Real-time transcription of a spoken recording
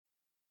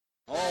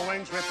All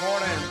wings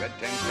report in. Red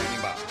 10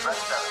 standing by. Red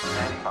 7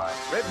 standing by.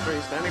 Red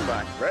 3 standing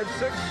by. Red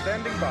 6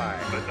 standing by.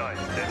 Red 9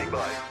 standing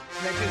by.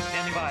 Red 2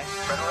 standing by.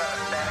 Red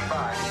 11 standing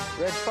by.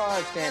 Red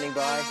 5 standing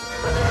by.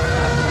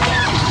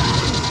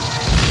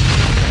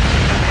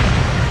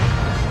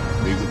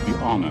 We would be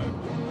honored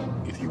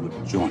if you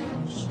would join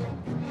us.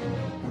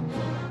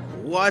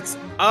 What's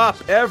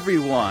up,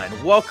 everyone?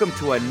 Welcome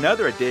to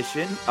another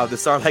edition of the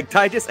Sarlacc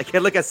Digest. I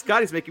can't look at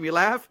Scott. He's making me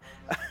laugh.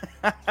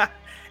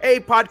 A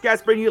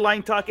podcast bringing you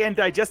line talk and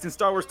digesting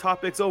Star Wars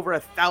topics over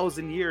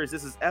 1,000 years.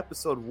 This is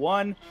episode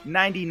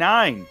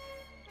 199,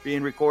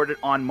 being recorded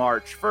on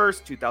March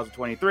 1st,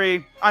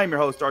 2023. I'm your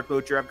host, Art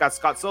Butcher. I've got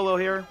Scott Solo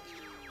here.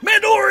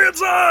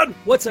 Mandalorian's on!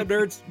 What's up,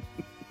 nerds?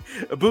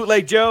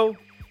 Bootleg Joe.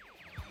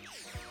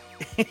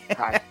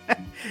 Hi.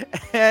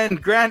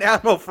 And Grand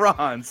Admiral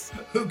Franz.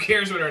 Who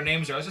cares what our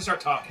names are? Let's just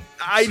start talking.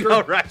 I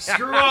know, right?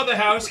 Screw all the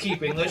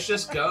housekeeping. Let's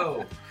just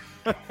go.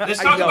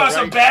 Let's talk know, about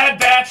some right? Bad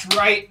Batch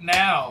right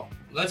now.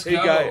 Let's Hey,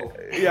 go.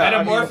 yeah,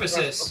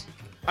 Metamorphosis.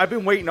 I've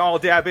been waiting all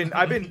day. I've been.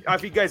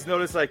 If you guys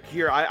notice, like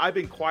here, I've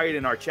been quiet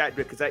in our chat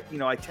because we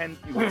tend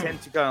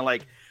to kind of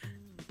like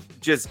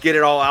just get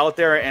it all out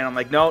there, and I'm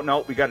like,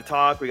 no, we got to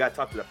talk. We got to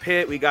talk to the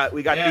pit. We got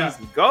Yeah. things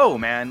to go,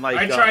 man. Like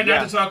I tried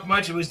not to talk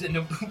much. It was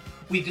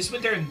we just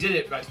went there and did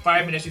it about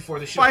 5 minutes before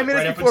the show. 5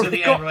 minutes right up before until we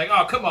the go- end. We're like,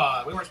 oh come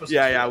on, we weren't supposed to.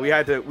 Yeah. do We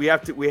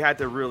that. had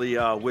to really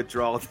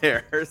withdraw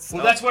there. So,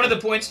 Well, that's one of the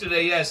points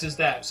today. Yes, is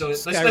that. So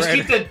let's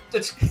keep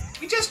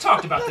we just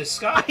talked about this,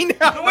 Scott. I know.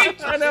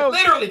 I know.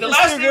 Literally, the It's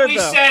last too thing good, we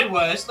though. said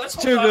was let's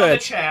hold too on to the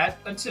good. chat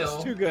until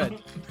It's too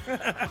good.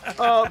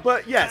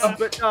 But yes,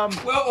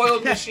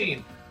 well-oiled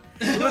machine.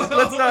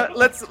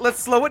 let's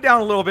slow it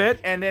down a little bit,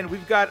 and then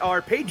we've got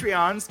our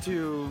Patreons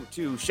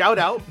to shout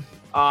out,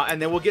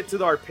 and then we'll get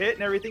to our pit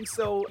and everything.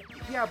 So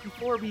yeah,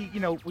 before we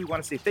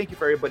want to say thank you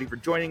for everybody for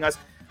joining us.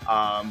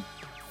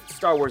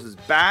 Star Wars is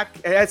back.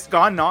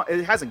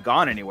 It hasn't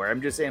gone anywhere.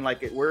 I'm just saying,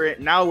 like we're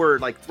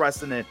like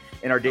thrusting it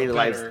in our daily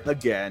lives better.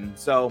 again.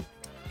 So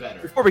Better.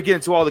 before we get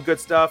into all the good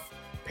stuff,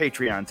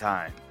 Patreon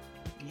time.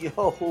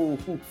 Yo.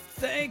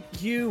 Thank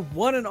you,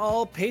 one and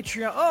all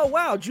Patreon. Oh,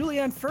 wow,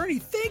 Julianne Fernie,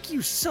 thank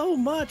you so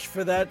much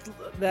for that.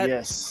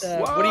 Yes.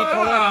 What do you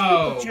call that?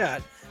 Wow. Super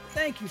chat.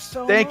 Thank you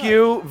so much. Thank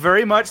you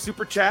very much,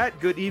 Super Chat.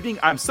 Good evening.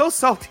 I'm so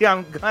salty.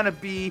 I'm gonna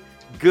be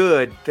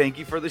good. Thank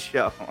you for the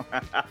show.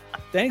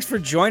 Thanks for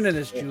joining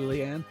us,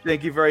 Julianne.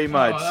 Thank you very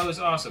much. Oh, that was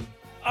awesome.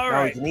 All That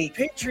right, was neat.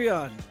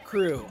 Patreon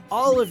crew,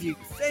 all of you,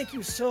 thank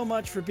you so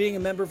much for being a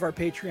member of our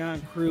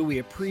Patreon crew. We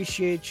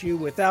appreciate you.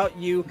 Without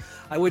you,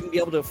 I wouldn't be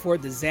able to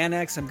afford the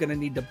Xanax I'm going to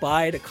need to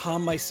buy to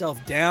calm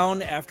myself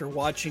down after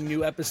watching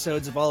new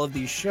episodes of all of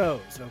these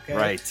shows, okay?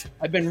 Right.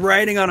 I've been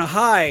riding on a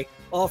high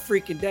all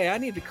freaking day. I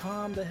need to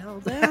calm the hell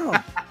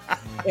down.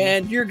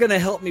 And you're going to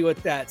help me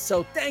with that.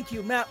 So thank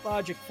you, Matt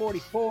Logic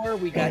 44.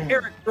 We got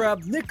Eric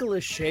Grubb,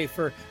 Nicholas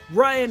Schaefer,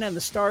 Ryan and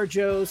the Star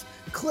Joes,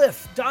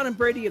 Cliff, Don and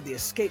Brady of the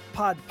Escape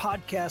Pod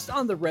podcast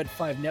on the Red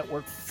 5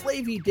 Network,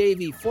 Flavy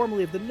Davey,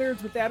 formerly of the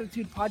Nerds with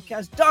Attitude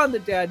podcast, Don the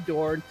Dad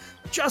Dorn,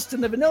 Justin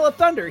the Vanilla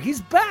Thunder.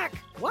 He's back.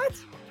 What?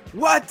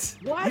 What?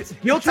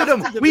 Guilted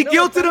him. Justin the We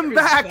Vanilla guilted him Thunder is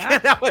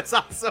back. That was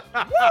awesome.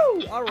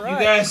 Woo! All You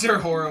right. guys are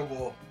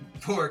horrible.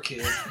 Poor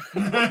kid.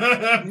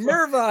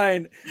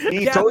 Mervine.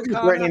 He Gavin told you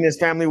Connor- threatening his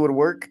family would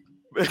work.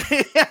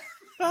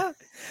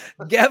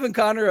 Gavin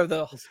Connor of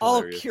the All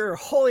hilarious. Cure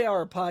Holy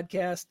Hour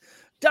podcast.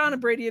 Donna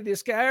Brady of the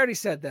Sky. I already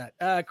said that.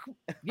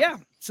 Yeah.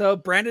 So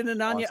Brandon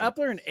and Anya Awesome.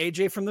 Upler and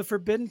AJ from the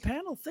Forbidden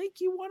Panel. Thank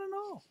you, one and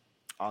all.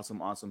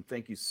 Awesome.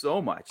 Thank you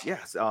so much.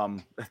 Yes.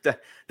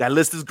 That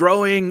list is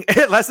growing.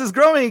 List is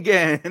growing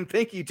again.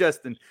 Thank you,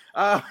 Justin.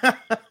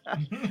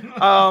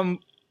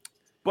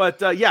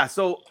 But yeah,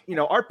 so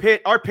our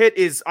pit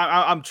is.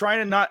 I'm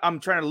trying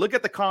to look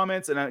at the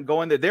comments and I'm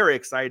going there. They're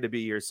excited to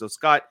be here. So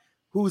Scott,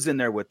 who's in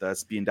there with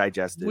us being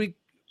digested?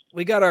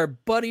 We got our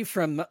buddy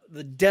from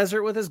the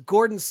desert with us.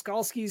 Gordon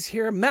Skalski's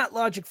here. Matt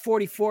Logic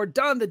 44.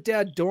 Don the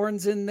Dad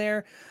Dorn's in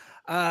there.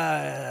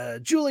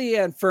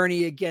 Julianne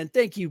Fernie again.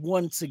 Thank you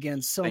once again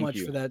so Thank much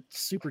you. for that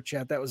super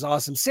chat. That was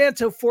awesome.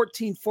 Santo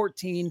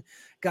 1414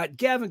 got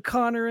Gavin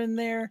Connor in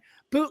there.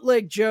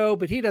 Bootleg Joe,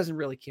 but he doesn't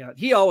really count.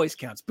 He always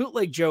counts.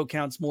 Bootleg Joe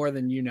counts more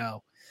than you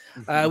know.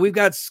 We've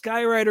got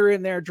Skyrider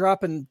in there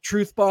dropping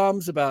truth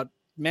bombs about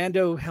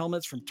Mando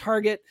helmets from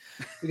Target.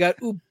 We got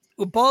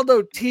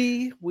Ubaldo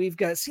T. We've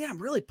got,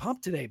 I'm really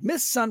pumped today.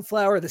 Miss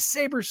Sunflower, the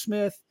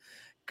Sabersmith.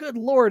 Good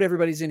Lord,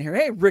 everybody's in here.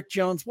 Hey, Rick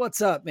Jones,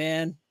 what's up,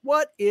 man?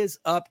 What is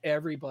up,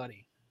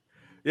 everybody?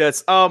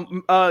 Yes.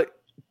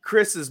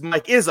 Chris's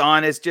mic is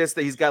on. It's just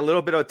that he's got a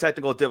little bit of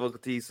technical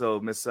difficulty. So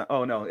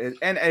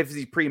and if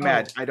he's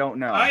pre-match, I don't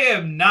know. I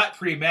am not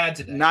pre-mad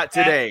today. Not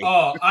today.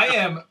 Oh, I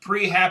am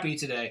pre-happy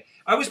today.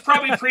 I was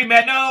probably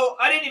pre-mad. No,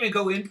 I didn't even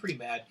go in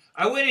pre-mad.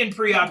 I went in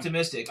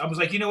pre-optimistic. I was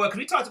like, you know what? Because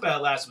we talked about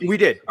it last week. We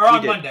did. Or We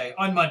on did. Monday.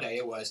 On Monday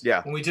it was.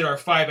 Yeah. When we did our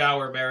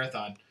 5-hour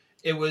marathon.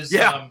 It was.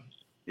 Yeah.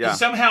 Yeah.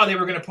 Somehow they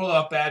were going to pull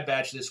off Bad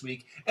Batch this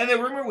week. And the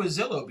rumor was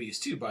Zillow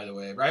Beast too, by the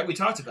way, right? We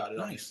talked about it.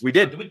 Nice. We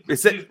did. We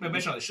It's it.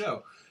 mentioned on the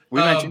show. We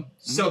mentioned.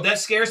 So that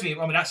scares me. I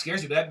mean, not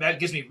scares me, but that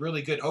gives me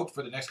really good hope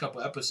for the next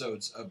couple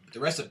episodes of the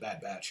rest of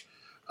Bad Batch,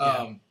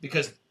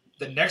 because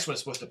the next one's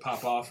supposed to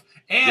pop off.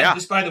 And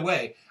just by the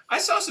way, I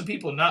saw some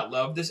people not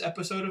love this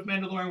episode of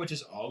Mandalorian, which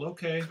is all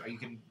okay. You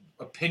can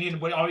opinion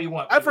what all you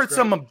want. I've heard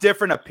some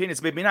different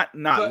opinions, maybe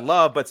not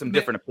love, but some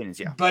different opinions.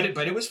 Yeah, but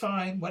it was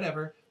fine,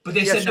 whatever. But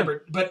they said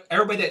but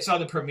everybody that saw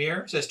the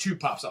premiere says 2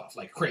 pops off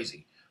like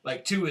crazy.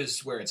 Like 2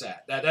 is where it's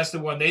at. That's the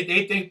one they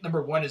think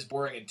number 1 is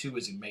boring and 2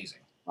 is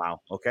amazing.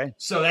 Wow. Okay.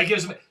 So that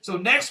gives me. So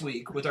next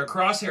week with our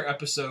Crosshair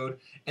episode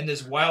and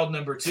this wild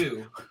number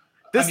 2.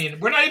 I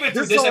mean, we're not even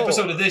through this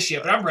episode of this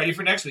yet, but I'm ready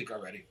for next week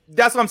already.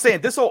 That's what I'm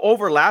saying. This whole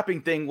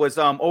overlapping thing was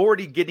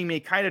already getting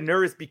me kind of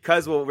nervous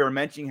because what we were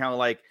mentioning how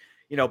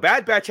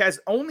Bad Batch has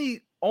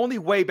only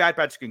way Bad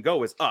Batch can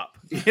go is up.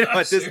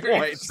 At this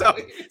point.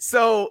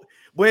 So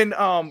when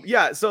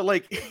so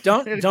like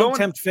don't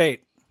tempt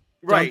fate.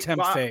 Right. Don't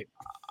tempt fate.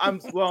 I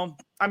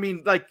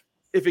mean, like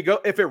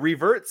if it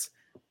reverts,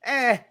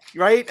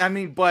 right? I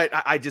mean, but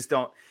I just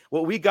don't.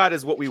 What we got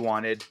is what we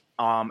wanted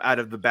out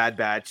of the Bad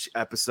Batch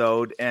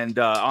episode, and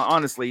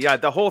honestly,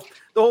 the whole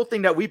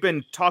thing that we've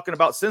been talking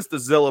about since the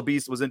Zilla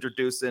Beast was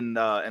introduced in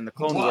the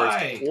Clone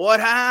Wars. What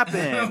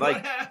happened?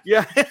 Like,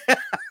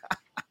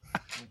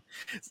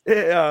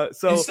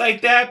 so it's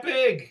like that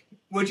big.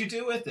 What'd you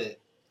do with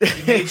it?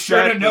 You made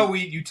sure to know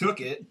you took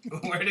it.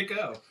 Where'd it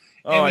go?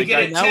 And we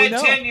get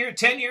it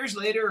 10 years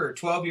later, or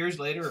 12 years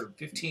later, or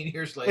 15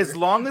 years later. As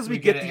long as we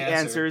get the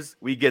answers,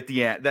 we get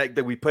the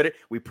that we put it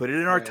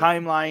in our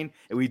timeline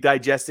and we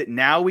digest it.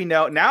 Now we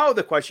know. Now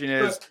the question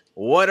is,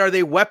 what are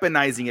they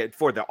weaponizing it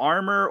for? The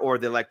armor or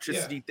the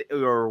electricity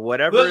or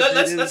whatever?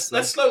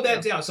 Let's slow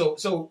that down.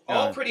 So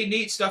all pretty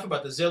neat stuff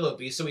about the Zillo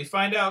Beast. So we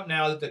find out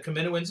now that the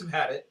Kaminoans have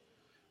had it,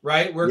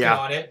 right? Working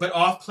on it, but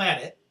off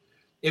planet.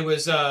 It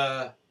was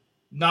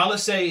Nala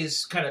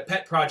Se's kind of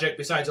pet project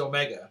besides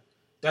Omega.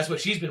 That's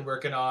what she's been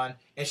working on,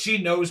 and she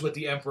knows what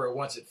the Emperor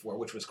wants it for,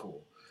 which was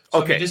cool.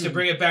 So, I mean, just to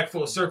bring it back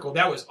full circle,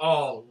 that was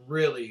all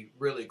really,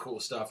 really cool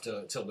stuff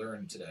to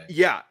learn today.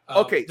 Yeah.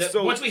 Okay.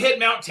 So once we hit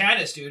Mount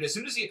Tannis, dude, as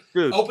soon as the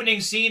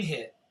opening scene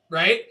hit,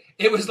 right,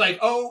 it was like,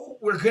 oh,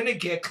 we're gonna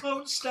get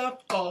clone stuff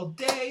all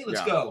day.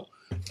 Let's go.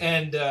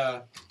 And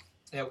I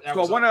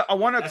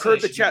want to curb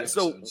the chat.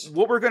 So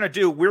what we're gonna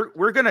do,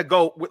 we're gonna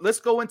go.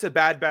 Let's go into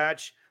Bad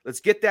Batch. Let's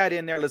get that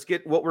in there. Let's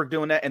get what we're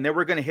doing that, and then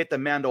we're gonna hit the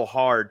Mando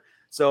hard.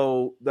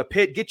 So the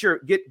pit, get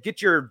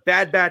your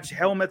Bad Batch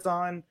helmets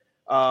on.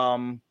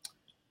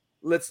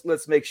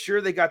 Let's make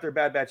sure they got their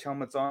Bad Batch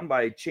helmets on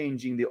by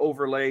changing the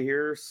overlay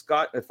here.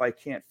 Scott, if I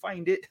can't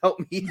find it, help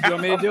me. You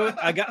want me to do it?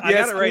 I got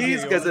it right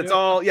here. Because it's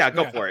all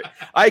go for it.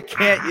 I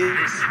can't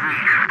use.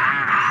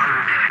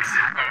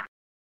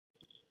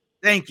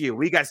 Thank you.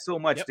 We got so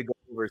much to go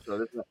over,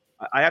 so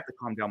I have to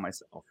calm down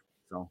myself.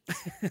 So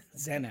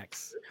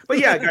Xanax. But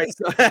yeah, guys.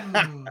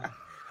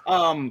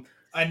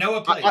 I know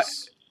a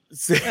place.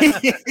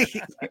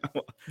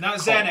 Not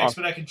Xanax,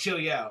 but I can chill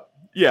you out.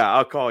 Yeah,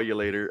 I'll call you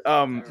later.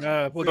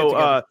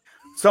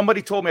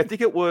 Somebody told me, I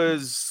think it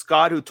was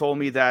Scott who told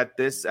me that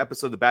this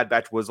episode of the Bad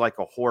Batch was like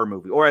a horror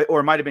movie, or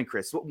it might have been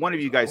Chris. One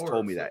of you guys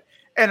told me that,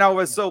 and I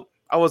was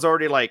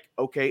already like,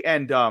 okay.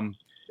 And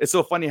it's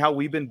so funny how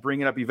we've been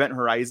bringing up Event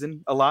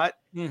Horizon a lot.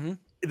 Mm-hmm.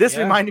 This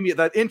reminded me,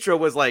 that intro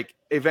was like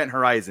Event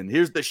Horizon.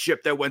 Here's the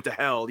ship that went to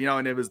hell,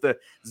 and it was the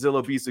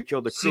Zillo Beast who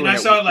killed the crew. See, I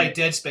saw it like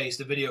Dead Space,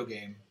 the video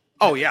game.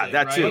 Oh yeah,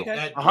 that too.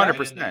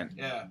 100%.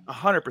 Yeah,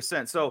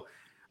 100%. So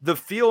the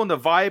feel and the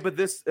vibe of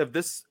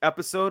this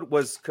episode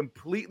was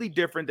completely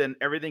different than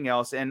everything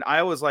else, and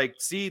I was like,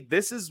 "See,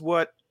 this is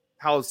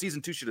how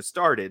season 2 should have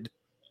started."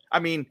 I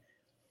mean,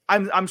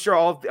 I'm sure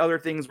all of the other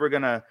things were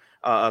gonna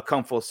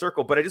come full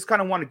circle, but I just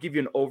kind of want to give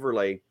you an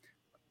overlay.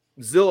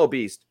 Zillo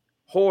Beast,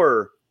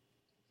 horror.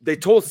 They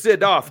told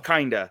Sid off,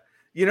 kinda.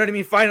 You know what I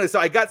mean? Finally, so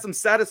I got some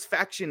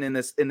satisfaction in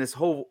this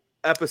whole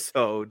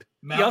episode.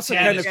 You also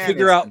kind of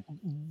figure out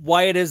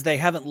why it is they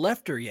haven't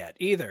left her yet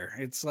either.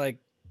 It's like,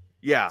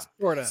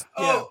 sort of.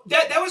 Oh,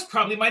 that was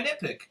probably my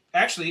nitpick.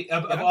 Actually,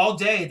 of all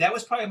day, that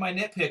was probably my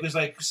nitpick. It was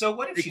like, so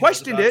what if she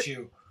questioned knows about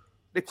you?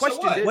 They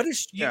questioned it. What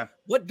is she?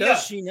 What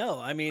does she know?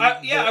 I mean,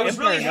 I was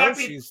really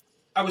happy.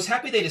 I was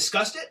happy they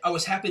discussed it. I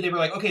was happy they were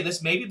like, okay,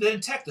 this maybe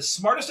then Tech, the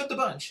smartest of the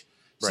bunch,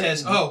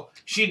 says, oh,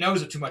 she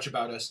knows too much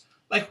about us.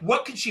 Like,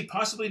 what can she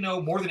possibly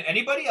know more than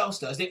anybody else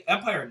does? The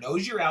Empire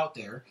knows you're out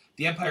there.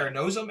 The Empire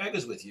knows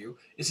Omega's with you.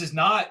 This is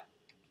not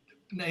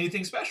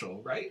anything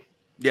special, right?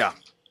 Yeah.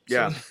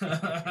 Yeah.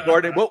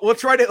 Gordon, we'll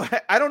try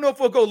to. I don't know if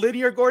we'll go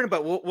linear, Gordon,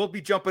 but we'll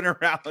be jumping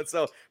around.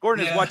 So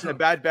Gordon is watching the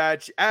Bad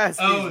Batch as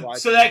he's watching.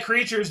 So that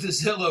creature's the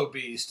Zillo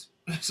Beast.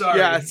 Sorry.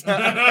 Yes.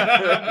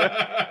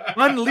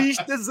 Unleash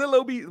the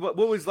Zillo Beast. What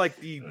was like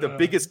the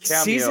biggest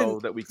cameo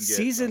that we can get?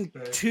 Season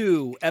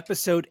 2,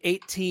 episode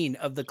 18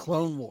 of the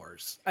Clone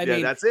Wars. I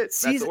mean, that's it.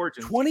 That's the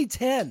origin.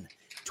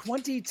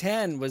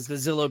 2010 was the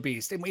Zillo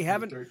Beast, and we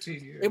haven't.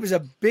 13 years. It was a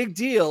big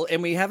deal,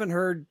 and we haven't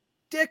heard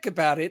dick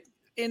about it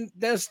in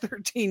those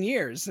 13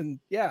 years. And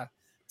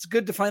it's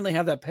good to finally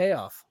have that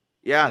payoff.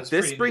 Yeah,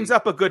 this brings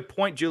up a good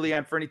point,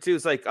 Julianne Fernie too.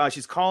 It's like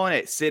she's calling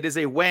it Sid is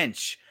a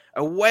wench.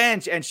 a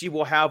wench, and she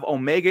will have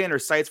Omega in her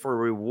sights for a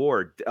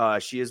reward.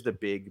 She is the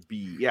big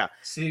B. Yeah.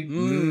 See,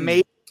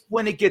 maybe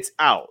when it gets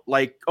out,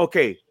 like,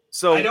 okay,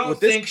 so I don't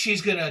think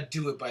she's gonna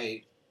do it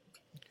by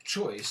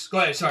choice. Go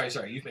ahead.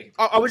 Sorry. You make it.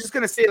 I was just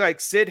gonna say,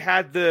 like, Sid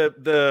had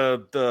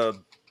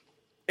the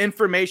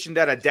information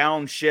that a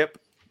down ship,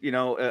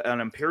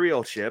 an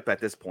Imperial ship at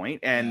this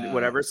point, and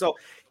whatever.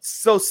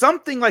 So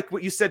something like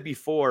what you said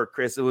before,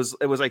 Chris. It was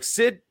like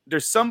Sid.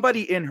 There's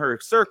somebody in her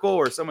circle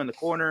or someone in the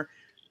corner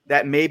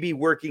that may be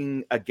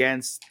working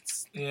against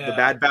the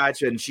Bad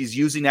Batch, and she's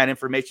using that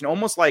information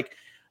almost like,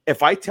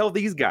 if I tell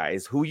these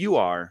guys who you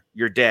are,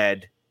 you're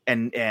dead.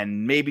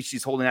 And maybe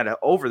she's holding that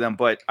over them,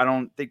 but I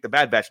don't think the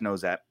Bad Batch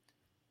knows that.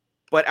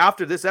 But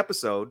after this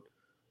episode,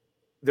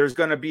 there's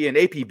going to be an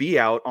APB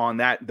out on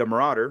the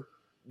Marauder,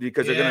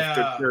 because they're going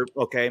to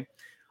okay.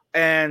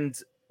 And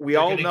we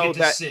all know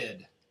that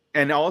Sid.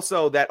 And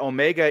also that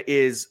Omega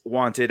is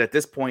wanted at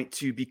this point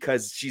too,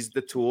 because she's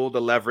the tool,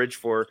 the leverage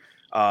for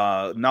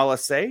Nala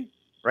Se,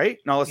 right?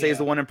 Nala Se is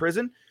the one in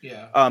prison.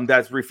 Yeah.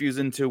 That's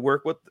refusing to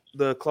work with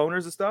the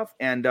cloners and stuff.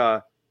 And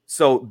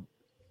so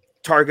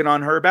target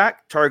on her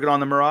back, target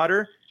on the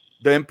Marauder.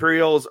 The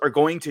Imperials are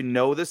going to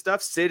know this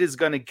stuff. Sid is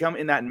going to come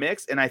in that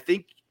mix. And I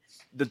think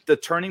the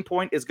turning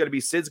point is going to be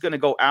Sid's going to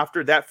go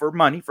after that for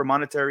money, for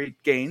monetary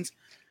gains.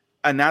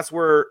 And that's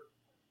where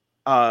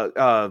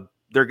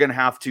they're going to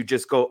have to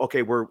just go,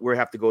 okay, we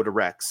have to go to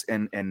Rex.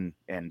 And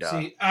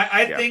see,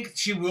 I think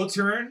she will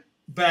turn,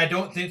 but I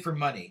don't think for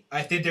money.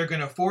 I think they're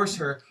going to force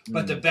her,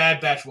 but the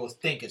Bad Batch will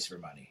think it's for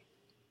money.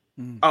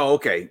 Oh,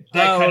 okay.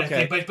 That kind of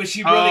thing. But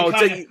she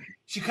really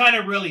she kind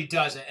of really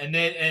doesn't.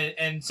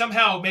 And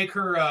somehow make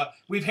her,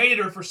 we've hated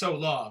her for so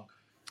long,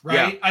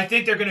 right? Yeah. I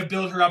think they're going to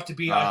build her up to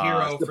be a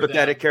hero for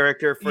pathetic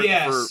character.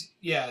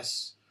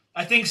 Yes.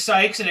 I think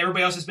Sykes and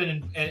everybody else has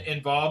been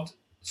involved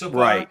so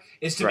far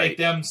is to make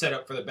them set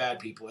up for the bad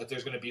people. If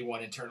there's going to be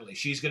one internally,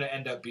 she's going to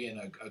end up being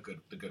the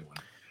good one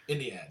in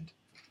the end.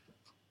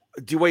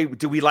 Do we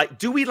like that?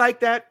 Do we like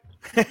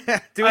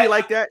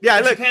that? Yeah,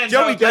 look,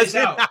 Joey does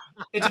it.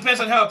 It depends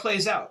on how it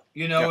plays out,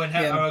 and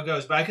how it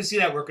goes. But I can see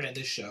that working in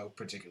this show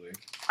particularly.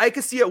 I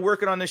can see it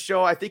working on this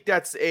show. I think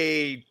that's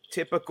a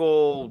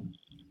typical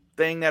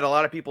thing that a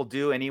lot of people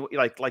do. And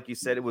like you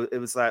said, it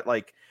was that,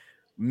 like,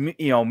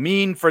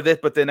 mean for this,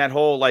 but then that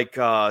whole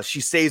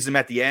she saves him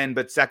at the end,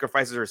 but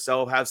sacrifices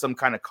herself, have some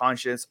kind of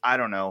conscience. I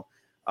don't know.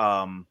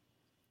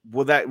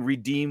 Will that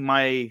redeem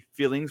my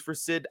feelings for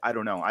Sid? I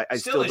don't know. I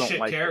still don't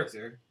like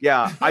character.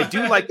 Yeah, I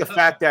do like the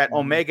fact that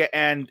Omega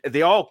and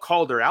they all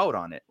called her out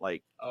on it.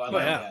 Like,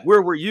 that.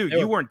 Where were you?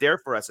 You weren't there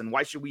for us, and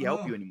why should we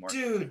help you anymore?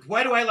 Dude,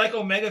 why do I like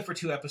Omega for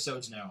 2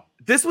 episodes now?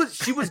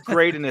 She was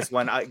great in this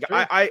one.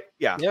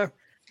 Yeah.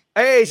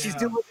 Hey, she's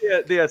doing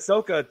the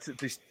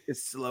Ahsoka.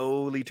 Is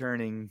slowly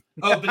turning.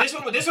 Oh, but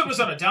this one was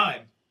on a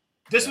dime.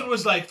 This one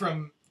was like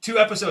from 2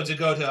 episodes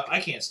ago to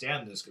I can't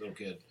stand this little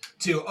kid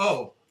to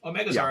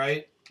Omega's all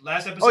right.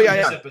 Last episode,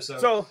 this episode.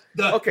 So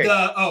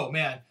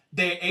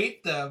they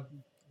ate the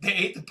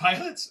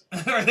pilots,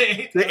 or they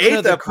ate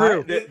the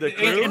crew. The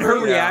crew. And her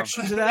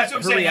reaction to that,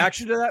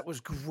 reaction to that was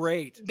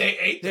great. They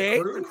ate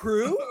the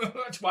crew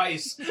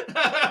twice.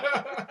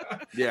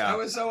 Yeah, that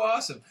was so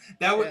awesome.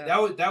 That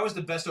was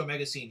the best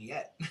Omega scene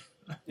yet.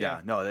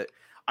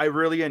 I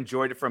really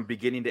enjoyed it from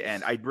beginning to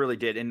end. I really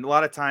did. And a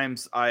lot of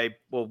times I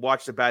will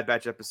watch the Bad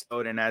Batch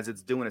episode, and as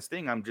it's doing its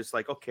thing, I'm just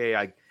like,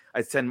 okay,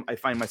 I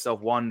find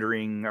myself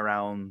wandering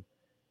around,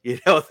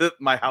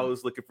 my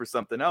house looking for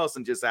something else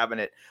and just having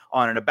it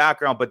on in the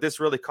background. But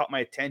this really caught my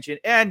attention.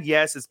 And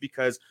yes, it's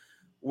because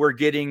we're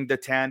getting the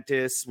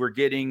Tantis, we're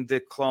getting the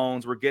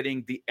clones, we're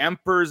getting the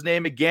Emperor's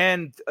name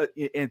again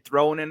and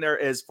thrown in there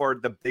as for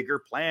the bigger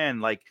plan.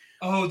 Like,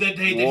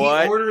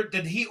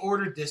 he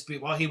ordered this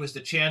while he was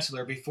the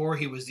Chancellor, before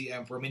he was the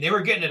Emperor. I mean, they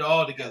were getting it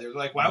all together.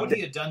 Like, why would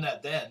he have done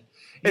that then?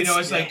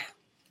 It's like.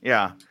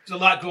 Yeah, there's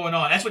a lot going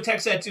on. That's what Tech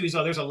said too. He's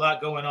there's a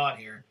lot going on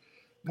here,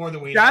 more than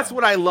we. That's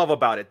what I love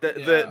about it.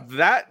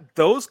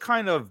 Those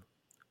kind of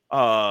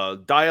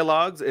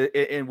dialogues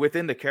and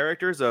within the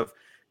characters of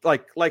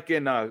like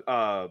in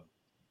was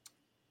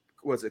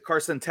it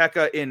Carson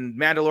Tekka in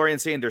Mandalorian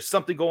saying there's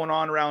something going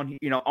on around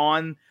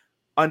on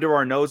under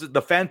our noses.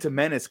 The Phantom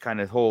Menace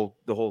kind of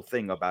the whole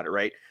thing about it,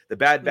 right? The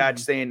Bad Batch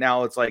saying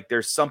now it's like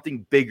there's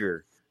something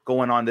bigger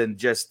going on than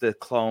just the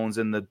clones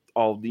and the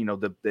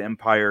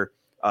Empire.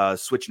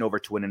 Switching over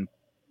to an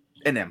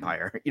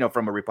empire,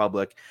 from a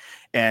republic,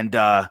 and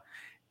the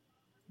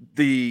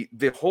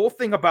whole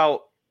thing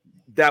about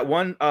that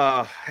one,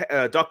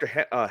 Dr.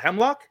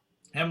 Hemlock.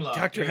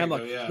 Dr.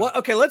 Hemlock. Yeah. Well,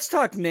 okay, let's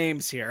talk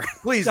names here.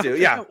 Please do.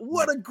 Yeah.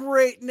 What a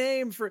great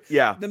name for.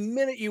 Yeah. The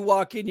minute you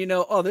walk in,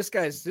 this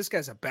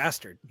guy's a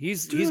bastard.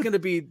 He's going to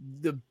be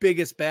the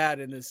biggest bad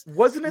in this.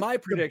 Wasn't it my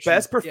prediction?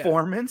 Best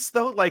performance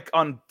though, like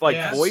on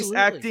voice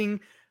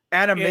acting,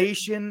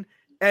 animation,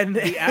 and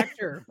the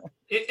actor.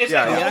 It's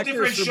Yeah, like a yeah. whole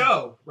different Actors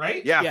show,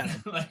 right? Yeah. Yeah.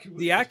 Like,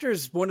 The actor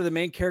is one of the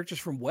main characters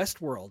from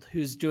Westworld,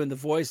 who's doing the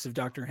voice of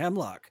Dr.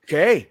 Hemlock.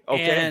 Okay.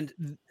 And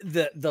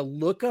the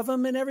look of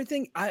him and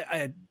everything,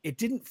 it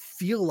didn't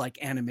feel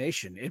like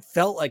animation. It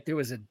felt like there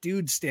was a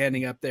dude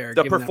standing up there.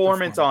 The giving that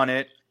performance on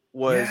it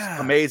was Yeah.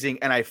 amazing,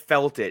 and I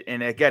felt it.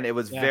 And again, it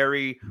was Yeah.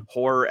 very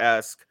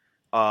horror-esque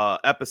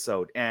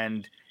episode,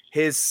 and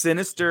his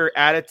sinister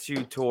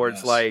attitude towards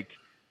Yes. like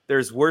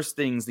there's worse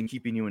things than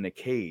keeping you in a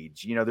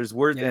cage. You know, there's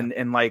worse Yeah.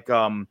 and like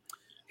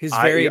His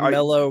I- very I-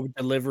 mellow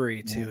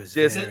delivery too. Is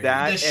This- very-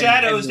 that- the and-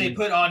 shadows and- they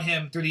put on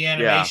him through the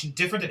animation,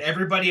 different than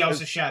everybody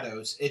else's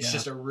shadows. It's Yeah.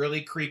 just a really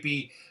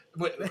creepy.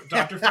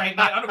 Dr. Frank,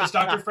 I don't know if it's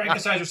Dr.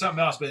 Frankenstein or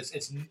something else, but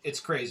it's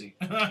crazy.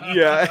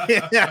 yeah,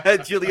 yeah,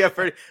 Juliet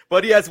Freddy.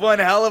 But he has one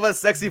hell of a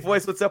sexy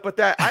voice. What's up with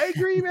that? I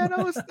agree, man.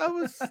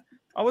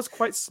 I was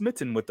quite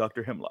smitten with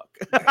Dr. Hemlock.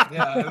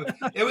 Yeah,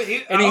 And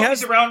he he's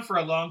has- around for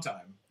a long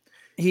time.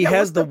 he Yeah,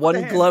 has what's the up with the one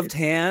hand? gloved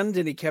hand,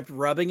 and he kept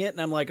rubbing it,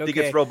 and I'm like, I think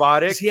okay, it's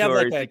robotic, does he have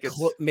or like I a think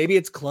it's, maybe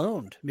it's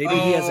cloned. Maybe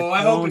he has a cloned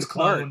I hope it's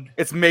part. cloned.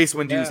 it's Mace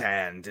Windu's Yeah.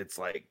 hand. It's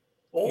like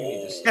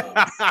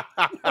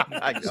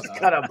I just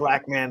got a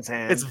black man's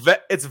hand. it's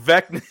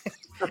Vecna.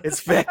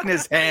 It's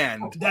Vecna's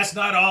hand. That's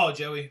not all,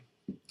 Joey.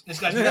 This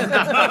guy's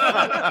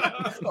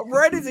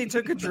Right as he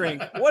took a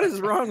drink. What is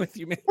wrong with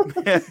you, man?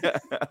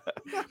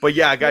 But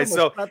yeah, guys.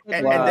 So Almost got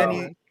that and then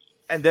wow.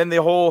 and then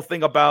the whole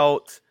thing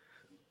about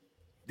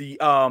the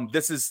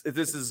this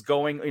is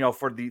going, you know,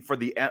 for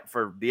the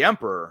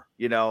emperor,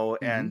 you know,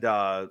 Mm-hmm.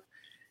 and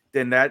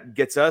then that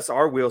gets us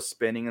our wheels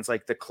spinning. It's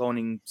like the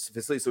cloning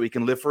facility, so we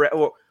can live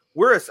forever.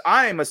 Well,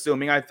 I'm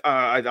assuming I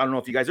don't know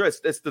if you guys are.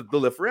 It's the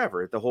live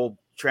forever. The whole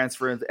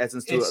transfer of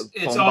essence to it's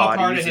clone all part of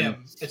bodies and-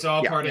 him. It's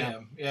all Yeah. part of Yeah.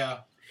 him. Yeah.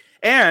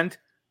 And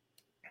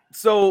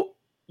so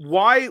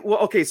why? Well,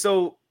 okay,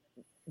 so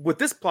with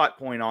this plot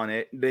point on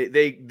it,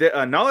 they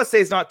Nala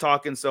is not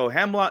talking. So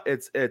Hemlock,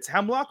 it's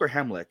Hemlock or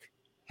Hemlick?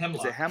 Is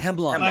Hemlock. it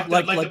Hemlock,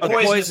 Like the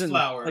poisonous poison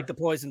flower. like the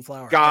poison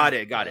flower. Got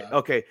it. Yeah.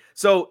 Okay.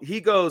 So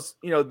he goes,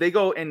 you know, they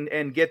go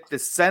and get the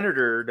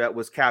senator that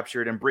was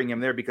captured and bring him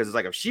there because it's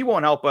like, if she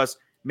won't help us,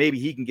 maybe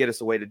he can get us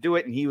a way to do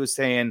it. And he was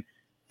saying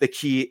the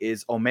key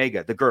is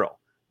Omega, the girl,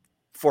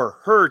 for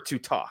her to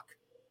talk.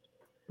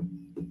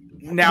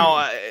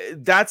 Now,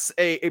 that's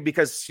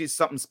because she's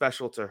something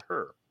special to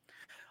her.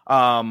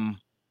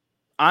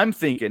 I'm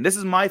thinking, this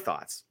is my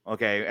thoughts.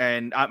 Okay.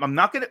 And I'm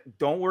not going to,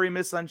 don't worry,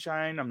 Miss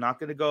Sunshine. I'm not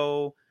going to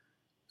go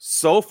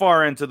so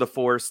far into the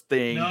Force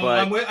thing, No,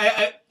 but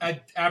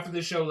I after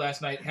the show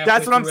last night.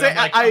 That's what I'm saying.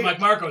 I'm like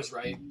Marco's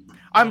right.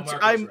 Marco's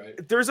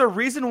right. There's a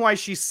reason why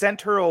she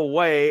sent her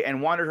away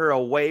and wanted her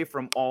away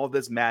from all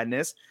this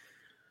madness.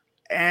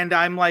 And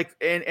I'm like,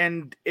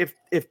 and if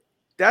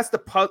that's the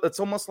puzzle, it's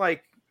almost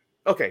like,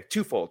 okay,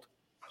 twofold.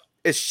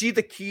 Is she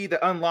the key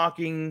to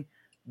unlocking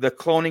the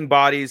cloning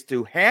bodies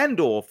to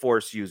handle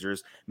Force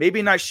users?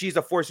 Maybe not she's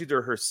a Force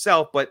user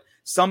herself, but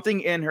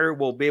something in her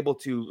will be able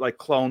to like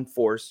clone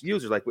Force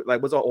users, like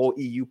was a whole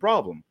EU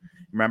problem.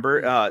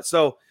 Remember?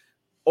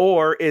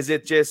 Or is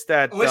it just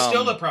that? Oh, it's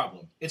still a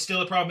problem. It's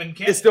still a problem in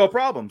canon. It's still a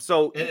problem.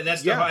 So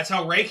That's that's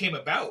how Rey came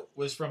about.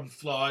 Was from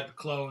flawed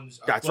clones.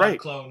 That's flawed right.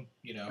 Clone.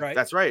 You know. Right.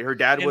 that's right. Her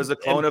dad was a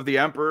clone of the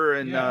Emperor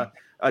and Yeah.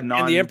 a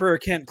non. And the Emperor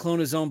can't clone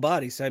his own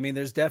body. So I mean,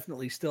 there's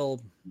definitely still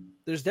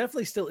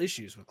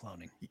issues with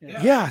cloning.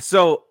 Yeah.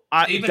 So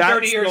Even that's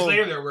 30 years still-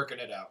 later, they're working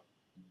it out.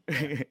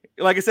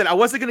 like I said, I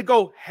wasn't going to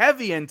go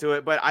heavy into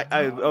it, but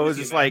I No, I'm was with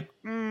you, just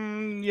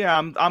man. like, yeah,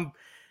 I'm,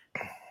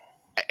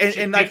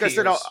 and like I 50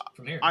 said, years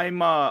from here.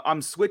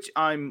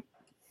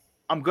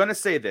 I'm gonna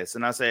say this,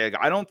 and I say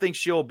I don't think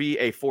she'll be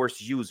a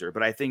Force user,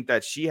 but I think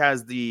that she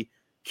has the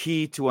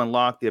key to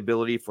unlock the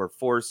ability for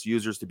Force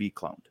users to be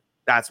cloned.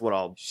 That's what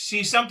I'll.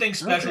 See something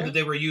special Okay. that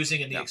they were using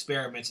in the Yeah.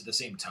 experiments at the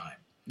same time.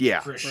 Yeah.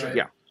 For sure. Right.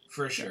 Yeah.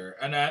 For sure.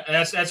 And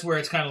that's where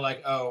it's kind of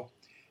like, oh,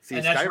 See,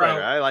 and that's Skyrider.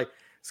 where I like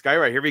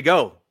Skyrider. Here we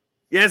go.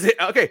 Yes.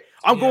 Okay.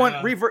 I'm going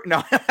Yeah. revert.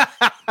 No.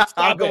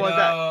 I'm going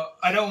back. no,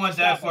 I don't want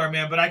that far,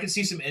 man. But I can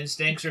see some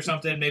instincts or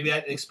something. Maybe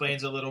that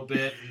explains a little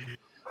bit.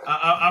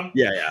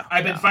 Yeah.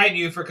 I've been fighting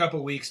you for a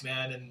couple weeks,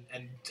 man,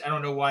 and I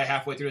don't know why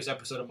halfway through this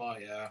episode I'm all,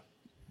 yeah,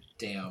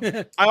 damn.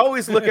 I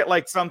always look at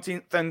like some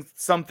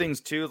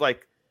things too.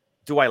 Like,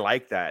 do I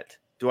like that?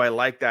 Do I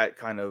like that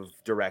kind of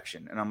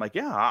direction? And I'm like,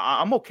 yeah,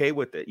 I'm okay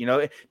with it. You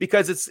know,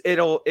 because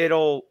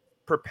it'll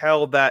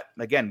propel that.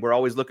 Again, we're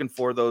always looking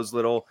for those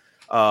little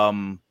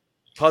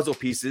puzzle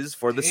pieces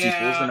for the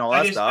sequels and all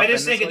that stuff. I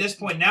just And think at it's this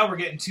point now we're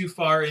getting too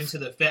far into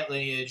the Fett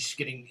lineage,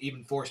 getting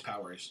even Force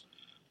powers,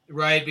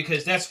 right?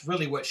 Because that's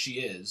really what she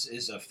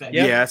is a Fett.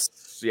 Yes.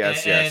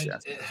 And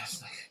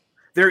it's like,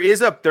 There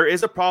is a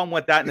problem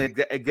with that.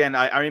 And again,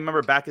 I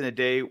remember back in the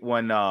day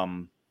when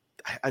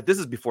this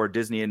is before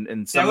Disney and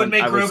that someone, would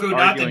make I was Grogu not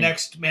the arguing-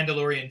 next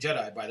Mandalorian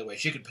Jedi. By the way,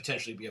 she could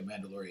potentially be a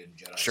Mandalorian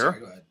Jedi. Sure. Sorry,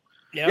 go ahead.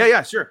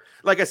 Yeah, sure.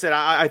 Like I said,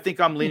 I think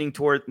I'm leaning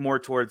more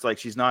towards like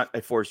she's not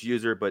a Force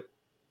user, but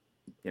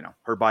you know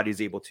her body's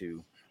able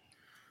to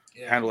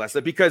Yeah. handle that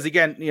stuff. Because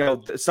again, you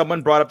know,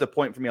 someone brought up the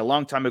point for me a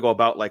long time ago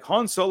about like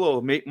Han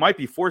Solo might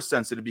be Force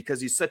sensitive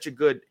because he's such a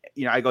good.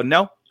 You know, I go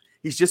no,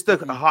 He's just a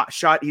hot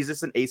shot. He's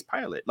just an ace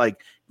pilot,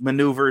 like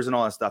maneuvers and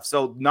all that stuff.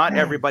 So not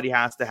everybody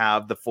has to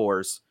have the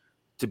Force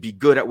to be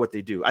good at what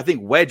they do. I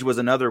think Wedge was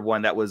another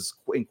one that was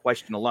in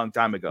question a long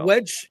time ago.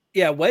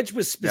 Wedge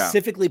was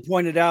specifically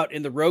pointed out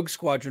in the Rogue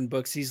Squadron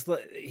books.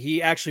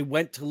 He actually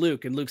went to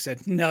Luke, and Luke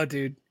said, "No,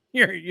 dude,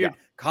 you're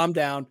calm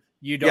down.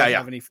 You don't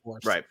have any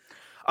Force." Right.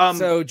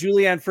 So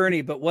Julianne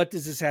Fernie, but what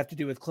does this have to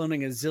do with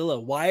cloning a Zilla?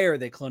 Why are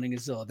they cloning a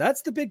Zilla?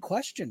 That's the big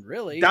question,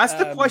 really. That's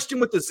the question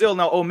with the Zilla.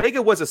 Now,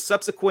 Omega was a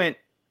subsequent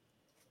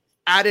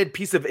added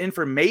piece of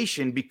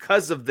information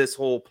because of this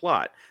whole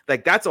plot.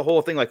 Like that's a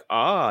whole thing. Like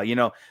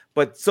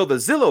but so the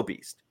Zillo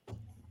Beast,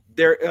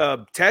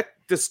 their tech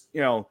just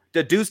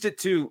deduced it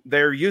to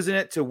they're using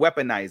it to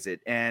weaponize it,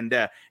 and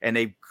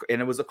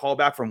it was a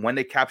callback from when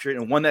they captured it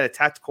and one that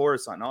attacked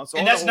Coruscant. Also,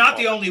 and that's not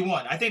the only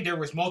one. I think there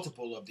was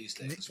multiple of these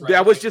things. Right?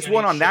 That was just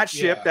one on that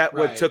ship that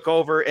took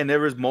over, and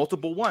there was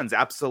multiple ones.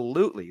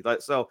 Absolutely.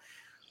 So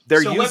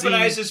they're using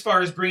weaponized as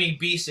far as bringing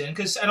beasts in,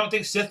 because I don't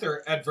think Sith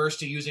are adverse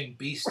to using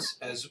beasts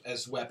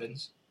as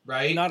weapons,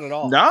 right? Not at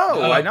all. No,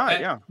 why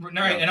not?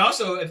 Right, and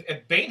also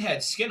if Bane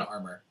had skin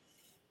armor.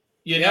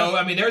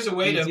 I mean, there's a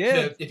way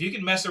to if you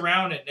can mess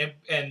around and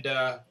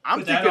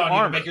put that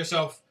on, you make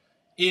yourself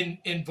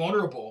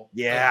invulnerable.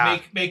 Yeah,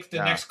 make the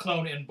next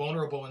clone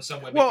invulnerable in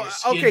some way. Well,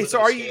 okay, so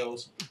are you?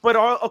 But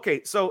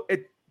okay, so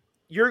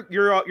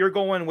you're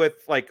going with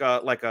like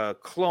a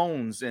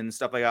clones and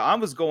stuff like that. I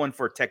was going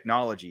for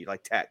technology,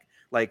 like tech,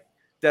 like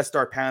Death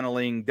Star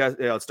paneling,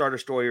 Star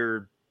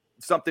Destroyer,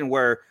 something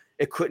where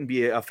it couldn't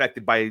be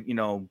affected by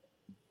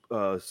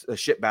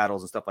ship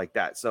battles and stuff like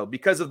that. So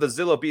because of the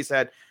Zillo Beast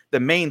the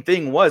main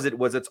thing was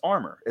its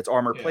armor,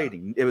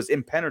 plating. It was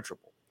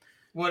impenetrable.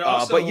 What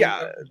also,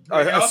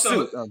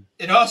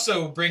 it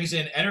also brings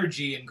in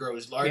energy and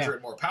grows larger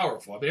and more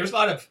powerful. I mean, there's a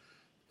lot of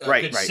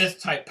good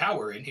Sith type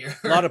power in here.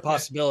 A lot of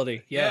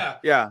possibility.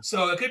 Yeah.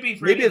 So it could be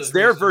maybe it's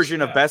their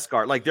version of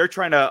Beskar. Like they're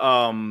trying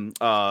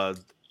to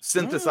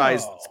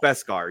synthesize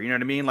Beskar. You know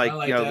what I mean? Like,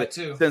 that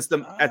too. Since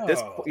at this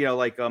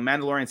like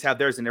Mandalorians have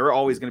theirs, and they're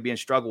always going to be in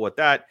struggle with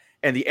that.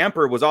 And the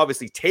Emperor was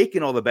obviously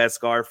taking all the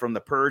Beskar from the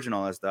Purge and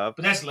all that stuff.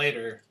 But that's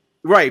later.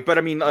 Right. But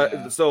I mean,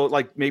 so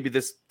like maybe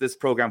this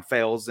program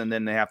fails and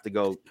then they have to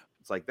go.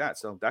 It's like that.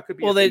 So that could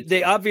be. Well,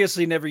 they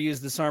obviously never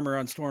used this armor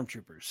on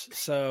stormtroopers.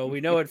 So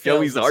we know it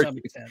fails to some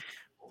extent.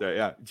 So,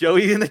 yeah.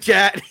 Joey in the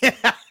chat.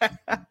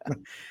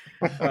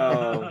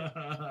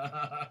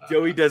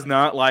 Joey does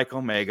not like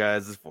Omega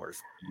as a Force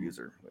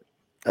user.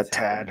 A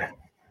tad.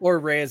 Or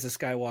Rey as a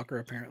Skywalker,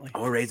 apparently.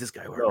 Or Rey as a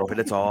Skywalker, but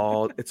it's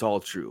all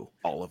true,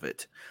 all of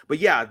it. But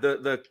yeah,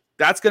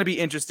 that's going to be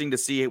interesting to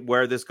see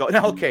where this goes.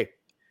 Now, okay,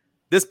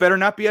 this better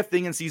not be a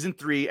thing in season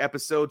 3,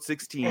 episode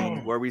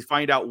 16, where we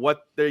find out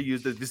what they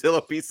use the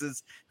Zillo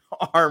Beast's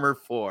armor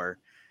for.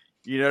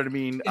 You know what I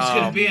mean? It's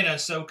going to be in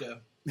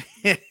Ahsoka.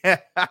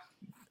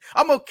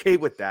 I'm okay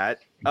with that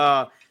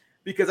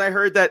because I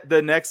heard that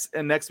the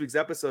next week's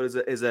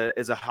episode is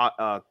a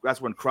hot.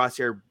 That's when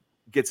Crosshair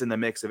gets in the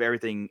mix of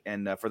everything,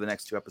 and for the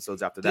next 2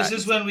 episodes after that. This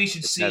is when we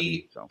should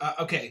see.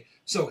 Okay,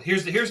 so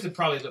here's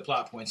probably the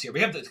plot points here. We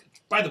have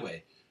by the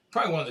way,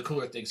 probably one of the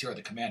cooler things here are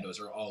the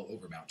commandos are all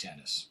over Mount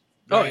Tannis.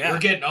 Right? Oh yeah, we're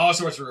getting all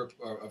sorts of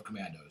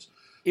commandos.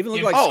 Even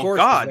look like Scorch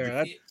was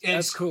there.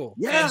 That's cool.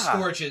 Yeah, and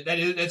Scorch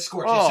that's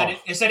Scorch.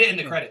 It said it in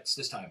the credits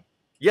this time.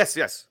 Yes.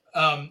 Last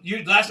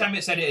time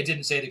it said it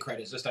didn't say the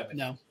credits. This time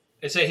no.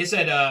 It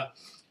said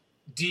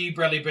D.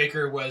 Bradley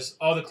Baker was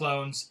all the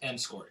clones and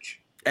Scorch.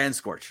 And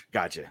Scorch,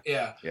 gotcha.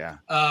 Yeah.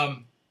 So,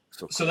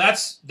 cool. So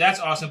that's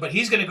awesome. But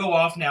he's going to go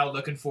off now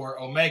looking for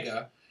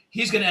Omega.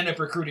 He's going to end up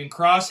recruiting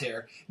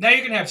Crosshair. Now you're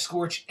going to have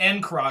Scorch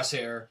and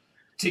Crosshair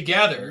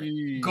together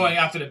going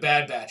after the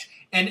Bad Batch,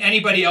 and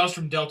anybody else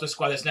from Delta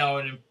Squad that's now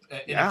an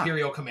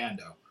Imperial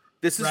Commando.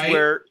 This is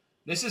where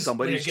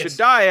somebody should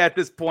die at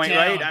this point,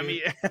 right? Dude. I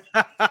mean,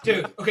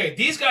 dude. Okay,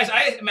 these guys.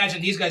 I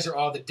imagine these guys are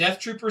all the Death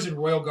Troopers and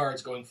Royal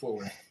Guards going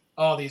forward.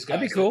 All these guys.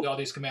 That'd be cool. All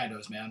these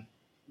commandos, man.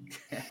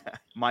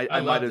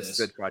 I might have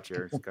said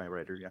Crosshair,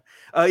 Skywriter.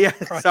 Yeah.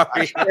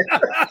 Sorry,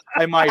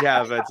 I might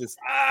have. Just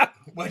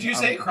what'd you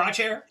say,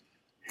 Crosshair?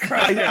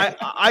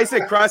 I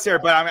said Crosshair,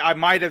 but I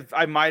might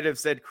have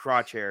said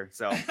Crosshair.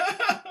 So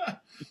that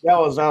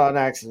was not an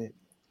accident.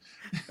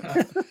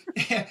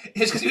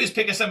 It's because he was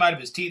picking some out of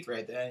his teeth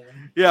right there.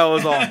 Yeah, it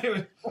was all.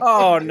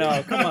 Oh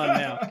no! Come on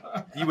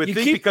now. You would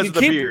think because of the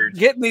beard.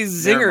 Getting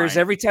these zingers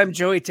every time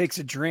Joey takes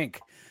a drink.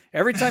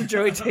 Every time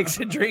Joey takes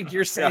a drink,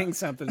 you're saying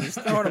something. Just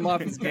throwing him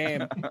off his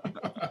game.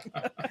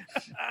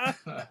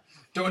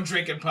 Don't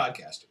drink and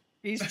podcast.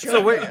 He's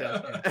so wait,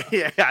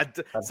 yeah.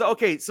 So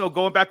okay. So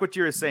going back what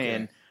you were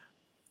saying.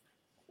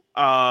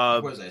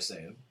 What was I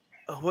saying?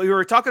 Well, you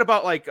were talking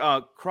about like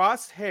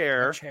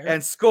Crosshair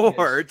and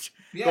Scorch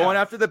going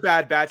after the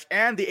Bad Batch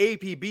and the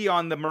APB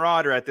on the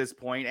Marauder at this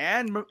point,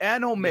 and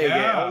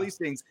Omega, all these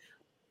things.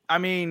 I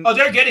mean,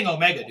 they're getting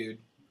Omega, dude.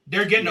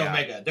 They're getting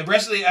Omega. The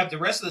rest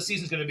of the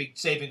season is going to be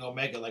saving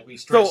Omega, like we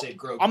tried to save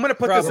Grogu. I'm going to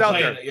put this out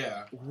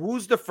there.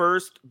 Who's the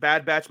first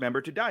Bad Batch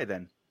member to die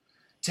then?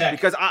 Tech.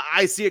 Because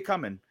I see it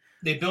coming.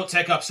 They built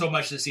Tech up so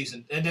much this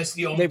season, and that's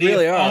the only. They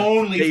really are.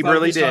 Only They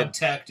really focused on did.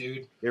 Tech,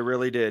 dude. It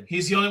really did.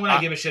 He's the only one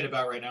I give a shit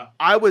about right now.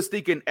 I was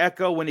thinking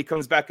Echo when he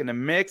comes back in the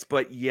mix,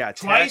 but yeah,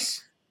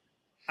 Twice.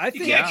 I You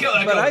think, can't kill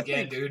but Echo I again,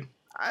 think, dude.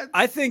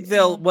 I think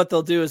what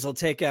they'll do is they'll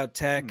take out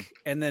Tech,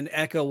 and then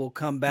Echo will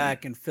come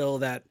back and fill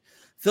that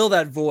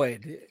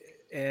void,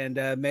 and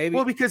maybe.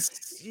 Well,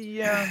 because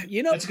you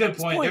know, That's a good at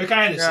this point. They're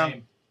kind of the Yeah.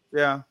 same.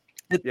 yeah.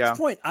 At Yeah. this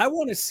point, I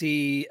want to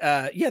see.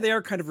 They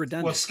are kind of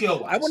redundant. Well,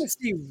 skill wise. I want to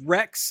see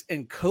Rex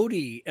and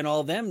Cody and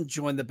all them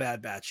join the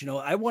Bad Batch. You know,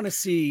 I want to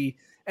see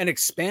an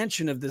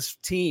expansion of this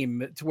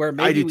team to where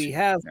maybe we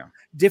have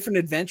different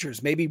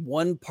adventures. Maybe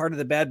one part of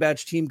the Bad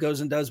Batch team goes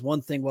and does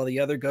one thing while the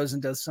other goes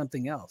and does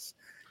something else.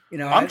 You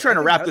know, I'm trying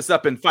to wrap this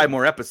up in 5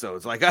 more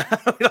episodes. Like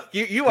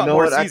you want know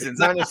more what? seasons.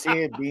 I can kind of see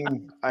it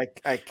being.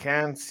 I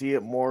can see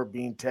it more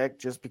being Tech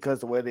just because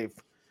the way they've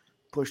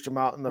pushed him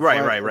out in the Right,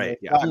 front, right, and right. they've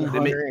Yeah. gotten They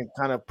Hunter make- and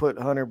kind of put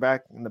Hunter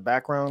back in the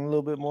background a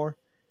little bit more.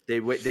 They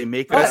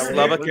make That's- us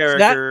love a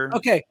character.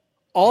 Okay.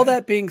 All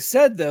that being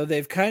said, though,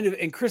 they've kind of,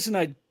 and Chris and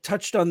I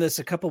touched on this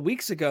a couple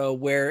weeks ago,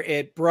 where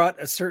it brought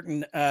a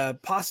certain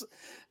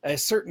a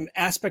certain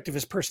aspect of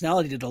his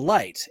personality to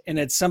light, and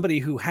it's somebody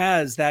who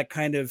has that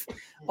kind of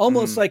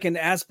almost like an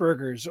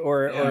Asperger's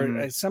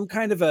or some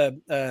kind of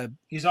a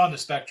He's on the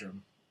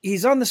spectrum.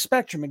 he's on the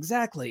spectrum,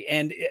 exactly.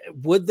 And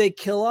would they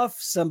kill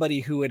off somebody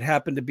who would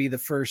happen to be the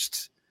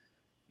first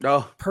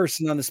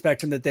person on the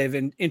spectrum that they've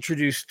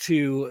introduced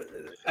to?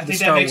 I think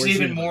that makes it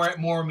even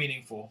more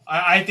meaningful.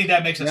 I think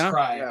that makes us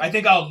cry. Yeah. I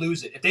think I'll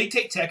lose it if they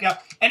take Tech out.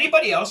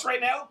 Anybody else right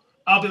now,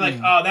 I'll be like,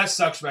 oh, that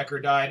sucks. Wrecker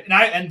died,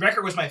 and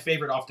Wrecker was my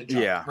favorite off the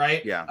jump. Yeah,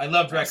 right. yeah. I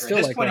loved Wrecker. At still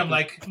this like point,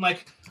 Wrecker. I'm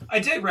like, I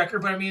dig Wrecker,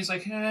 but I mean, it's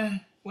like,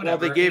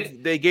 whatever. Well,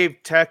 they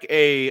gave Tech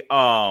a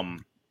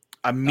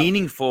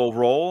meaningful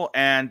role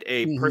and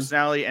a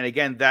personality, and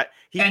again that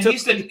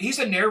he's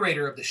the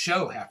narrator of the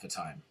show half the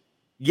time.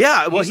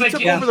 Yeah, well, He's he like,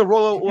 took yeah. over the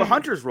role,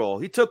 Hunter's role.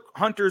 He took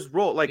Hunter's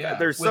role. Like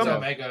there's with some,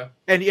 Omega.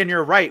 and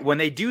you're right. When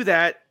they do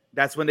that,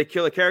 that's when they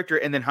kill a character,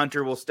 and then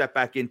Hunter will step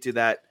back into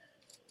that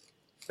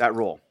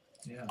role.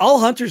 Yeah. All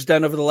Hunter's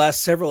done over the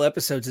last several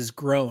episodes is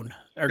groan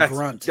or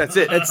grunt. That's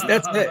it. That's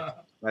it.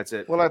 That's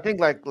it. Well, I think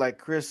like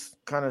Chris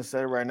kind of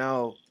said right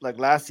now, like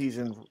last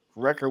season,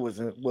 Wrecker was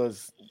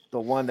the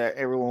one that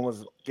everyone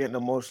was getting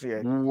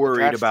emotionally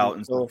Worried attached about to.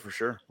 and So stuff for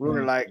sure. we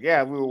were like, we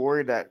were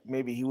worried that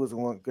maybe he was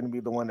going to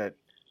be the one that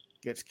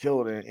gets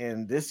killed.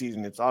 And this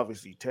season, it's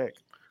obviously Tech.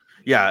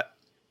 Yeah,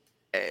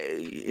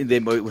 they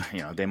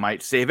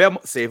might save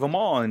them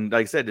all, and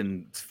like I said,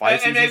 in 5 And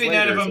seasons maybe later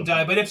none of or them something.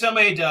 die, but if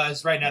somebody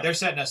does, right now they're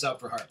setting us up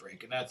for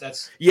heartbreak, and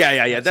that's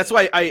Yeah. That's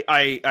why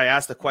I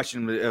asked the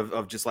question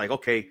of just like,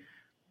 okay,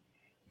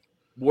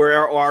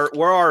 where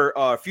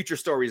our future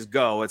stories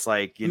go? It's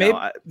like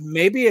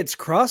Maybe it's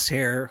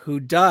Crosshair who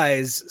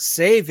dies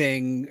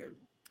saving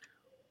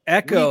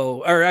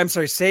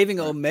saving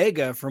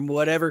Omega from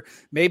whatever.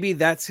 Maybe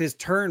that's his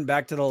turn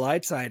back to the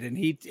light side, and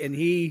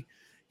he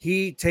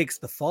takes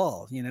the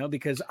fall. You know,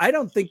 because I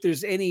don't think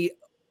there's any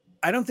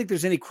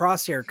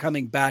Crosshair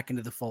coming back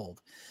into the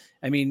fold.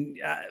 I mean,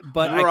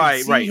 but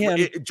I can see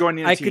him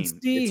joining. I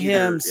could see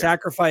him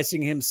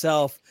sacrificing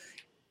himself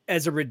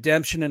as a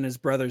redemption in his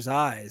brother's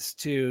eyes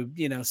to,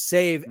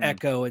 save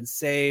Echo and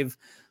save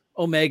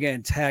Omega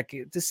and Tech,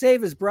 to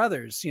save his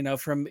brothers,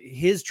 from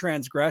his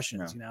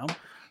transgressions,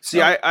 See,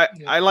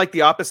 I like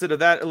the opposite of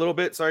that a little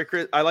bit. Sorry,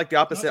 Chris. I like the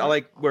opposite. I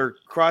like where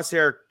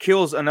Crosshair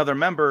kills another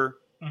member,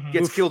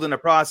 gets killed in the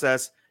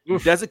process,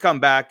 doesn't come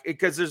back,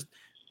 because there's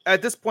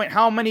at this point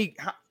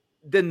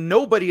then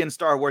nobody in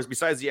Star Wars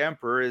besides the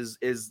Emperor is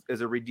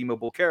a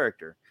redeemable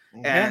character.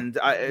 And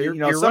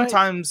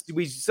sometimes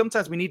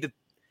we need to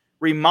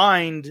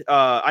remind.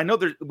 I know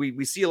that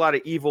we see a lot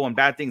of evil and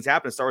bad things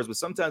happen in Star Wars, but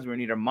sometimes we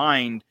need to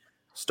remind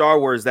Star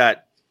Wars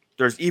that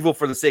there's evil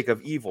for the sake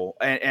of evil.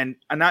 And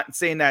I'm not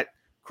saying that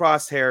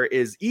Crosshair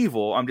is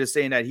evil. I'm just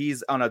saying that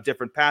he's on a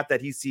different path,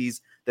 that he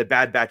sees the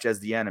Bad Batch as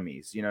the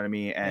enemies. You know what I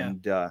mean?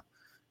 And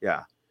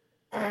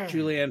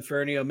Julianne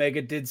Fernie,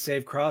 Omega did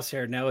save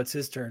Crosshair. Now it's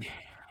his turn.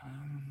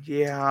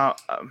 Yeah.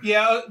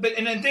 But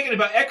and then thinking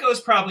about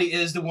Echoes probably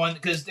is the one,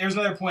 because there's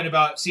another point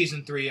about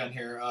season 3 on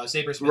here.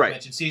 Saber Smith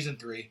mentioned season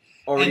 3.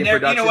 Already and in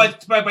production. you know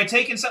what? By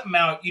taking something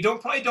out, you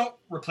probably don't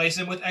replace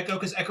him with Echo,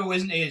 because Echo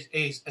isn't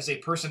as a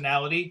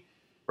personality.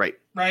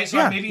 Right.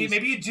 So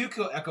maybe you do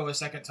kill Echo a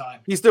second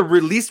time. He's the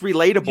least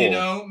relatable.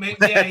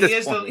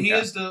 He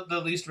is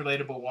the least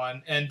relatable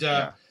one. And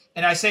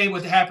and I say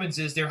what happens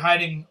is they're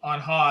hiding on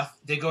Hoth.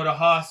 They go to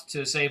Hoth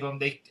to save him.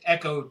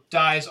 Echo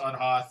dies on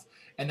Hoth,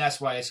 and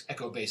that's why it's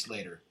Echo based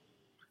later.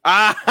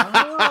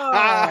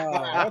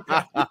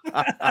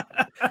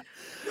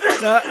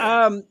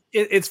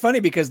 It's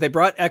funny because they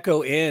brought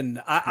Echo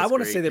in. I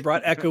want to say they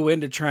brought Echo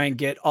in to try and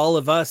get all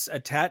of us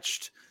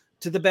attached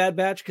to the Bad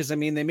Batch, because I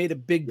mean they made a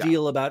big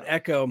deal about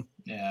Echo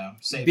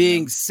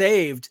being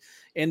saved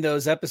in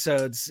those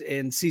episodes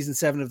in season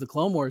 7 of the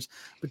Clone Wars.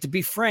 But to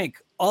be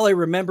frank, all I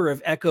remember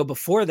of Echo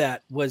before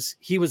that was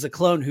he was a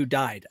clone who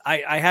died.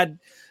 I had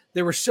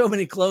there were so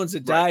many clones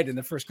that died in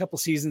the first couple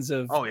seasons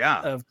of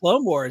of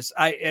Clone Wars.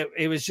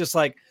 It was just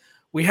like,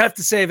 we have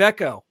to save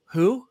Echo.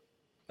 Who?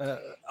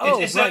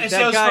 It's that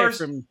those guy first,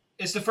 from.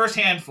 It's the first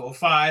handful,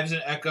 Fives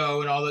and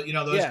Echo and all the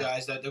those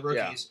guys that the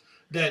rookies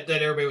that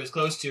everybody was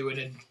close to, and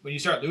then when you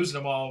start losing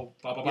them all,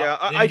 blah blah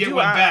blah, then you get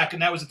one back,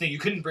 and that was the thing. You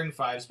couldn't bring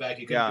Fives back.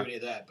 You couldn't do any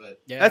of that. But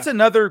that's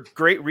another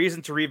great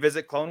reason to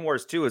revisit Clone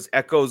Wars too, is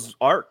Echo's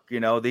arc.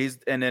 These,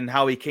 and then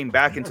how he came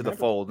back into the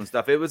fold and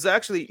stuff. It was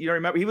actually,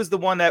 remember, he was the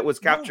one that was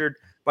captured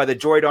by the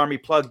Droid Army,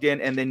 plugged in,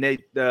 and then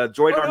the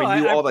Droid Army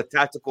knew all the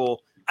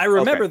tactical. I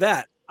remember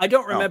that. I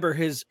don't remember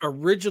his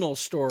original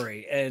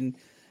story, and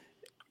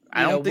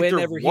I don't think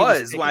there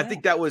was. Well, I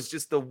think that was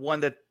just the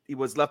one that he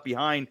was left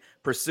behind,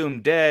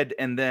 presumed dead,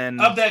 and then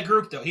of that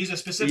group though, he's a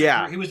specific.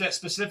 Group. He was that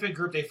specific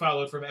group they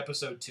followed from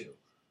episode 2.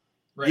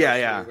 Right?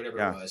 Whatever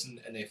it was,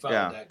 and they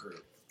followed that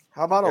group.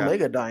 How about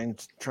Omega dying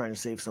trying to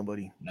save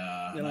somebody?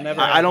 Nah,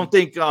 I don't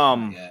think.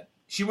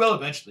 She will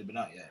eventually, but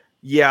not yet.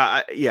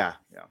 Yeah.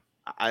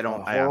 I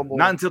don't.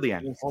 Not until the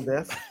end.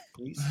 Death,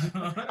 please.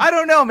 I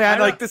don't know, man.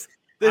 Like this.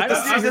 The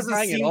series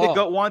doesn't seem to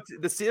go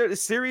the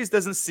series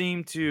doesn't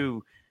seem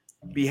to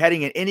be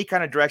heading in any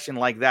kind of direction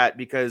like that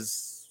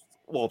because,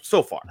 well,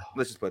 so far,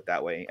 let's just put it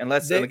that way.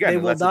 Unless they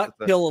will not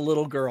kill a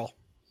little girl.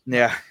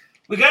 Yeah,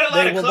 we got a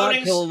lot of will cloning.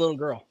 Not kill a little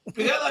girl.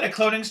 We got a lot of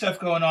cloning stuff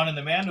going on in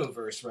the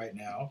Mandoverse right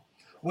now.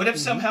 What if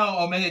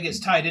somehow Omega gets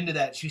tied into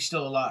that? She's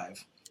still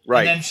alive, right?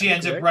 And then she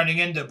ends up running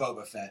into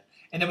Boba Fett,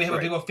 and then we have a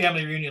big old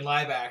family reunion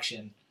live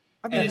action,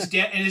 and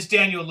it's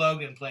Daniel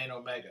Logan playing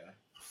Omega.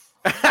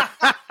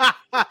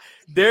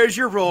 There's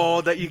your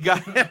role that you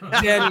got.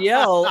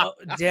 Danielle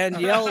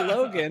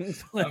Logan.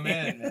 I'm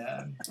in,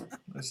 man.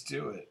 Let's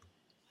do it.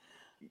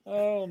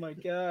 Oh my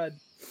god!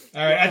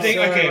 All right, I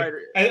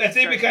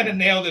think we kind of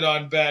nailed it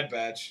on Bad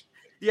Batch.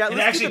 Yeah, and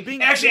actually,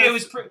 it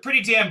was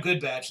pretty damn good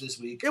Batch this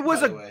week. It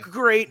was a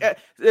great.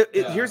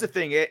 Here's the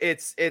thing: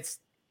 it's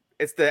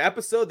the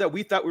episode that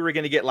we thought we were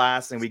going to get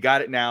last, and we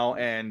got it now.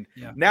 And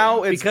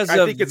now it's because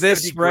of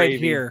this right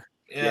here.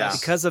 Yeah,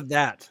 because of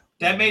that.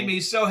 That made me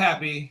so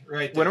happy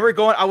right there. When we're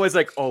going, I was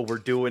like, oh, we're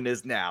doing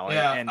this now. I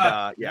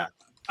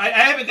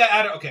haven't got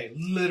out of,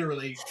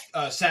 literally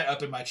sat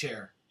up in my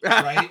chair,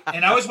 right?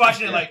 And I was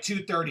watching it like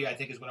 2:30, I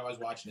think is when I was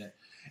watching it.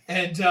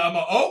 And I'm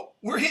like, oh,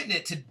 we're hitting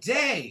it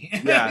today.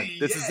 Yeah,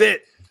 this is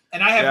it.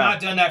 And I have not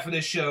done that for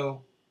this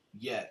show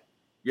yet.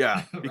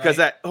 Yeah, because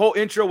that whole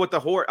intro with the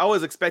horror, I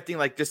was expecting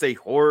like just a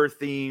horror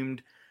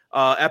themed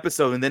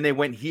episode. And then they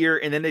went here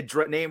and then they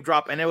name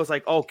drop. And it was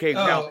like, okay,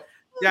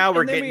 now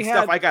we're getting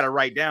stuff I got to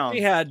write down.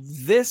 We had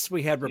this.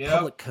 We had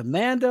Republic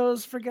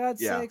Commandos, for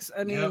God's sakes.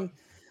 I mean,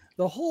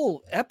 the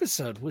whole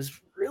episode was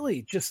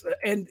really just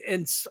and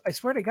I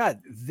swear to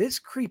God, this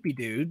creepy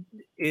dude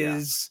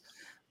is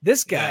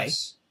this guy.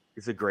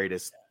 He's the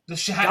greatest. The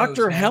Shadows,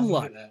 Dr.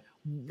 Hemlock.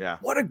 Yeah.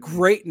 What a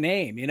great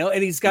name,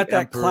 and he's got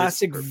that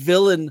classic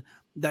villain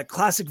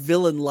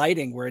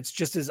lighting where it's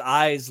just his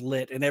eyes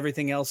lit and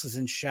everything else is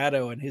in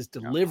shadow, and his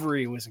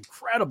delivery was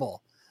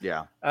incredible.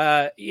 Yeah.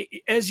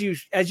 As you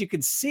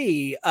can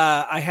see,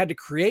 I had to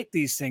create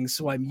these things,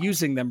 so I'm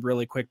using them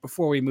really quick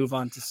before we move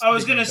on to. I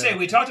was going to say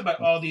we talked about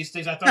all these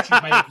things. I thought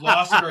you might have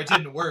lost it or it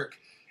didn't work.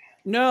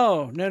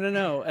 No.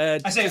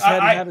 I say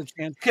I hadn't had a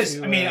chance because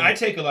I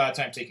take a lot of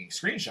time taking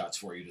screenshots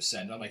for you to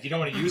send. I'm like, you don't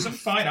want to use them?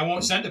 Fine, I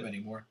won't send them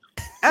anymore.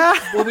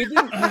 Well, we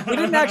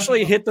didn't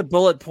actually hit the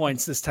bullet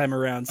points this time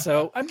around,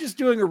 so I'm just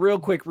doing a real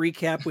quick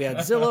recap. We had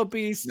Zillo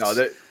Beast. No,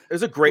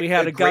 there's a great. We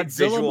had a great Godzilla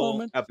visual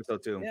moment.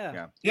 episode too.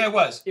 Yeah, it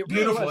was.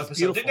 Beautiful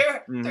episode.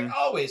 Beautiful. There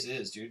always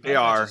is, dude. They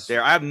are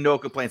there. I have no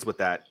complaints with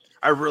that.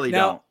 I really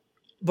don't.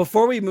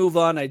 Before we move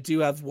on, I do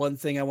have one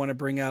thing I want to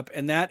bring up,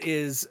 and that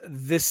is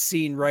this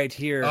scene right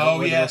here.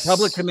 Oh, yes. The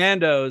Republic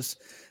Commandos,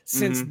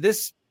 since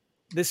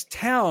this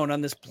town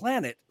on this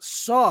planet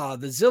saw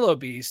the Zillo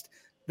Beast,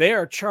 they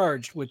are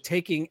charged with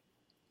taking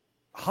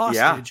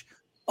hostage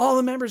all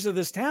the members of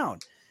this town.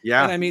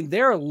 Yeah. And I mean,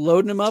 they're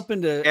loading them up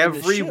into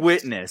every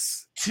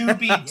witness to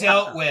be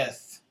dealt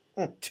with.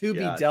 To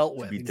be dealt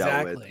with.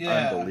 Exactly.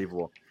 Yeah.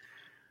 Unbelievable.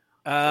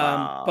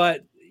 Wow.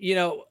 But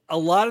a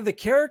lot of the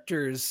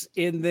characters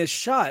in this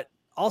shot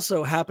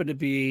also happen to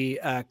be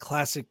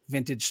classic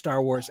vintage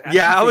Star Wars action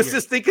I figures. was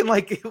just thinking,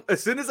 like,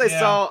 as soon as I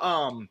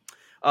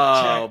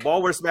saw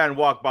Walrus Man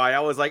walk by, I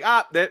was like,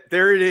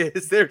 there it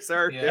is. There's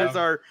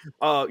our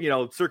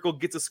circle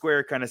gets a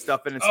square kind of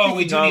stuff. And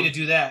we do need to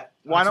do that.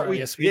 Why don't we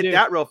hit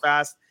that real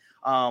fast?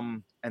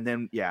 And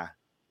then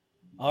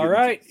all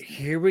right,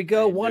 here we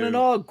go. One and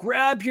all,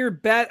 grab your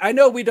bat. I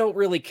know we don't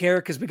really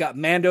care because we got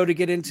Mando to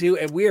get into,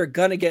 and we are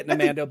gonna get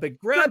into Mando. But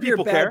grab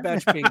your Bad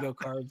Batch bingo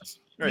cards.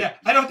 Right. Yeah,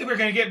 I don't think we're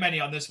gonna get many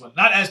on this one.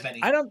 Not as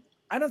many. I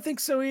don't think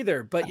so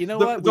either. But you know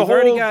what? We've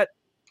already got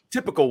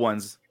typical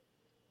ones.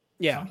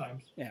 Yeah.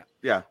 Sometimes.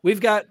 Yeah.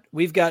 We've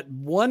got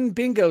one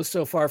bingo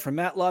so far from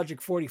Matt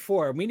Logic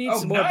 44. We need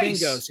some more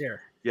bingos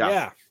here.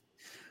 Yeah.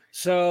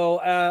 So,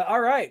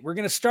 all right, we're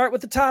going to start with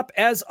the top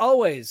as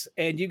always.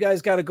 And you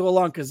guys got to go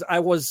along because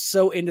I was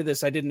so into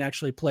this, I didn't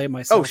actually play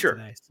myself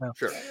today. So,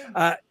 sure.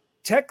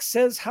 Tech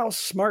says how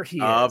smart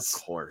he Of is.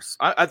 course.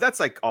 That's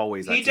like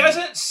always. He that to me.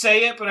 doesn't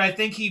say it, but I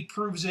think he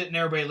proves it, and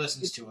everybody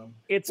listens to him.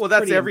 It's Well,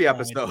 that's pretty every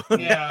implied. episode.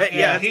 Yeah,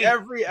 That's he-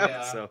 every yeah,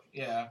 episode.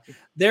 Yeah.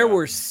 There Yeah.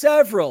 were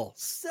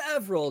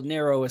several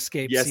narrow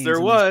escape Yes, scenes there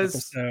in was.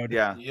 this episode.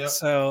 Yeah. Yep.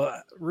 So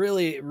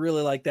really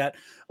like that.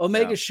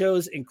 Omega Yeah.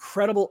 shows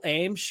incredible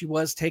aim. She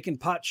was taking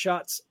pot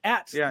shots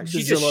at Yeah. the She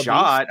Zillow just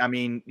shot. I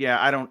mean,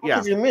 yeah, I don't. How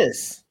Yeah. did you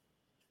miss?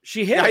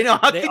 She hit. Yeah, I it. know.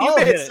 How They can you all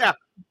hit miss? it. Yeah.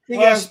 Big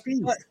Well, ass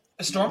speed.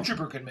 A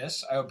stormtrooper could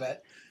miss, I would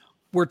bet.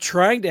 We're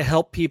trying to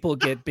help people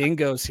get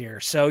bingos here.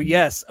 So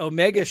yes,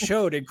 Omega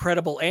showed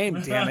incredible aim.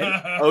 Damn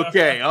it.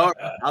 Okay. All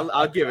right.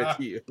 I'll give it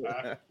to you.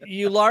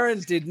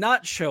 Yularen did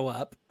not show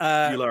up.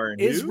 You learn.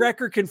 Is who?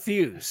 Wrecker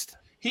confused?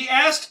 He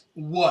asked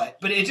what,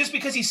 but it just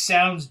because he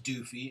sounds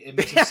doofy, it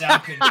makes him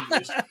sound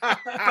confused.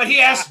 But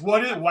he asked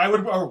what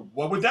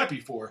would that be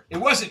for? It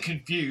wasn't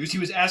confused. He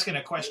was asking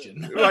a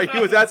question. Right. He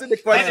was asking the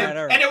question.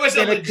 All right. And it was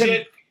a And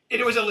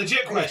it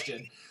legit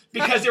question.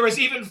 Because there was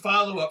even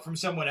follow-up from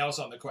someone else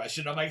on the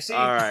question. I'm like, see,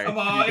 All right, come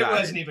you on, it got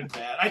wasn't even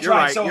bad. I You're tried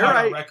right, so you're hard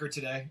on right. record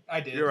today. I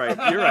did. You're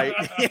right. You're right.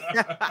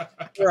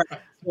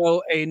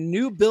 So a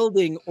new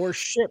building or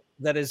ship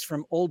that is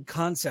from old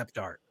concept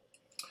art.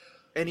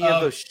 Any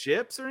of those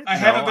ships or anything? I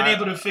haven't No, been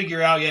able to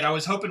figure out yet. I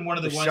was hoping one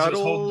of the The ones that was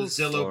holding the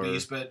shuttles, Zillow or-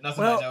 Beast, but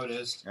nothing Well, I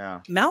noticed. Yeah.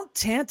 Mount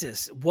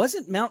Tantus,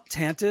 wasn't Mount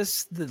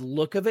Tantus the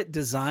look of it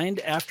designed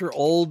after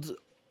old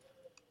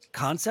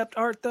concept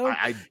art though?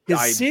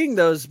 Because seeing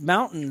those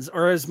mountains,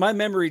 or is my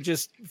memory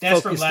just That's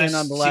from focused in last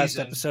on the last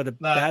season. episode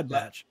of La- Bad la-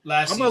 Batch?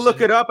 Last I'm gonna look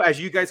season. it up as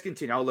you guys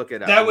continue. I'll look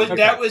it up. That was Okay.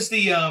 that was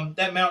the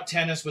that Mount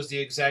Tannis was the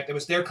exact. It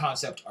was their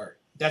concept art.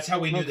 That's how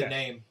we knew the Okay.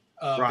 name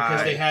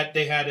because they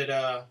Right. had it.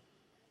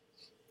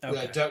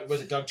 Okay.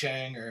 Was it Doug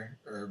Chang or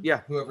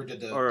Yeah. whoever did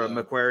the or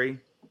Macquarie.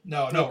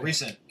 no Okay.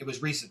 recent. It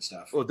was recent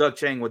stuff. Well, Doug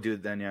Chang will do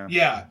it then. Yeah.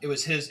 Yeah, it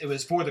was his. It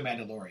was for the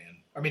Mandalorian.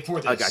 I mean for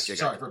this. gotcha.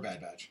 Sorry for Bad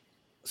Batch.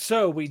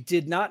 So we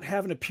did not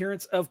have an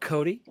appearance of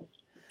Cody.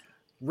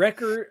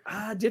 Wrecker,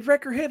 did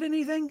Wrecker hit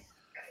anything?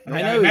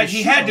 I know he had to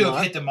shooting a have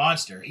lot. hit the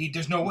monster.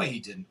 There's no way he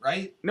didn't,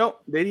 right? No,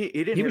 he didn't.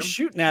 He hit was him.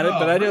 shooting at it, Oh,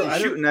 but I really? don't. I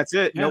don't Shooting. That's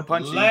it. Yeah. No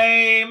punching.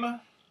 Lame.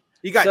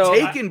 He got So,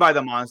 taken by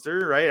the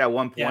monster, right? At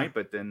one point, Yeah.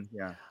 but then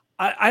yeah.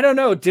 I don't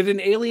know. Did an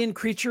alien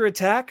creature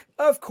attack?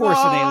 Of course,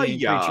 an Oh, alien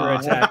yeah. creature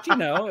attacked. You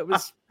know, it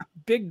was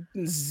big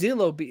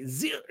Zillow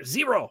beast.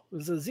 Zero. It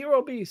was a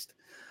zero beast.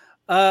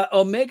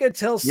 Omega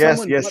tells Yes,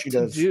 someone yes, what she to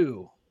does.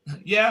 do.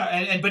 Yeah,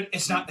 and but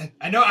it's not.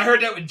 I know I heard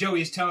that with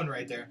Joey's tone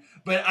right there,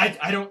 but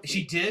I don't.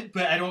 She did,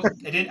 but I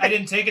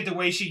didn't take it the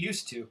way she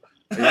used to.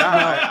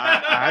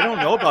 Yeah, I don't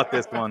know about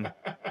this one.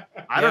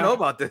 I don't know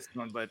about this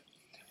one, but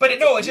But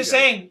no, it's just You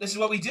guys. saying this is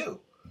what we do.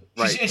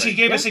 Right, And she right.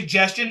 gave a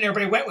suggestion, and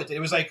everybody went with it. It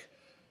was like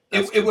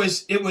That's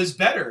it was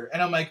better,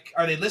 and I'm like,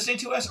 are they listening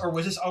to us, or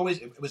was this always?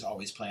 It was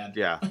always planned.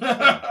 yeah.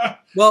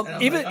 Well, And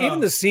I'm even like, even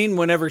oh. the scene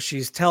whenever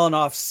she's telling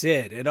off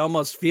Sid, it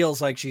almost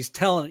feels like she's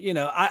telling. You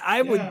know,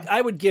 Yeah.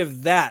 I would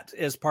give that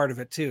as part of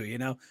it too. You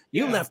know,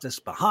 you Yeah. left us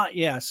behind.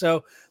 Yeah,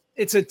 so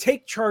it's a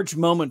take charge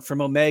moment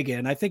from Omega,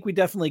 and I think we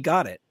definitely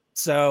got it.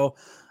 So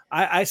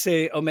I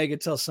say Omega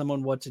tells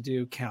someone what to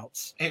do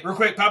counts. Hey, real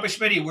quick, Papa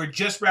Schmitty, we're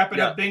just wrapping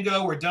Yeah. up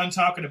bingo. We're done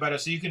talking about it,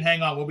 so you can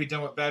hang on. We'll be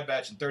done with Bad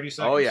Batch in 30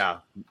 seconds. Oh yeah.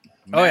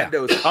 Oh, yeah.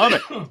 Mando's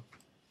coming.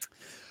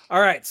 All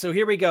right, so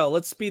here we go.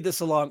 Let's speed this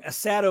along. A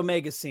sad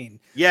Omega scene.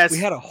 Yes. We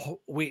had and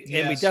we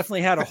Yes.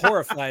 definitely had a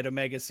horrified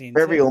Omega scene.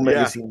 Every too. Omega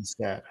Yeah. scene is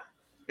that.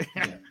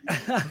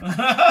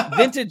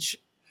 vintage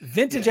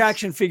Yes.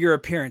 action figure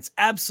appearance.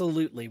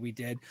 Absolutely, we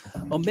did.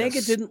 Omega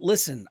Yes. didn't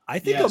listen. I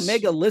think Yes.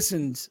 Omega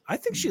listened. I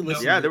think she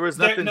listened. Yeah, there was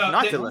nothing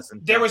not to there,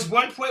 listen. There was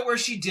one point where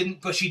she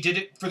didn't, but she did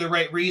it for the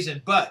right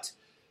reason. But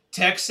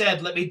Tech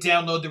said, "Let me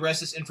download the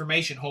rest of this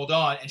information. Hold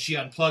on," and she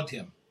unplugged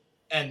him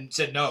and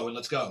said, "No," and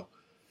let's go.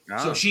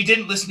 So Oh. she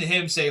didn't listen to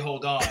him say,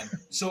 "Hold on."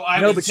 So I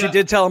no, would but she tell-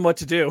 did tell him what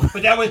to do.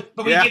 But that was,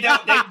 but we Yeah.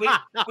 get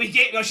that. We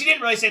get. No, she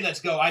didn't really say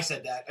 "Let's go." I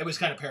said that. It was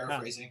kind of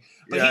paraphrasing.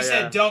 But Yeah, he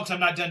said yeah. "Don't," because I'm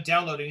not done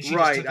downloading. And she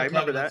Right, just took the I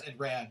plug remember and that. and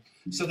ran.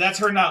 So that's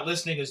her not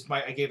listening.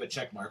 I gave a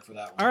check mark for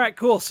that one. All right,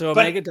 cool. So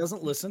But- Omega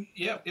doesn't listen.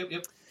 Yep.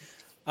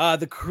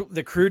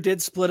 The crew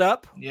did split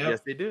up.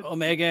 Yes, they do.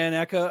 Omega and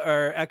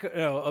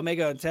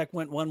Omega and Tech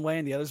went one way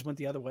and the others went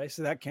the other way,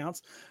 so that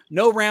counts.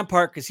 No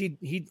Rampart because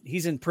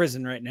he's in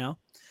prison right now.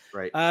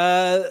 Right.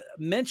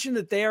 Mention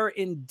that they are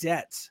in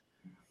debt.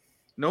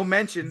 No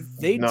mention.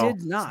 They No.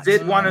 did not.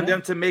 Sid wanted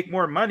them to make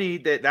more money.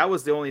 That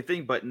was the only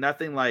thing, but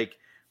nothing like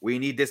we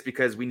need this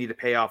because we need to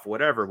pay off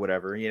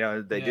whatever. You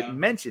know, they Yeah. didn't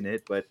mention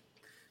it, but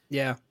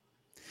Yeah.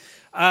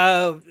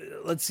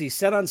 Let's see.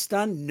 Set on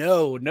stun.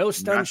 No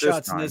stun Not this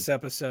shots in time. this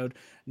episode.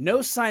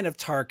 No sign of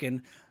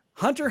Tarkin.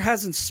 Hunter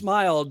hasn't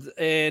smiled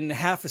in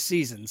half a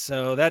season,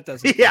 so that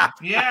doesn't. yeah.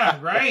 Yeah.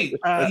 Right.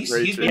 That's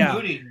very He's true. been Yeah.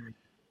 moody.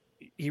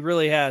 He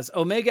really has.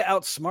 Omega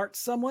outsmarts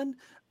someone.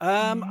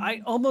 Mm-hmm.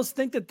 I almost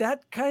think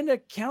that kind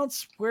of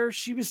counts where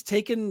she was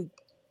taking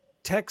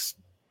Tech's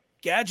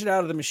gadget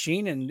out of the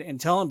machine and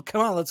telling him,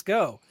 "Come on, let's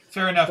go."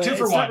 Fair enough. But 2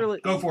 for it's not 1.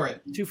 really- Go for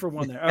it. 2 for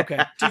 1 there. Okay.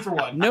 2 for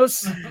 1.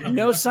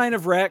 No sign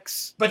of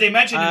Rex. But they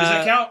mentioned it. Does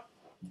that count?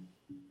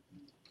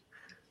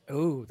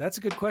 Oh, that's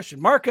a good question.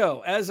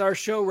 Marco, as our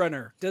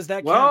showrunner, does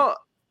that count? Well,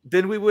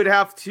 then we would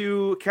have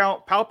to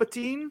count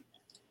Palpatine.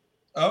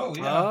 Oh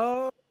yeah.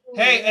 Oh,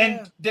 Hey,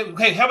 yeah. and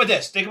hey, how about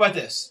this? Think about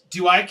this.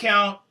 Do I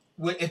count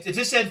if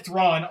this said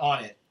Thrawn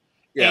on it,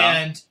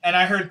 Yeah. and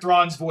I heard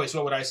Thrawn's voice?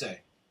 What would I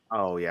say?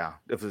 Oh yeah.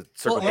 If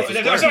it's circle Well, bases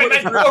Or,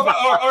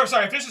 square.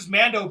 sorry, if this is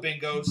Mando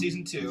Bingo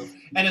season 2,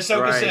 and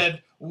Ahsoka Right.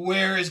 said,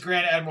 "Where is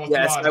Grand Admiral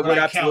Yes, Thrawn?" I would count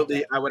absolutely.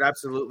 that? I would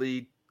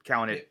absolutely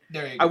count it.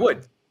 There you go. I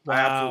would. Wow. I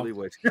absolutely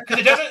would. because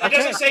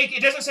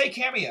it doesn't say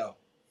cameo.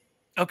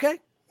 Okay,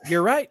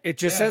 you're right. It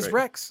just Yeah. says Right.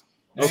 Rex.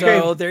 Okay.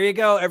 So there you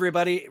go,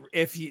 everybody.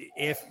 If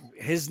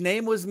his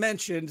name was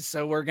mentioned,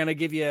 so we're gonna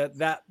give you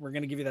that. We're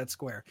gonna give you that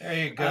square. There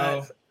you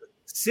go.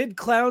 Sid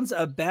Clown's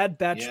a Bad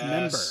Batch Yes,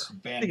 member.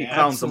 I think he bandana.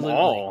 counts them Absolutely.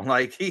 all.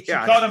 Like She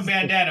yeah. called him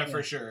bandana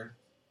for sure.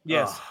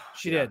 Yes, Oh,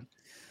 she yeah. did.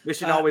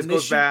 Mission always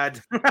goes Mission-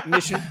 bad.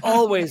 Mission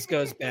always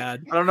goes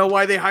bad. I don't know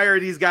why they hire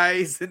these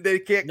guys and they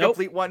can't Nope.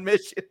 complete one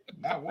mission.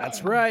 Not one.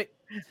 That's right.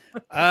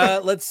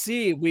 Let's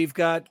see. We've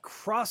got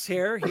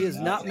Crosshair. He is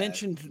not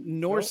mentioned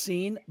nor Nope.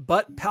 seen,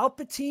 but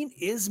Palpatine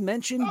is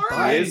mentioned All by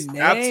right. Yes,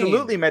 name.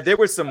 absolutely, man. There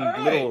was some All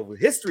right. little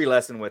history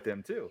lesson with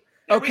him too.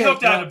 Yeah, Okay, we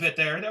helped out now- a bit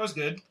there. That was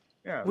good.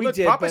 Yeah, We look,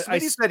 did, Papa but I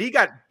Smitty s- said he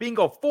got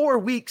bingo 4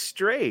 weeks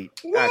straight.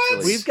 What?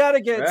 Actually, We've got to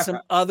get Yeah. some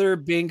other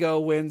bingo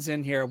wins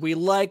in here. We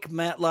like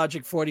Matt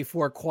Logic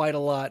 44 quite a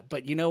lot,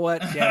 but you know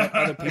what? Damn it,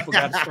 other people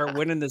got to start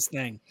winning this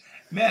thing.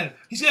 Man,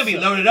 he's gonna be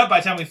loaded up by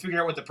the time we figure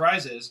out what the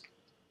prize is.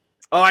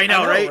 Oh, I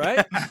know,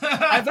 right?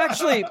 I've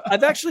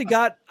actually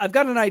got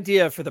an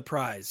idea for the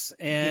prize,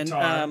 and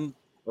Guitar.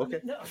 Okay.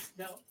 no.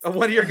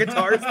 One of your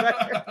guitars back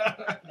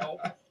there? No.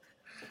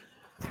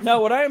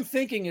 No, what I am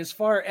thinking as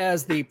far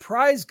as the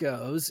prize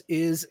goes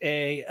is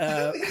a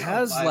Live on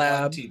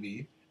HasLab.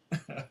 TV.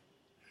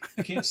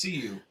 I can't see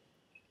you.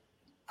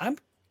 I'm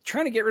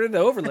trying to get rid of the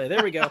overlay.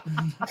 There we go.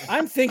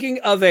 I'm thinking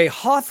of a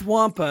Hoth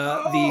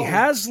Wampa, Oh. the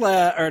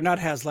HasLab, or not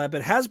HasLab,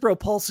 but Hasbro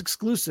Pulse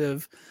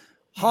exclusive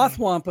Hoth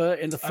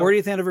Wampa in the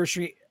 40th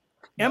anniversary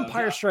No,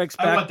 Empire yeah, Strikes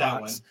I Back want that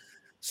box. one.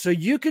 So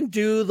you can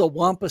do the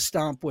Wampa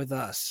Stomp with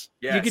us.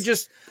 Yes.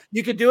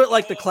 You could do it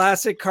like the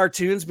classic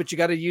cartoons, but you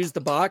got to use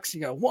the box.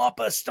 You go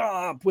Wampa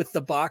Stomp with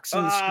the box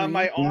on the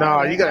screen.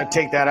 No, you got to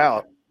take that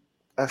out.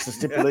 That's the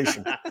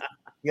stipulation.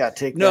 You got to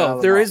take that out. No,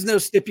 of there the is box. no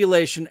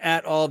stipulation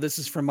at all. This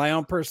is from my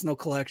own personal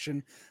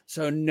collection.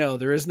 So no,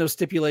 there is no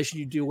stipulation.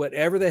 You do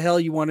whatever the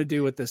hell you want to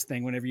do with this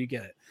thing whenever you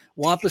get it.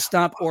 Wampa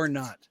Stomp or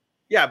not.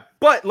 Yeah,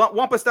 but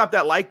Wampa stomp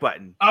that like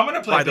button. I'm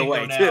gonna play By the bingo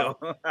way, now.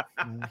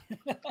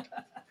 too.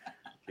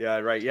 Yeah,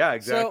 right. Yeah,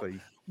 exactly.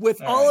 With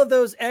All all right. of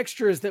those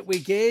extras that we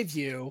gave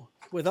you,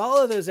 that we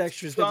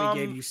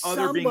gave you, Some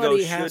other bingo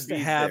somebody should has to be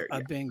have there. a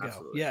Yeah, bingo.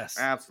 absolutely. Yes.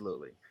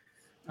 Absolutely.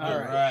 All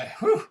right.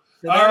 Whew.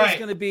 So All that is right.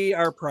 going to be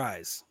our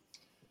prize.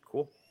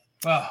 Cool.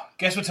 Well,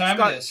 guess what time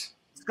Scott- it is?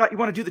 Scott, you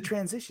want to do the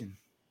transition?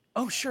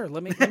 Oh, sure.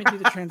 Let me do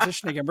the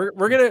transition again.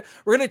 We're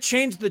gonna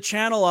change the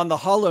channel on the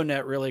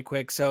HoloNet really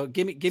quick. So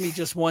give me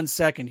just 1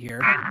 second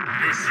here.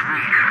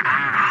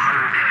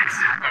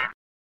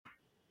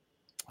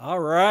 All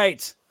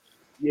right.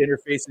 The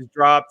interface is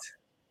dropped.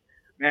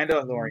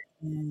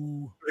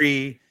 Mandalorian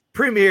 3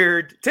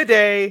 premiered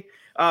today.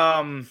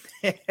 I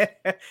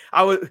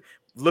was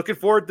looking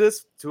forward to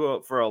this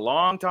for a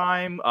long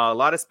time. A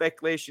lot of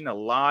speculation, a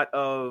lot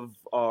of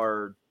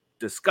our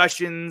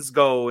discussions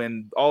go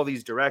in all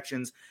these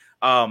directions.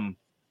 I'm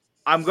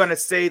gonna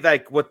say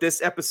like what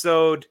this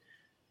episode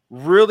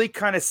really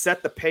kind of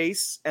set the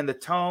pace and the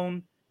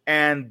tone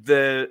and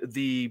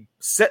the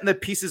setting the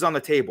pieces on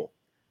the table.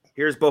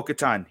 Here's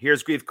Bo-Katan.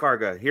 Here's Greef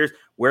Karga. Here's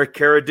where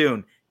Cara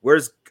Dune.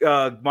 Where's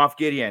Moff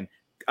Gideon?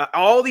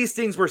 All these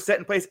things were set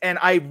in place, and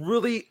I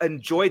really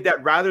enjoyed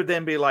that. Rather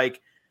than be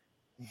like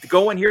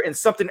go in here and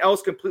something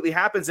else completely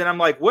happens, and I'm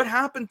like, what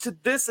happened to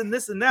this and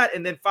this and that?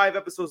 And then 5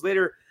 episodes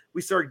later,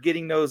 we started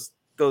getting those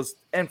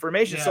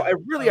information. So Yeah, I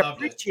really I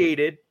loved it.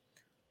 appreciated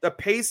the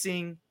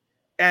pacing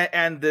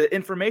and the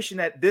information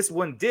that this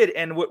one did,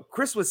 and what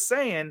Chris was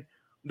saying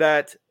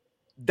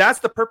that's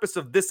the purpose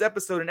of this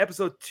episode, and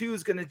episode 2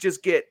 is going to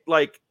just get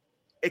like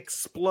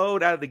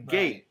explode out of the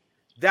gate. Right.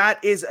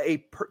 That is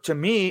to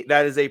me,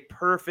 that is a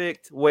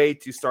perfect way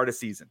to start a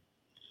season.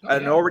 Oh,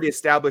 An yeah. already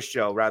established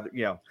show, rather,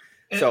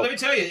 And so- let me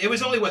tell you, it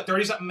was only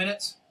 30-something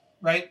minutes,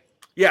 right?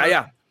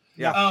 Yeah.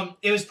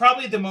 It was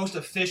probably the most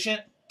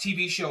efficient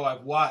TV show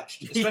I've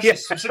watched, especially Yeah,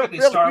 specifically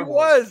it really Star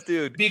Wars. was,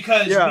 dude.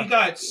 Because Yeah. we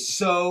got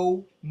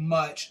so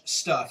much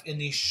stuff in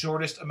the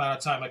shortest amount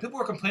of time. Like people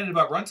were complaining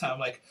about runtime.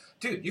 Like,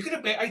 dude, they could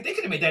have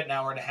made that an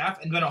hour and a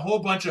half, and then a whole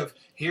bunch of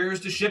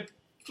here's the ship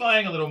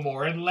flying a little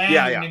more and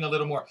landing a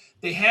little more.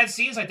 They had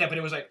scenes like that, but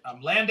it was like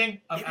I'm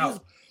landing, I'm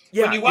out.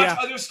 When you watch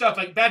other stuff,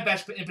 like Bad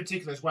Batch in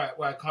particular, is why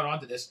I caught on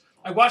to this.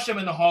 I watched them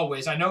in the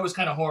hallways. I know it was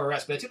kind of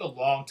horror-esque, but it took a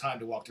long time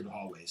to walk through the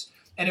hallways.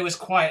 And it was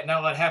quiet, not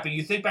a lot happening.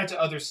 You think back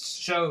to other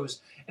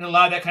shows, and a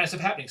lot of that kind of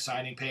stuff happening,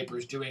 signing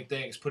papers, doing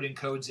things, putting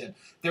codes in.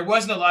 There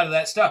wasn't a lot of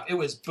that stuff. It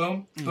was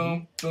boom,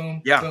 boom,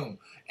 boom, boom.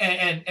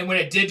 And when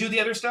it did do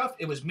the other stuff,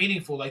 it was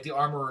meaningful, like the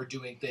armorer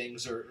doing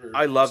things or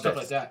I love stuff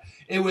this. like that.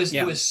 It was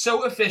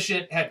so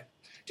efficient.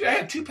 Dude, I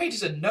have 2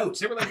 pages of notes.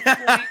 They were like 40.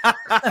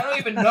 I don't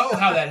even know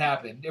how that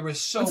happened. There was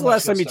so When's much the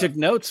last good time you stuff. took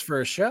notes for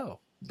a show?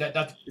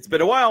 It's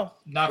been a while.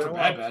 Not for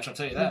Bad Batch, I'll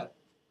tell you that.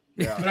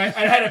 Yeah. But I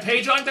had a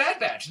page on Bad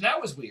Batch, and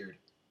that was weird.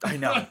 I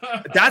know.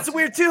 That's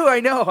weird too.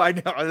 I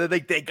know.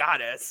 They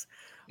got us.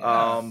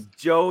 Yeah.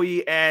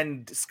 Joey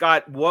and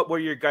Scott, what were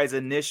your guys'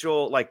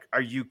 initial, like,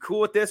 are you cool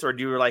with this? Or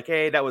do you were like,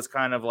 hey, that was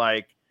kind of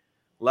like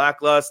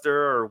lackluster,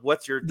 or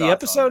what's your The thoughts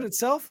episode on it?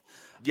 itself?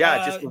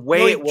 Yeah, just the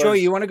way it was Joey,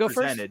 you want to go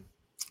presented.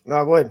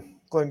 No, go ahead.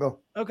 Go ahead and go.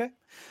 Okay.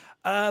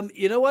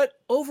 You know what?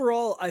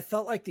 Overall, I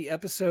felt like the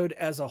episode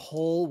as a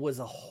whole was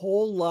a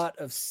whole lot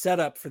of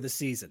setup for the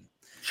season.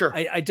 Sure.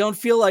 I don't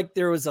feel like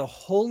there was a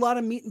whole lot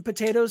of meat and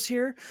potatoes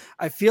here.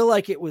 I feel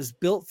like it was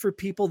built for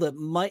people that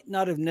might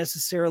not have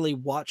necessarily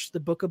watched the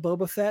Book of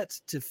Boba Fett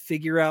to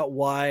figure out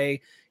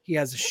why he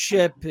has a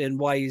ship and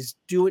why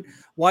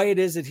it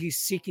is that he's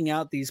seeking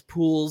out these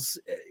pools.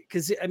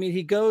 Because I mean,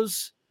 he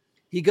goes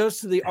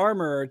to the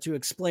armorer to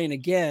explain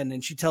again,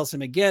 and she tells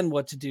him again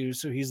what to do.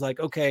 So he's like,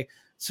 okay,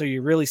 so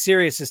you're really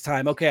serious this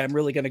time. Okay, I'm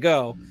really going to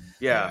go.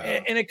 Yeah.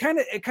 And it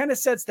kind of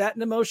sets that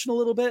in motion a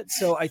little bit.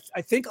 So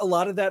I think a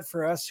lot of that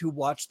for us who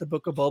watched the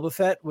Book of Boba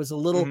Fett was a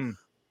little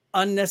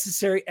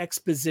unnecessary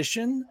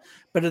exposition,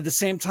 but at the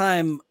same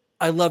time,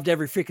 I loved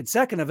every freaking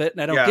second of it,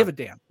 and I don't give a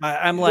damn.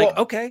 I'm like,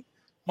 okay,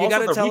 you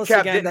got to tell us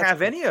again. The recap didn't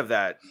have any of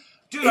that.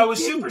 Dude, I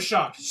was super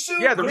shocked.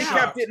 The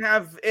recap didn't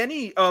have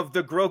any of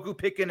the Grogu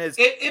picking his.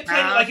 It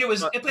played it like it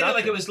was. It played it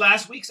like it was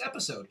last week's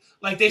episode.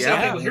 Like they said,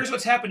 okay, well, here's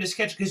what's happened to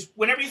sketch. Because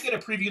whenever you get a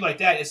preview like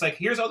that, it's like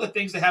here's all the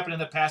things that happened in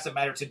the past that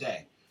matter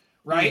today,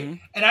 right? Mm-hmm.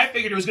 And I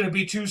figured it was going to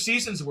be 2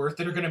 seasons worth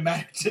that are going to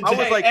matter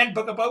today, and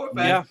Book of Boba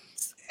Fett. Yeah.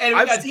 And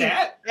we got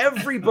that.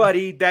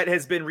 Everybody that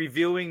has been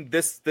reviewing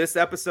this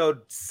episode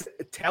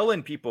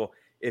telling people,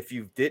 if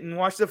you didn't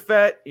watch the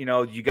Fett,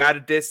 you got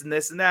to this and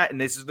this and that,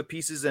 and this is the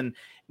pieces. And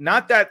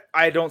not that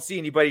I don't see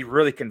anybody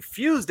really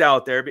confused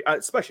out there,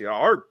 especially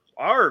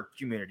our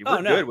community.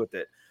 We're good with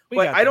it.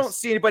 But I don't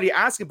see anybody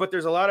asking, but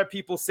there's a lot of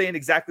people saying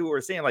exactly what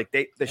we're saying. Like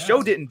the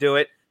show didn't do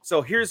it.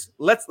 So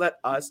let's let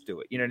us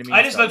do it. You know what I mean?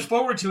 I just looked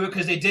forward to it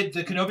because they did.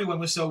 The Kenobi one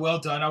was so well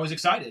done. I was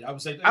excited. I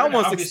was like, I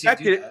almost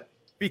expected it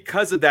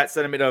because of that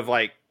sentiment of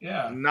like,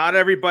 not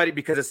everybody,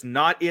 because it's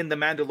not in the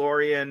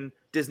Mandalorian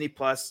Disney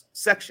Plus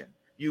section.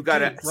 You got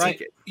to seek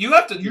it. You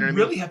have to. You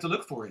really have to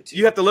look for it.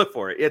 You have to look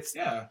for it. It's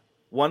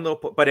one little,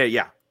 but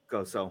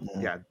go. So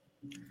yeah.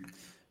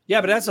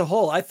 But as a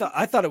whole, I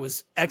thought it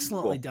was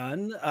excellently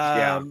done.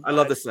 I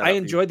love the setup. I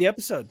enjoyed the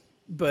episode,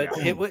 but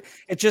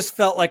it just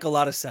felt like a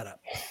lot of setup.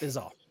 Is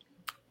all.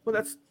 Well,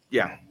 that's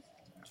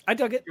I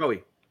dug it.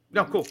 Joey,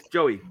 no, cool,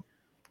 Joey.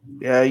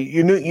 Yeah,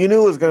 you knew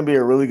it was going to be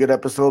a really good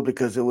episode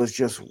because it was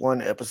just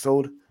one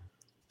episode.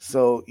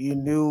 So you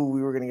knew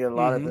we were going to get a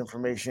lot of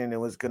information. It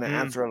was going to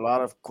answer a lot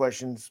of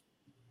questions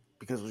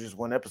because it was just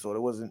one episode.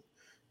 It wasn't,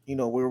 we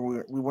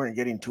weren't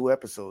getting 2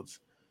 episodes.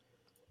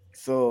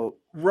 So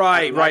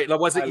right. That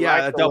wasn't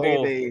a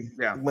double.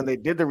 When they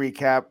did the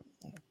recap,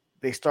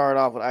 they started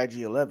off with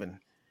IG-11.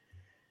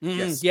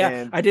 Yes.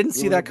 Yeah, I didn't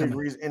see that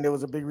coming. And there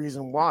was a big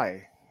reason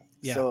why.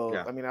 Yeah. So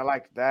I mean, I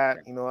liked that.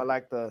 I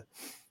like the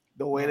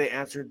way they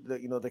answered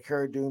the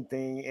Cara Dune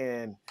thing,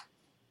 and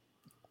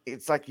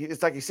it's like you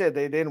said,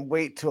 they didn't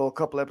wait till a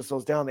couple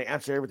episodes down. They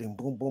answered everything,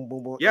 boom, boom,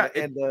 boom, boom. Yeah,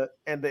 and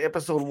the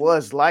episode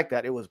was like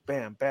that. It was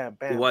bam, bam,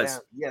 bam. It was.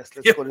 Bam. Yes,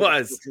 let's go to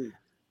episode 2.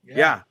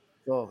 Yeah.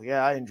 So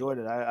I enjoyed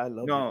it. I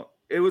loved it. No,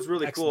 it was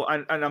really cool.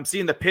 And I'm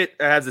seeing the pit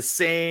has the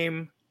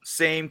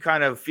same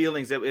kind of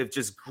feelings. It was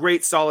just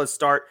great, solid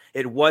start.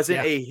 It wasn't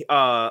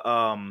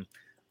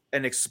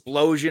an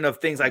explosion of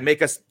things like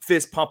make us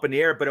fist pump in the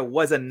air, but it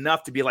was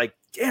enough to be like,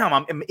 damn,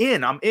 I'm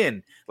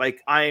in.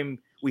 Like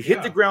we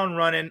hit the ground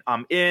running.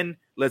 I'm in.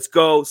 Let's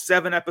go.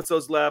 7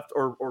 episodes left,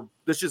 or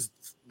let's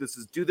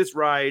do this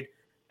ride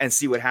and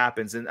see what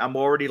happens. And I'm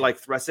already like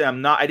thrusting.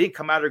 I didn't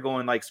come out here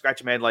going like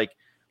scratching my head like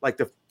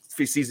the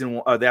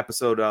season, the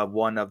episode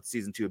 1 of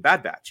season 2 of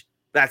Bad Batch.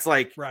 That's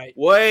like, right.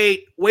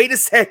 Wait a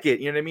second.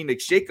 You know what I mean? Like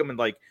shake them and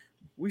like,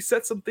 we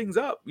set some things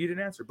up. You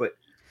didn't answer, but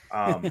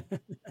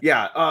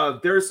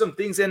there's some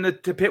things in the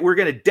pit we're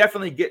going to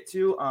definitely get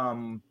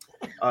to.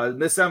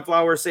 Miss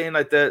Sunflower saying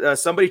like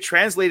somebody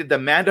translated the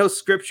Mando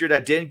scripture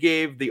that Din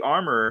gave the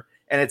armor,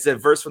 and it's a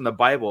verse from the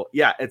Bible.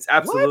 Yeah, it's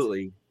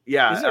absolutely. What?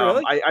 Yeah, is it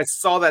really? I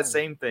saw that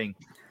same thing.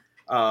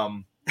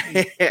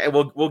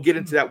 We'll get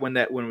into that when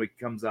it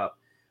comes up.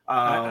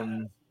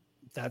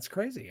 That's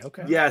crazy.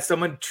 Okay. Yeah,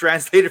 someone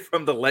translated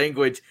from the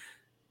language.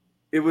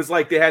 It was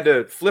like they had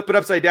to flip it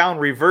upside down,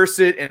 reverse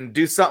it, and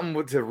do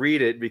something to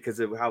read it because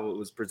of how it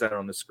was presented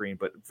on the screen.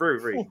 But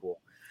very, very cool.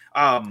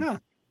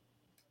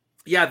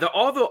 Yeah,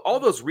 all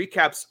those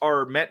recaps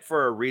are meant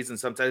for a reason.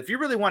 Sometimes, if you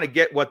really want to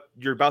get what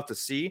you're about to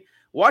see,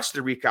 watch the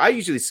recap. I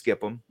usually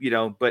skip them,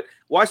 but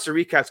watch the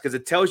recaps because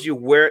it tells you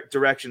where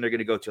direction they're going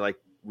to go to, like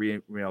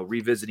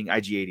revisiting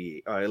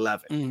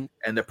IG-11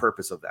 and the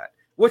purpose of that.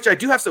 Which I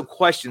do have some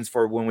questions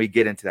for when we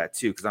get into that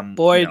too, because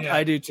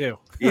I do too.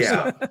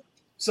 Yeah.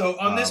 So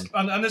on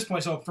this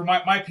point, so for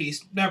my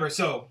piece, remember,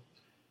 so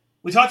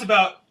we talked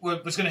about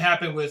what's going to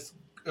happen with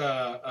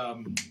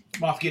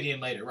Moff Gideon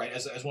later, right?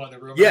 As one of the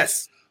rumors.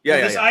 Yes. Yeah.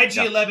 Well, yeah, this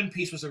IG-11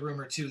 piece was a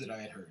rumor too that I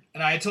had heard,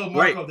 and I had told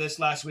Marco this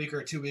last week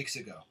or 2 weeks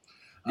ago.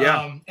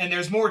 Yeah. And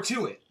there's more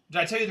to it. Did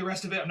I tell you the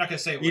rest of it? I'm not going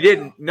to say it. You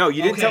didn't. No,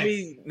 you didn't tell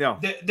me. No.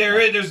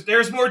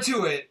 There's more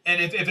to it,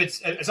 and if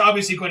it's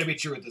obviously going to be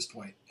true at this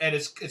point, and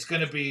it's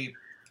going to be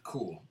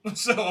cool.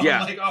 So I'm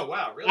like, oh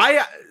wow, really?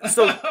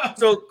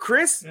 So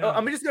Chris,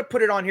 I'm just gonna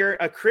put it on here.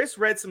 Chris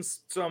read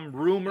some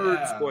rumored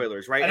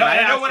spoilers, right?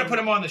 I don't want to put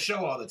him on the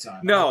show all the time.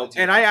 No,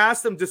 and I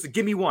asked him just to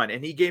give me one,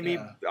 and he gave me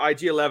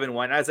IG-11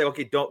 one. I was like,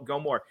 okay, don't go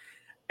more.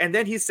 And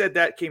then he said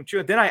that came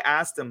true. And then I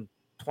asked him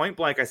point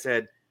blank. I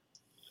said,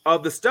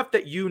 of the stuff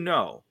that you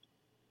know,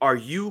 are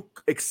you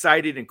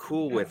excited and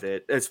cool with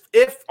it as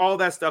if all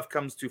that stuff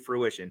comes to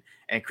fruition?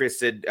 And Chris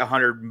said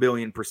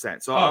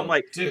 100,000,000%. So I'm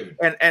like, dude,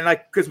 and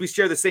like, because we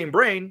share the same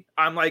brain,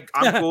 I'm like,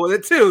 I'm cool with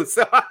it too.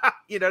 So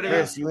you know what I mean?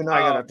 Yes, you and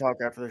I gotta talk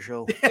after the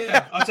show.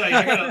 Yeah, I'll tell you,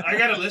 I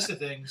got a list of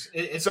things.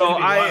 It's so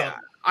I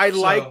so,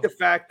 like the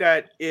fact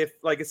that if,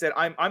 like I said,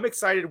 I'm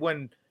excited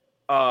when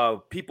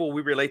people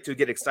we relate to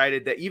get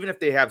excited, that even if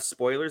they have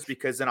spoilers,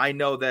 because then I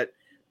know that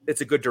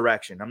it's a good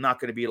direction. I'm not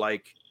going to be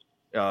like,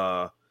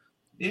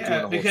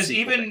 yeah, because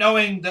even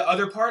knowing the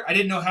other part, I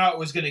didn't know how it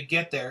was going to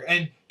get there.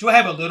 And do I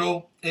have a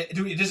little?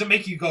 Does it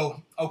make you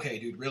go, okay,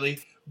 dude, really?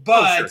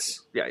 But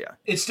sure. Yeah,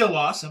 it's still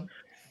awesome.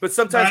 But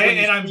sometimes,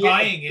 right? I'm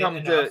buying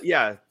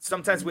it.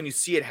 Sometimes when you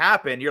see it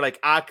happen, you're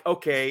like,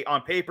 okay,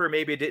 on paper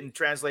maybe it didn't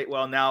translate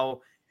well. Now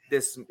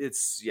it's.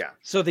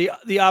 So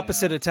the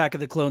opposite Attack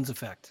of the Clones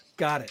effect.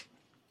 Got it.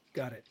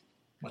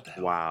 What the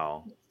hell?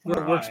 Wow.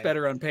 It works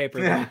better on paper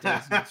than it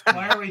does.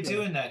 Why are we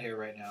doing that here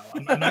right now?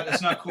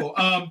 That's not cool.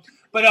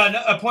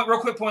 But real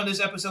quick point on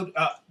this episode.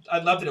 I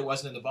loved that it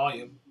wasn't in the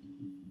volume.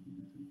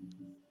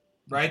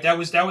 Right, that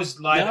was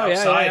live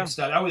outside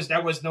stuff.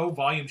 That was no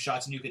volume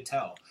shots, and you could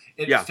tell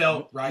it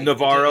felt right.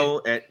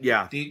 Navarro,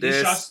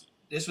 these shots.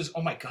 This was,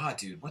 oh my god,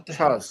 dude! What the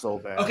hell? Shot is so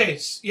bad. Okay,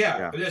 it's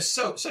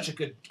such a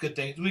good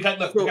thing. We got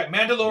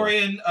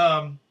Mandalorian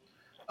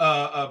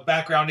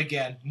background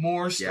again,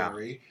 more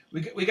story.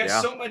 We got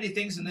so many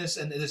things in this,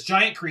 and this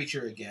giant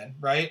creature again,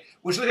 right?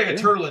 Which looked like a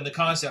turtle in the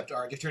concept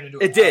art. It turned into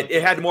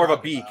it had more of a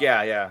beak.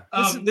 Yeah.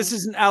 This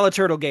is an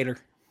Alaturtle Gator.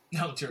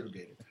 Alaturtle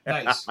Gator.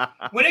 Nice.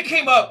 When it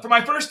came up, for my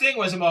first thing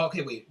was, I'm all,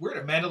 okay, wait, we're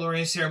at a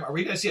Mandalorian serum. Are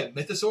we going to see a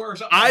Mythosaur or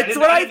something? That's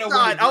what I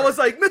thought. I was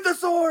like,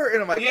 Mythosaur!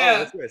 And I'm like, yeah. Oh,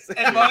 what's this?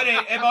 and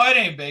it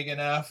ain't big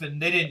enough,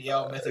 and they didn't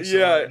yell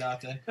Mythosaur or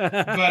nothing.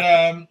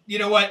 But you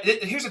know what?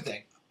 Here's the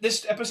thing.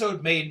 This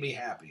episode made me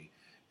happy.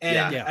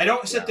 And I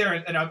don't sit there,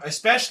 and I'm,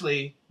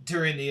 especially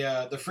during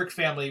the Frick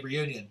family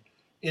reunion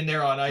in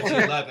there on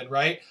IG-11,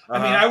 right?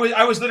 I mean,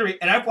 I was literally,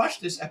 and I've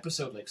watched this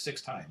episode like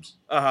 6 times.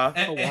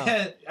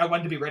 And I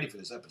wanted to be ready for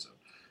this episode.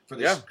 For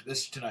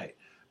this tonight,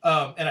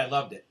 and I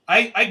loved it.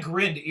 I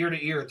grinned ear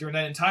to ear during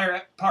that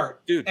entire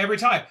part, dude. Every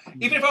time,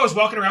 even if I was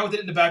walking around with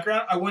it in the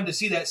background, I wanted to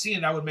see that scene,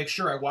 and I would make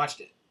sure I watched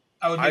it.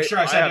 I would make sure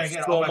I sat down and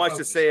get all my focus. So much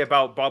to say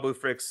about Babu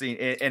Frick's scene,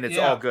 and it's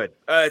all good.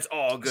 It's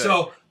all good.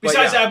 So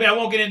besides that, I mean, I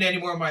won't get into any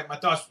more of my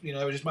thoughts. You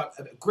know, it was just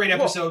a great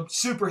episode,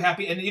 super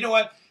happy. And you know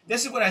what?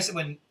 This is what I said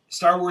when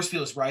Star Wars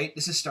feels right.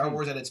 This is Star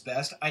Wars at its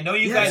best. I know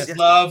you guys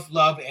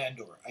love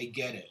Andor. I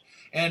get it.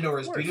 Andor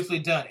is beautifully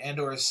done.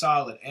 Andor is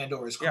solid.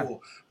 Andor is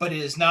cool. But it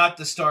is not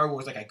the Star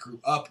Wars like I grew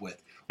up with.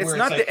 It's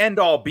not the end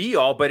all be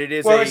all, but it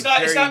is. Well, it's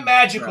not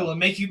magical and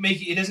make you.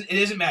 It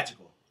isn't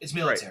magical. It's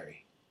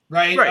military,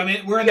 right? I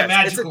mean, we're in the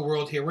magical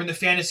world here. We're in the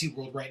fantasy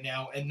world right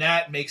now, and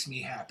that makes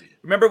me happy.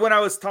 Remember when I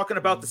was talking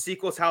about the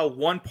sequels? How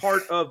one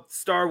part of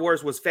Star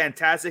Wars was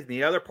fantastic, and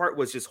the other part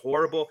was just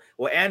horrible.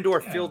 Well, Andor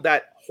filled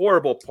that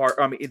horrible part.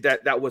 I mean,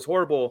 that was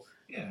horrible.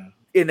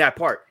 In that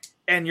part,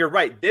 and you're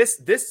right.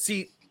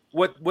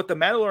 What the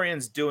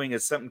Mandalorian's doing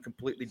is something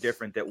completely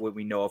different than what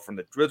we know from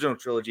the original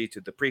trilogy to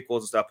the prequels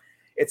and stuff.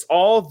 It's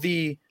all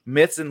the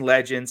myths and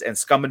legends and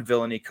scum and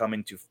villainy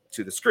coming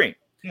to the screen.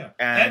 Yeah,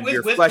 and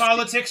with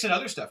politics and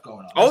other stuff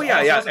going on.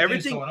 There's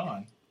everything going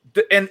on.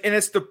 And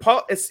it's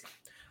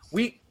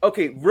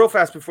real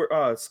fast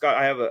before Scott,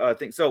 I have a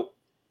thing. So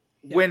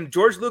when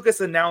George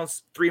Lucas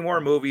announced 3 more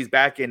movies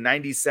back in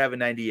 97,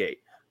 98,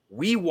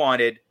 we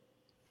wanted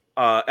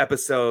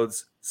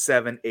episodes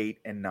 7, 8,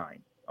 and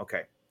 9.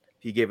 Okay.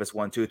 He gave us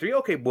 1, 2, 3.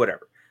 Okay,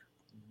 whatever.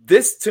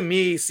 This to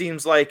me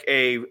seems like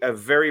a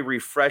very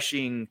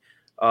refreshing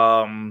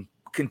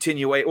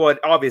continuation. Well, it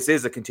obviously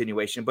is a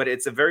continuation, but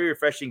it's a very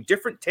refreshing,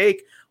 different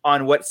take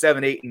on what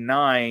 7, 8, and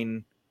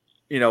 9,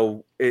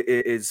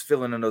 is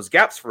filling in those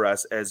gaps for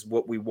us as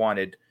what we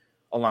wanted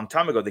a long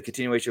time ago. The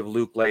continuation of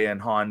Luke, Leia,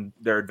 and Han,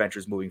 their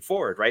adventures moving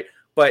forward, right?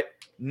 But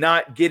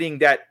not getting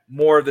that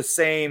more of the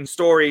same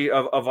story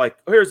of like,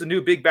 oh, here's a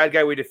new big bad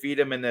guy, we defeat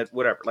him, and then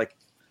whatever. Like,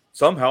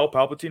 somehow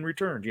Palpatine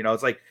returned.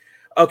 It's like,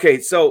 okay,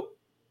 so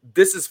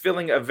this is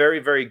filling a very,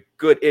 very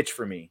good itch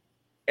for me.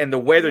 And the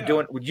way they're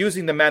doing,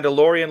 using the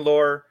Mandalorian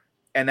lore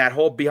and that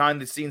whole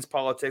behind the scenes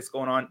politics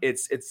going on,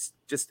 it's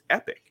just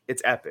epic.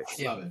 It's epic.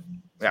 Love it.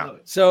 Yeah. Love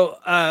it. So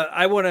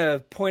I want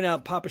to point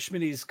out Papa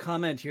Schmitty's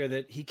comment here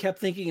that he kept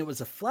thinking it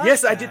was a flashback.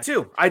 Yes, I did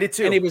too.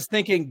 And he was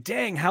thinking,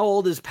 dang, how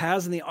old is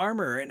Paz in the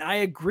armor? And I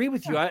agree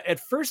with you. At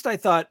first I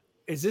thought,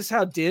 is this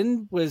how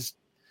Din was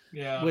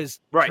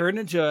right. turned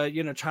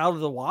into, Child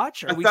of the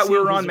Watch? I thought we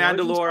were on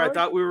Mandalore. I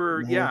thought we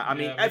were, I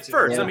mean, at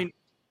first,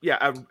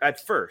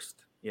 at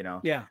first,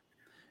 Yeah.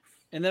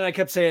 And then I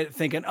kept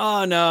thinking,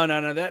 oh,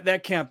 no,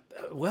 that can't.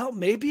 Well,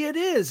 maybe it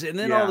is. And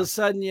then all of a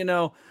sudden,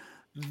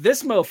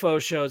 this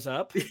mofo shows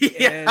up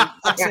and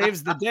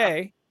saves the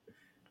day.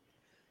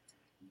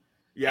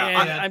 Yeah.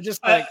 And I'm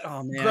just like,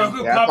 oh, man.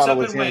 Grogu pops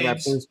up in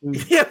waves.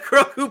 Yeah,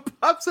 Grogu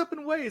pops up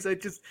in waves.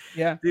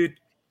 Dude.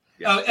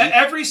 Yeah.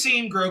 Every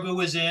scene Grogu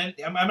was in,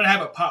 I'm going to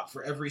have a pop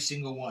for every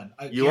single one.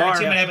 I guarantee I'm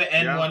going to have an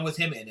N one with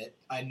him in it.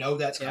 I know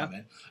that's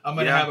coming. I'm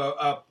going to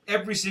have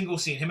every single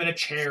scene, him in a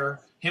chair,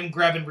 him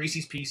grabbing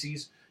Reese's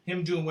Pieces,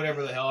 him doing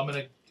whatever the hell.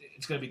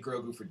 It's going to be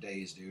Grogu for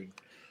days, dude.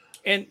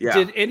 And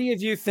did any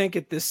of you think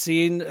at this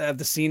scene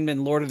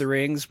in Lord of the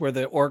Rings where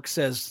the orc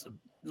says,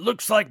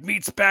 "Looks like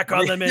meat's back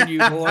on the menu,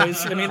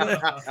 boys"? I mean,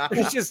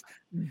 it's just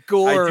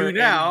gore. I do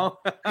now.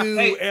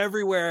 Goo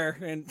everywhere.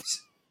 And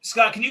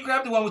Scott, can you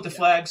grab the one with the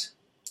flags?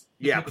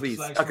 Yeah,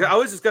 please. Okay, I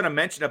was just going to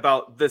mention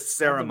about the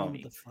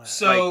ceremony.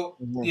 So,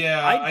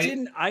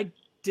 I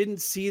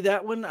didn't see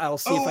that one. I'll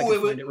see if I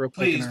can find it real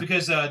quick. Please,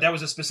 because that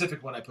was a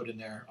specific one I put in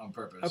there on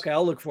purpose. Okay,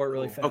 I'll look for it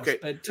really fast. Okay,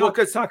 but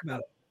talk about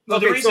it. Well,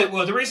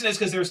 the reason is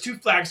because there's 2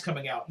 flags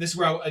coming out. This is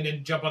where I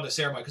didn't jump on the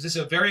ceremony because this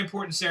is a very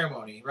important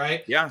ceremony,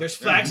 right? Yeah. There's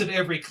flags of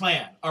every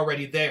clan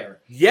already there.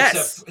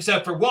 Yes.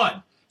 Except for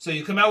one. So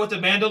you come out with the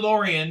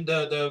Mandalorian,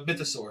 the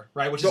mythosaur,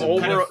 right? Which is the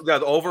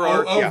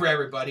overall over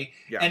everybody.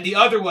 Yeah. And the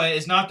other one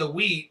is not the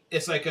wheat.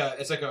 It's like a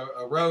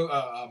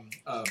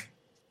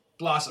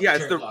blossom. Yeah,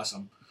 cherry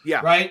blossom. Yeah.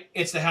 Right.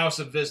 It's the House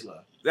of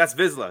Vizsla. That's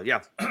Vizsla.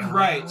 Yeah.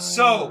 Right.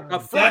 So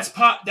that's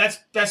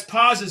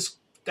Paz's.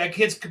 That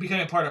kid's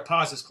becoming part of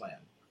Paz's clan.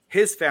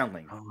 His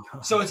foundling.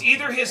 So it's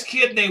either his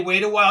kid and they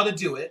wait a while to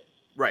do it,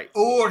 right?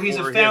 Or he's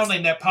a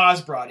foundling that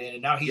Paz brought in,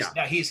 and now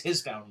he's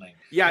his foundling.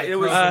 Yeah, like it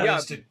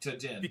was to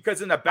Din.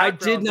 Because in the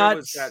background there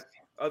was that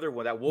other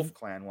one, that Wolf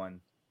Clan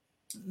one.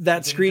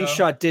 That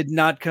screenshot did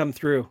not come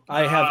through.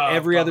 I have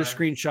every other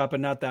screenshot,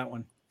 but not that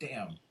one.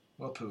 Damn.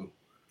 Well, poo.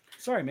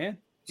 Sorry, man.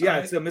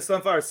 Yeah, so Miss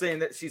Sunflower is saying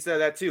that she said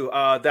that too.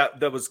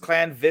 That was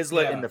Clan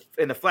Vizsla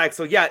in the flag.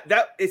 So yeah,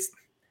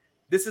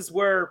 this is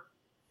where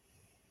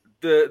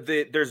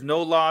there's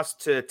no loss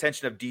to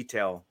attention of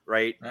detail,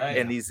 right?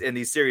 In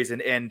these series,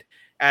 and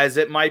as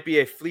it might be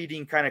a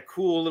fleeting kind of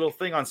cool little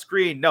thing on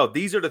screen, no,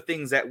 these are the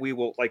things that we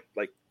will like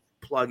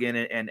plug in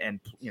and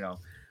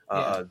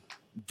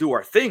do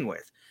our thing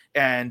with.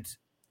 And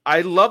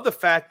I love the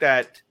fact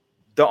that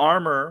the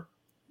armor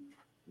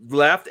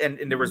left,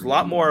 and there was a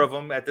lot more of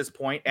them at this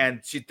point,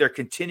 and they're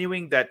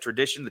continuing that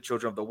tradition, the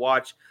Children of the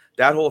Watch,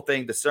 that whole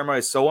thing. The ceremony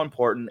is so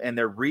important, and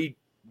they're not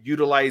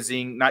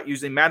using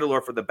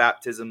Mandalore for the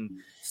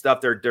baptism stuff.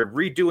 They're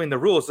redoing the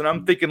rules, and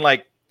I'm thinking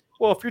like,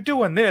 well, if you're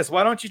doing this,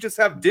 why don't you just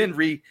have Din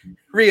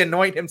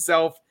re-anoint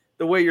himself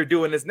the way you're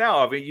doing this now?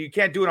 I mean, you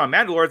can't do it on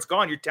Mandalore; it's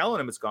gone. You're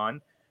telling him it's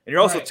gone, and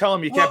you're also telling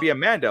him you can't be a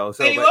Mando.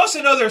 So, and you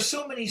also know there's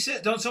so many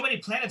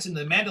planets in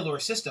the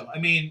Mandalore system. I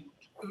mean,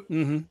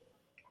 we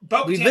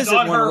visit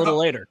one a little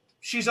later.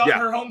 She's on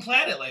her home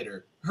planet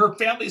later. Her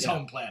family's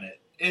home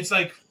planet. It's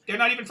like they're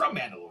not even from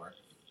Mandalore.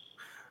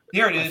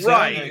 Here it is.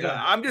 Right.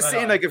 I'm just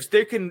saying, like, if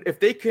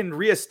they can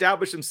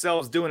reestablish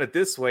themselves doing it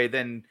this way,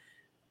 then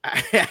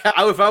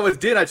if I was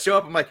Din, I'd show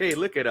up. I'm like, hey,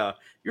 look at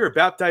you're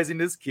baptizing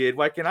this kid.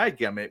 Why can I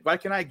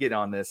get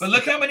on this? But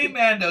look how many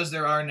Mandos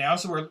there are now.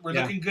 So we're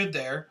looking good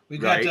there.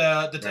 We've got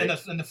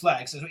the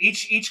flags. So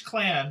each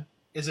clan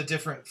is a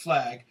different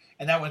flag,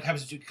 and that one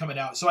comes coming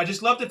out. So I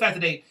just love the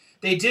fact that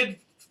they did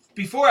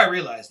before I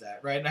realized that,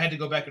 right? And I had to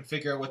go back and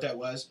figure out what that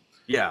was.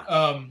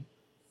 Yeah.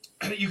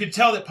 You could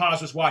tell that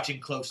Paz was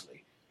watching closely.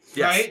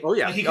 Yes. Right? Oh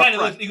yeah. Like he kind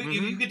of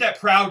you get that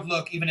proud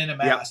look even in a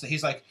mask that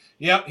he's like,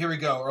 "Yep, here we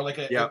go," or like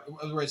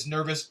where it's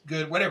nervous,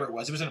 good, whatever it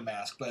was. It was in a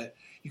mask, but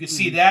you could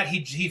see that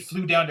he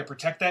flew down to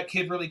protect that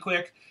kid really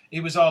quick. He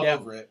was all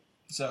over it.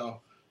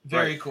 So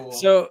very cool.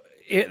 So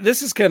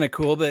this is kind of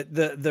cool, but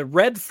the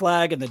red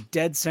flag in the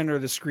dead center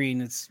of the screen,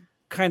 it's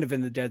kind of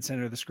in the dead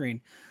center of the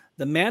screen.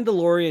 The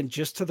Mandalorian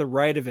just to the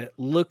right of it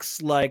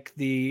looks like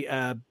the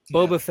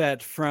Boba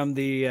Fett from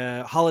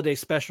the holiday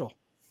special.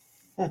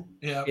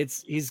 Yeah,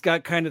 he's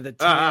got kind of the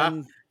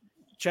tan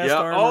chest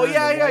armor. Oh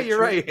yeah,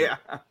 you're right.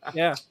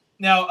 Yeah.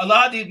 Now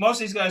most of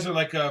these guys are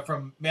like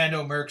from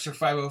Mando Mercs or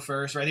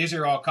 501st, right? These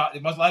are all a lot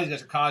of these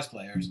guys are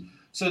cosplayers.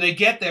 So they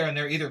get there and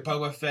they're either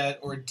Boba Fett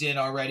or Din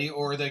already,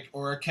 or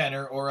a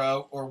Kenner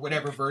or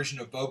whatever version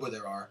of Boba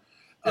there are,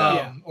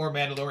 or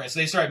Mandalorian.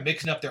 So they started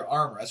mixing up their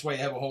armor. That's why you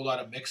have a whole lot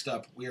of mixed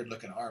up, weird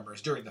looking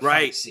armors during the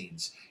fight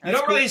scenes. You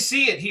don't really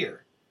see it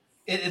here.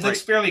 It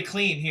looks fairly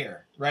clean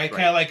here, right?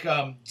 Kind of like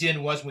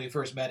Din was when we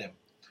first met him.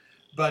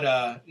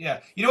 But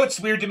you know what's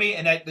weird to me,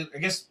 and I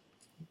guess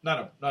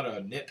not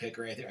a nitpick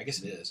or anything. I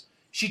guess it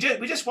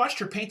We just watched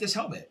her paint this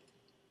helmet.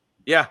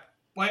 Yeah.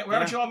 Why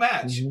aren't you all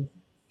match? Mhm.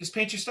 Just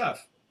paint your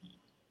stuff.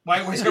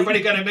 Why is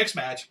everybody got a mix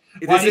match?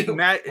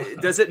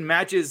 Does it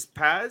match his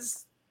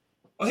Paz?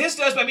 Well, his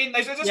does, but I mean,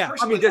 there's this person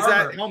I mean, with does that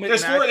armor. helmet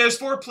There's match?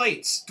 4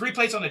 plates, 3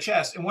 plates on the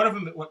chest, and one of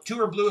them, 2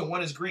 are blue and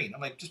 1 is green.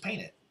 I'm like, just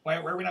paint it. Why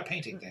are we not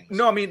painting things?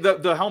 No, I mean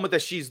the helmet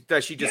that she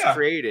just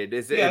created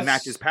it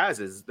matches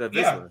Paz's the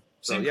Vizsla.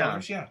 So Same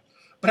colors, yeah.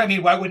 But I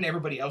mean, why wouldn't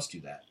everybody else do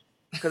that?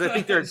 Because I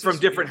think they're from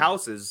different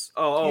houses.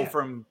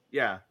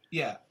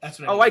 Yeah, that's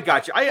what. I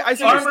got you. I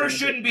see armor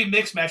shouldn't be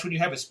mixed match when you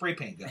have a spray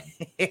paint gun.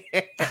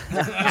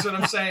 That's what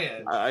I'm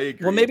saying. I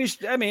agree. Well, maybe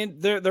I mean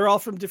they're all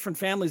from different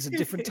families at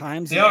different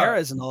times and are.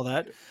 eras and all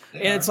that.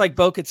 It's like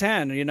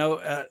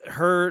Bo-Katan,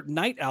 her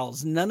night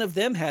owls. None of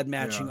them had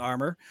matching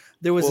armor.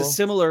 There was a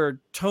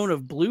similar tone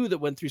of blue that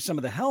went through some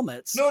of the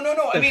helmets. No.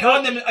 I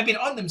mean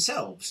on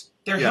themselves.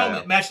 Their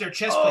helmet matched their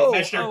chest plate,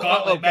 matched their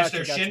gauntlet, matched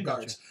their shin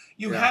guards.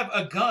 You have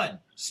a gun.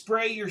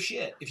 Spray your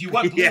shit. If you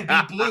want blue,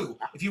 be blue.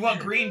 If you want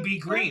green, be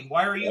green.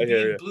 Why are you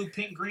being blue,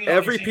 pink, green?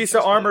 Every piece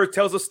of armor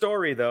tells a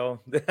story, though.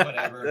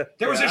 Whatever.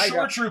 There was a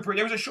shore trooper.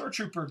 There was a shore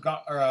trooper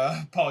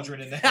pauldron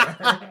in there.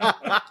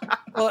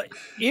 Well,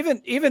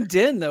 even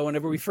Din though.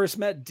 Whenever we first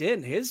met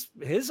Din, his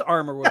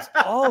armor was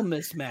all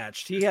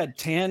mismatched. He had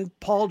tan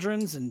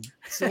pauldrons and.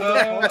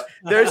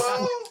 There's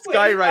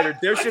Skyrider.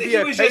 There should be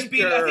a painter.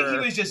 I think he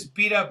was just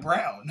beat up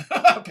brown.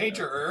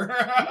 Painter.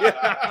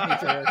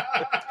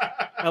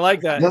 I like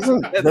that.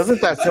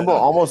 Doesn't that symbol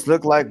almost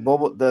look like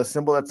the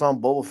symbol that's on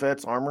Boba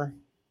Fett's armor?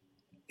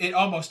 It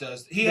almost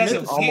does. He The has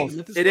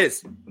mythosaur? It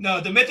is.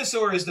 No, the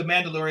Mythosaur is the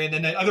Mandalorian.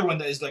 Then the other one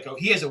that is like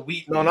he has a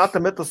wheat. No, leaf. not the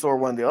Mythosaur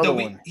one. The other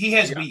wheat. one. He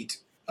has wheat,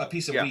 a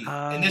piece of wheat,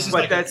 and this is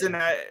But like that's in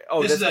that.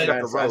 Oh, this this is is a- the I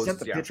rose. sent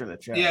the picture in the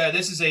chat. yeah.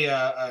 This is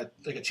a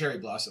like a cherry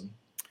blossom.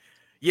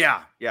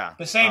 Yeah.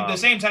 The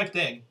same type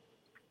thing.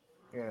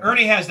 Yeah.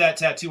 Ernie has that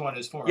tattoo on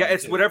his forearm. Yeah,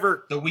 it's too.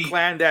 whatever The wheat.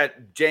 clan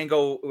that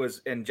Django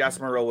was and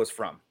Jasmine was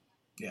from.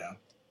 Yeah.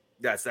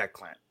 That's that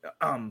clan.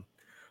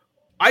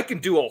 I can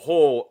do a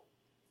whole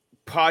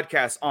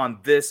podcast on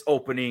this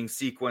opening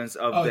sequence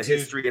of the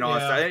history and all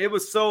that stuff. And it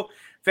was so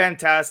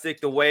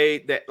fantastic the way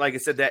that, like I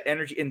said, that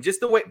energy and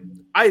just the way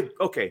I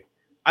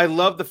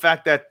love the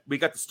fact that we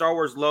got the Star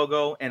Wars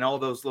logo and all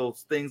those little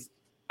things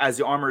as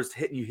the armor is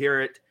hitting. You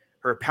hear it,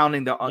 her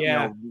pounding the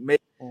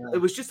it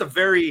was just a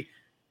very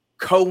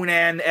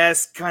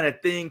Conan-esque kind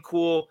of thing,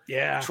 cool,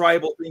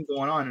 tribal thing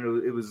going on,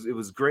 and it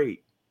was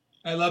great.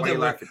 I love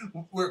that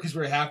because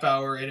we're a half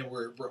hour in and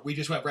we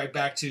just went right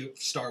back to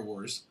Star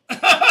Wars.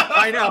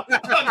 I know.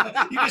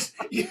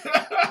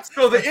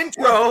 So the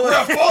intro. We're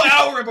a full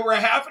hour, but we're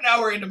a half an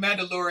hour into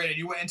Mandalorian, and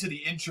you went into the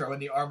intro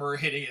and the armor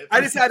hitting it.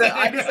 I just had a.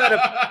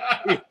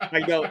 I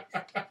know.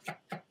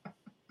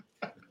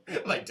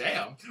 Like,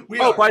 damn.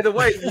 By the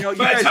way,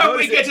 by the time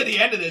we get to the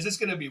end of this, it's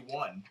going to be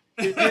 1.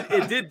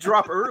 It did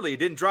drop early. It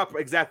didn't drop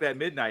exactly at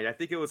midnight. I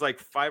think it was like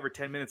 5 or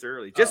 10 minutes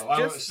early.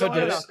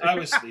 I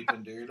was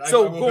sleeping, dude.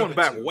 So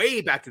going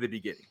way back to the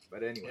beginning.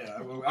 But anyway,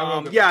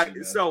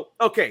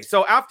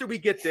 So after we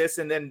get this,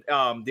 and then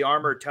the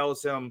armor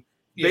tells him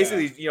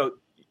basically,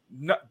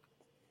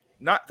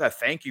 not to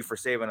thank you for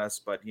saving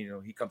us, but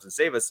he comes and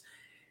save us.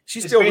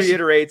 She still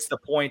reiterates the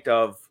point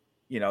of.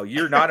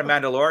 You're not a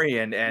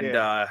Mandalorian.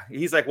 And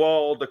he's like,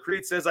 well, the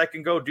creed says I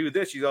can go do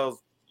this. She goes,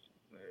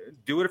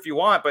 do it if you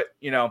want, but,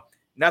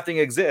 nothing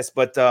exists.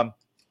 But by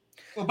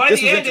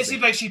the end, it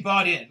seemed like she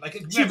bought in. Like,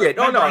 she did.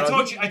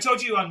 I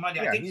told you on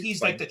Monday, I think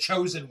he's like the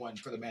chosen one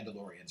for the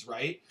Mandalorians,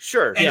 right?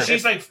 Sure. And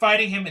she's like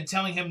fighting him and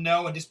telling him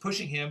no and just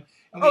pushing him.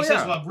 And when he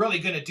says, well, I'm really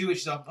going to do it,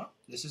 she's like,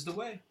 this is the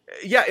way.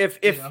 Yeah, if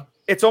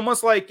it's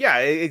almost like,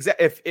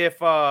 if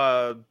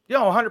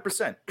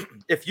 100%.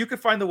 If you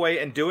could find the way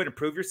and do it and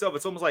prove yourself,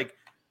 it's almost like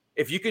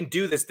if you can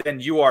do this,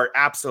 then you are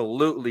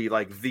absolutely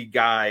like the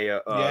guy.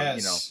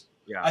 Yes.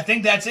 I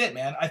think that's it,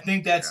 man. I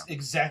think that's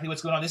exactly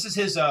what's going on. This is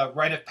his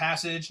rite of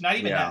passage. Not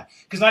even that,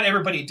 because not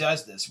everybody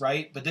does this,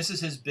 right? But this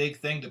is his big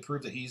thing to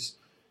prove that he's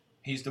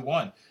the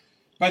one.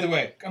 By the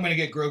way, I'm going to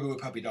get Grogu with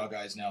puppy dog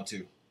eyes now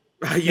too.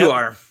 You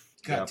are.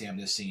 God damn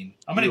this scene!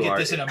 I'm gonna get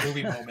this in a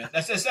movie moment.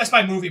 That's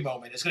my movie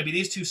moment. It's gonna be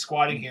these two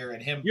squatting here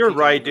and him. You're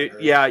right, dude.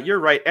 Yeah, you're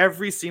right.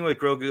 Every scene with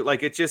Grogu,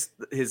 like it's just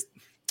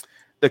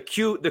the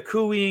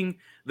cooing,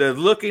 the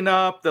looking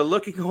up, the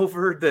looking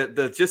over,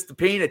 the just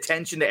paying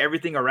attention to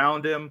everything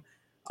around him.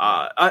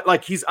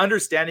 Like he's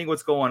understanding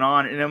what's going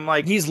on, and I'm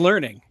like, he's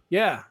learning.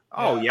 Yeah.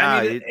 Oh yeah,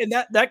 I mean, and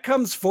that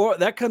comes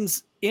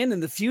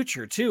in the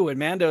future too, and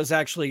Mando's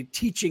actually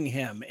teaching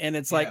him, and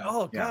it's like,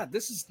 oh god,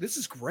 this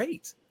is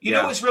great. You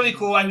know what's really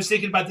cool? I was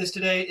thinking about this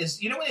today. Is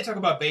when they talk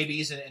about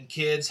babies and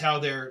kids, how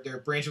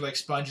their brains are like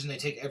sponges and they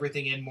take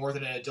everything in more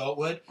than an adult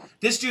would.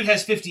 This dude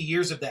has 50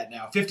 years of that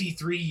now,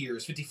 53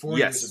 years, 54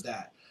 years of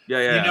that.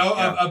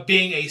 Of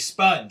being a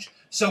sponge.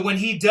 So when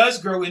he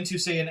does grow into,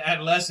 say, an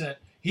adolescent,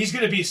 he's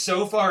going to be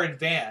so far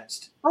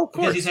advanced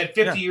because he's had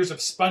 50 years of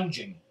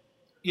sponging.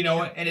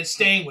 And it's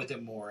staying with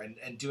him more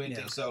and doing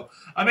things. So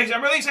I'm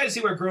really excited to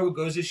see where Grogu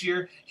goes this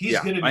year. He's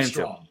going to be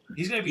strong.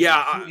 He's going to be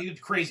doing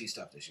crazy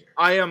stuff this year.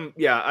 I am.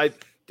 Yeah,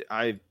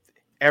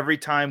 every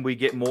time we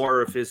get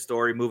more of his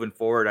story moving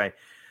forward,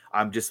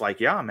 I'm just like,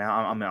 yeah, man,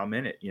 I'm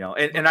in it, you know.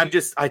 And I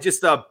just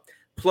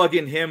plug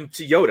in him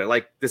to Yoda.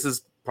 Like, this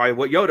is probably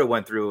what Yoda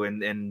went through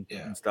and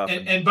stuff.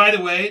 And by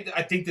the way,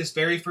 I think this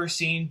very first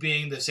scene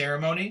being the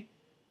ceremony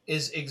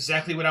is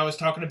exactly what I was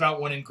talking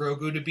about, wanting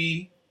Grogu to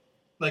be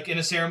like in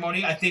a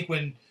ceremony. I think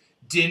when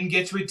Din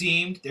gets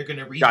redeemed, they're going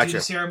to redo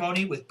the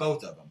ceremony with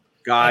both of them.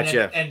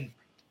 Gotcha. And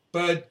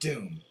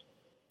Doom.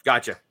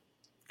 Gotcha.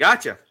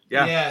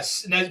 Yeah.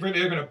 Yes, and they're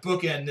going to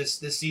bookend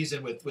this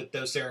season with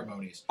those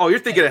ceremonies. Oh, you're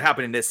thinking it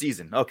happened in this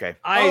season? Okay.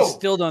 I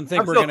still don't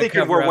think we're going to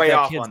cover we're way that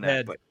off kid's on that.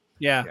 head. But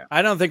yeah,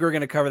 I don't think we're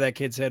going to cover that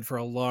kid's head for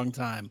a long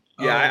time.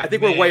 Yeah, I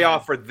think we're way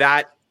off for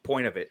that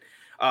point of it.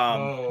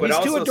 But he's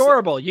too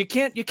adorable. You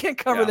can't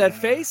cover that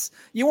face.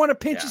 You want to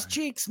pinch his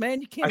cheeks,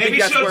 man. You can't. Maybe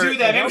she'll do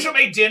that. Maybe she'll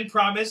make Din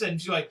promise, and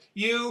she's like,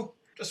 "You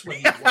just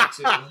when you want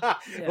to."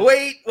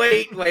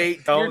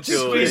 Wait! Don't You're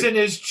just squeezing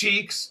his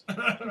cheeks.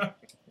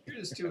 You're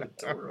just too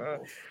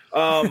adorable.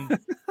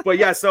 But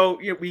yeah, so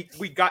you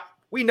know,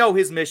 we know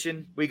his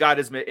mission. We got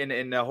his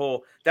in the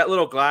whole that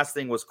little glass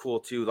thing was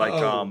cool too.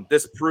 Like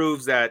this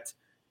proves that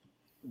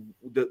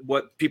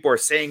what people are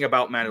saying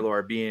about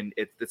Mandalore being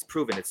it's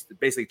proven. It's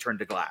basically turned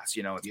to glass.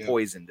 You know, it's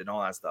poisoned and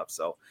all that stuff.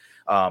 So,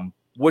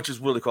 which is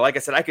really cool. Like I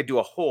said, I could do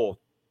a whole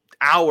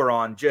hour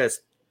on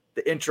just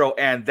the intro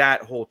and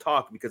that whole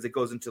talk because it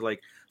goes into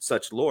like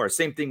such lore.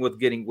 Same thing with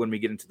when we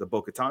get into the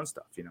Bo-Katan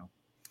stuff. You know.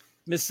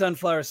 Miss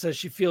Sunflower says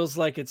she feels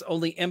like it's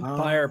only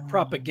Empire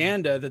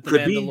propaganda that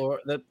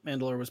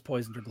Mandalore was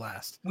poisoned or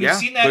glassed. We've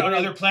seen that on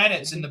other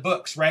planets in the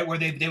books, right? Where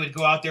they would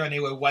go out there and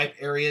they would wipe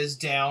areas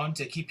down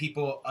to keep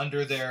people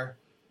under their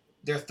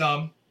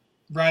thumb,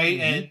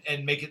 right?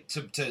 And make it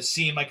to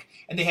seem like,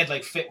 and they had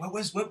like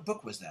what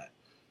book was that?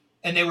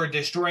 And they were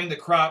destroying the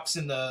crops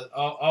and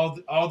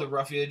all the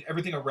roughage,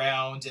 everything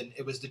around, and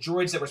it was the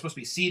droids that were supposed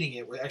to be seeding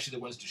it were actually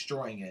the ones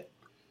destroying it.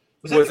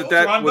 Was that the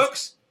Thrawn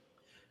books?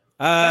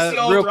 That's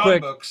the old real Thrawn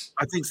quick, books.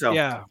 I think so.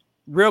 Yeah,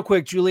 real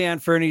quick,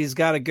 Julianne Fernie's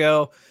got to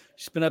go.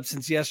 She's been up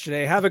since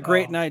yesterday. Have a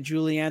great night,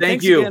 Julianne.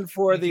 Thanks again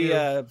for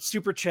the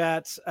super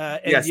chats.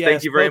 And yes,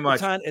 thank you very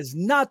much. Bo-Katan is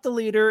not the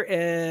leader,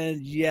 and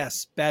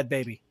yes, bad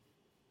baby.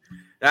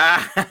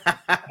 Bad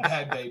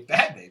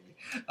baby.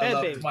 I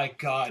love it. My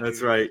God, that's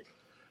dude. right.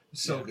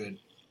 So good.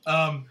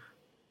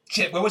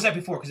 Shit, what was that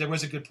before? Because there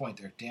was a good point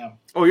there. Damn.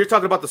 Oh, you're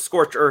talking about the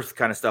scorched earth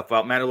kind of stuff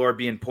about Mandalore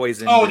being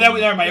poisoned. Oh, never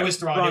mind. It was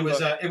Thrawn.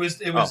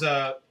 It was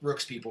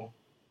Rook's people.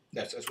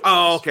 That's what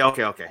okay.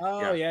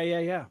 Oh,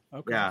 yeah.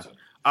 Okay.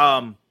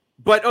 Yeah.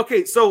 But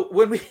okay,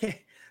 so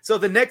so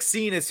the next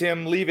scene is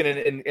him leaving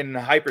in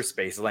the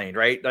hyperspace lane,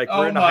 right? Like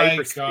we're in the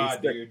hyperspace.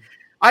 God, dude.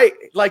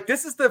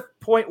 This is the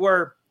point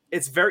where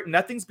it's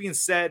nothing's being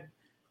said.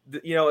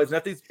 You know,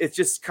 it's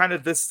just kind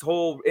of this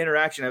whole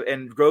interaction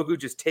and Grogu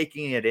just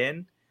taking it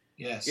in.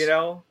 Yes. You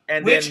know,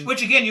 and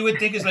which again you would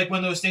think is like one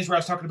of those things where I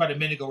was talking about a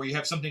minute ago where you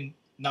have something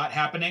not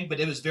happening, but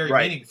it was very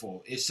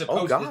meaningful. It's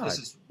supposed this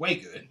is way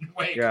good.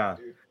 Way good,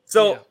 dude.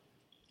 So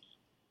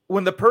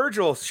when the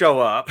Purgils show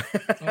up,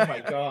 oh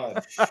my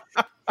God.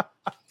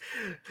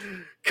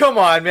 Come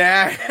on,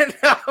 man.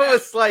 I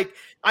was like,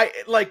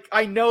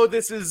 I know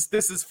this is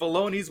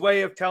Filoni's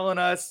way of telling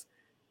us,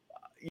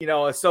 you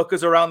know,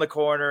 Ahsoka's around the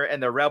corner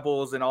and the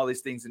rebels and all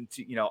these things, and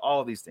you know,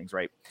 all these things,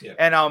 right? Yeah.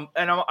 And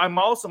I'm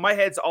also, my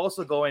head's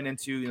also going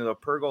into, you know, the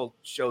Purgle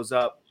shows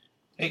up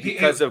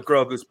because of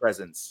Grogu's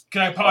presence.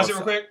 Can I pause it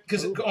real quick?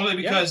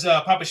 Because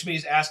Papa Schmidt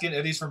is asking,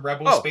 are these from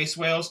Rebels, Space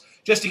Whales?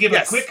 Just to give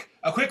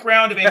a quick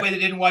round of anybody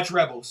that didn't watch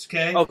Rebels,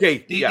 okay?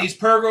 Okay. These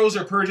Purgles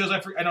or Purgils,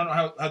 I don't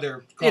know how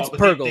they're called. It's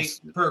Purgles.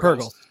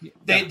 Purgles.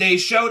 They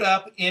showed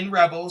up in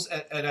Rebels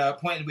at a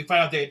point, and we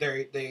find out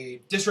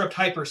they disrupt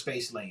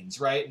hyperspace lanes,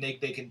 right? And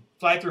they can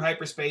fly through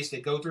hyperspace. They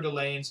go through the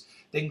lanes.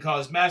 They can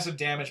cause massive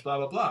damage. Blah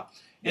blah blah.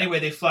 Anyway,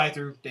 they fly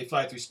through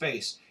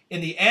space. In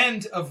the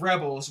end of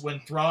Rebels, when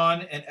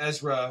Thrawn and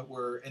Ezra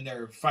were in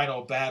their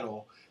final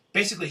battle,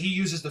 basically he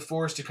uses the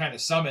Force to kind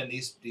of summon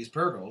these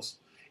Purgles,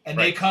 and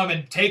they come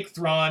and take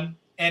Thrawn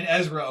and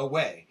Ezra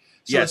away.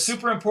 So it's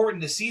super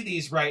important to see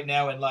these right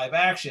now in live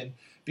action,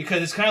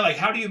 because it's kind of like,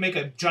 how do you make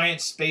a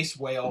giant space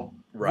whale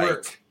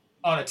work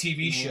on a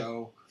TV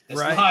show that's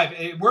live?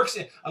 It works.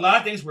 A lot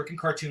of things work in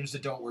cartoons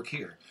that don't work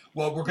here.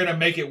 Well, we're going to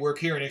make it work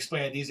here and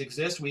explain that these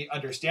exist. We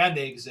understand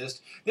they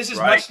exist. This is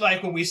much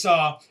like when we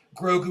saw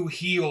Grogu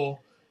heal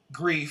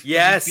Grief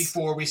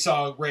before we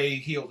saw Rey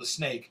heal the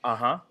snake.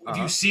 If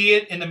you see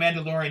it in The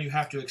Mandalorian, you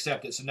have to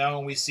accept it. So now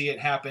when we see it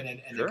happen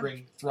and they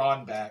bring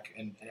Thrawn back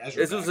and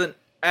Ezra This was an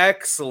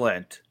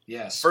excellent,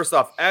 first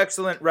off,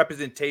 excellent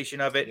representation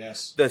of it.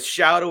 Yes. The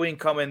shadowing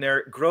coming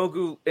there.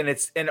 Grogu,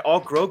 and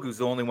all Grogu's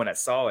the only one that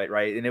saw it,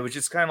 right? And it was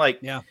just kind of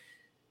like,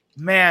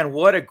 man,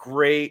 what a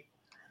great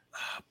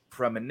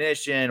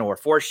premonition or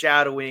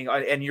foreshadowing.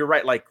 And you're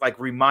right, like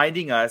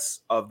reminding us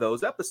of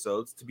those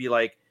episodes to be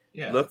like,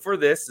 look for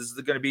this. This is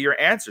going to be your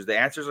answers. The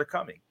answers are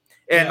coming.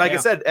 And I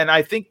said, and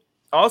I think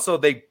also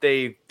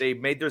they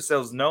made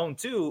themselves known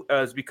too,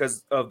 as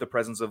because of the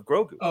presence of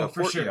Grogu. Oh,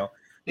 for sure. You know?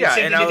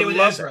 Same thing they did with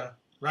Ezra.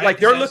 right? Like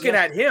they're looking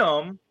at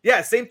him.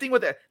 Yeah, same thing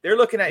with it. They're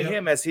looking at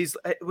him as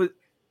and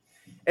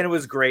it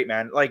was great,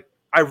 man. Like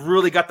I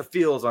really got the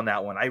feels on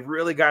that one. I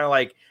really got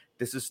like,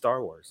 this is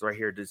Star Wars right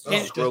here. This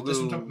is Grogu. This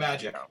is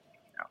magic.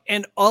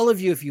 And all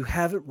of you, if you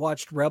haven't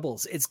watched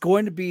Rebels, it's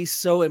going to be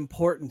so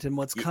important in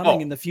what's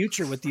coming in the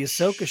future with the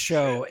Ahsoka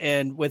show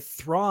and with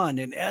Thrawn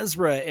and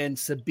Ezra and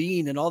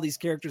Sabine and all these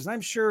characters.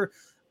 I'm sure,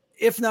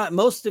 if not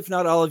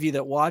all of you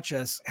that watch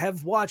us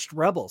have watched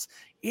Rebels.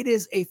 It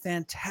is a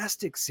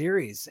fantastic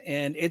series,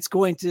 and it's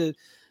going to,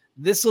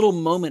 this little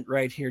moment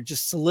right here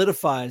just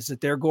solidifies that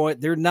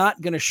they're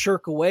not going to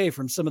shirk away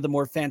from some of the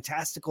more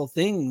fantastical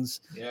things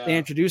they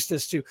introduced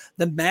us to,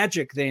 the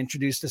magic they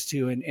introduced us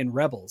to in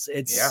Rebels.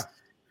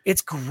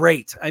 It's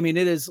great. I mean,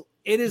 it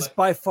is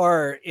by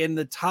far in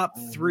the top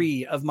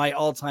 3 of my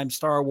all-time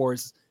Star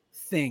Wars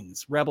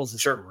things. Rebels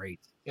is great.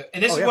 Yeah.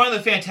 And this is one of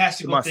the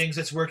fantastical things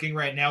that's working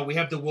right now. We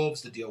have the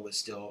wolves to deal with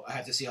still. I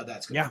have to see how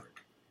that's going to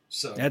work.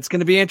 So that's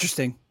going to be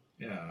interesting.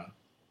 Yeah.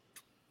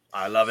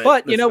 I love it.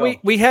 But,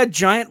 we had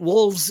giant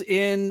wolves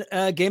in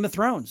Game of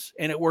Thrones,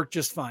 and it worked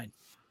just fine.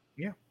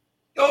 Yeah.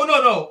 Oh,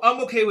 no.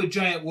 I'm okay with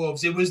giant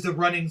wolves. It was the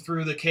running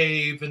through the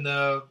cave and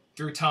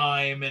through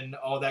time and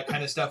all that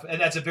kind of stuff. And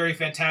that's a very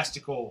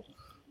fantastical.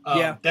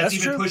 That's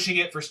even true. Pushing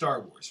it for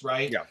Star Wars,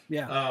 right?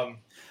 Yeah.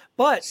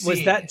 But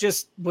was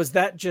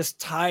that just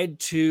tied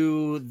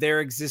to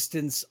their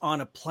existence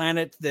on a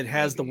planet that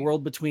has the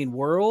world between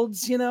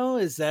worlds?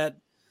 Is that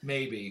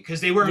maybe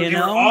because they were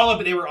all of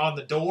it. They were on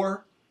the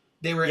door.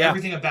 They were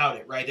everything about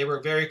it, right? They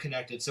were very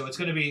connected. So it's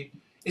going to be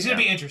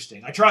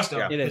interesting. I trust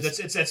them. It is.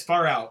 It's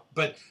far out,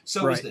 but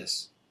so is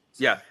this.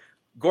 Yeah.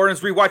 Gordon's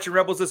rewatching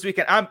Rebels this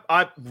weekend.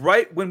 I'm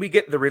right when we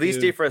get the release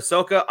date for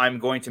Ahsoka, I'm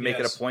going to make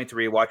it a point to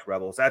rewatch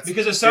Rebels. That's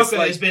because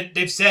Ahsoka has been.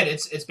 They've said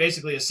it's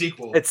basically a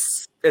sequel.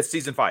 It's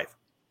season 5.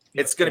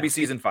 It's going to be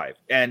season 5,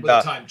 and with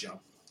a time jump.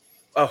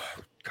 Oh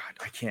God,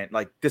 I can't.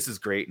 Like this is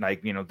great.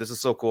 Like this is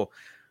so cool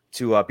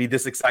to be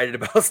this excited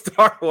about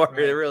Star Wars.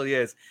 Right. It really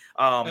is.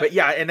 But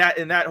yeah,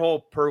 in that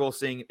whole Purgle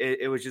thing,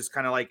 it was just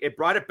kind of like it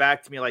brought it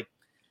back to me. Like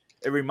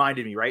it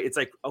reminded me, right? It's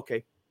like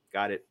okay,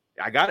 got it.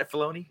 I got it,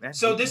 Filoni. Man.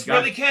 So this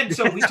really can.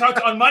 So we talked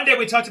on Monday.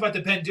 We talked about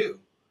the Bendu,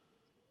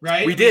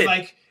 right? We did.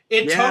 Like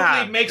it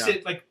totally makes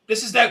it like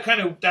this is that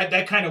kind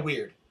of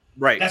weird.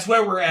 Right. That's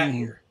where we're at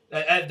here.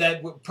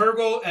 That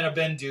Purgle and a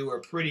Bendu are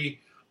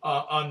pretty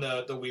on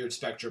the weird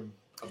spectrum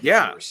of the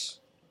Force.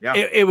 Yeah.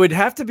 It would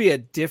have to be a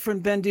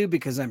different Bendu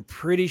because I'm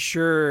pretty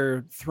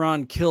sure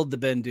Thrawn killed the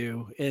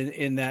Bendu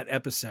in that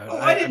episode. Oh,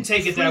 I didn't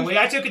take it that way.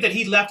 I took it that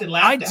he left and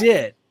laughed. I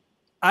did.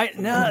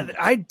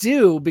 I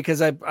do because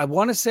I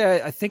want to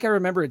say I think I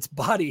remember its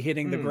body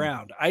hitting the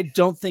ground. I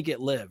don't think it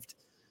lived.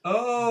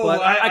 Oh,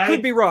 but I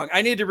could be wrong.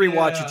 I need to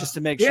rewatch it just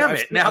to make sure. Damn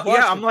it! Now,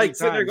 I'm like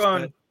sitting there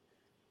going.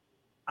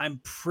 I'm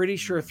pretty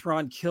sure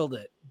Thrawn killed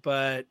it,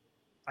 but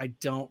I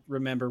don't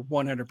remember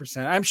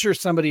 100%. I'm sure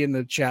somebody in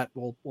the chat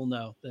will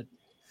know that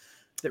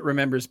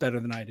remembers better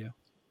than I do.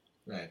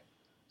 Right.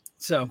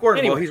 So Gordon,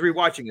 anyway. well, he's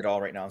rewatching it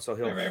all right now, so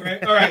he'll.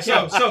 Right. All right.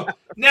 So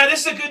now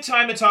this is a good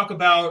time to talk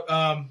about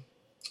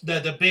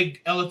the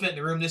big elephant in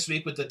the room this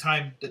week with the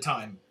time.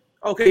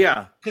 Okay.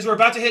 Yeah. Because we're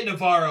about to hit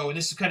Navarro, and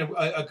this is kind of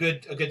a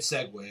good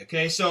segue.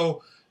 Okay.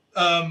 So,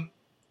 Jon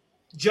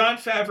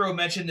Favreau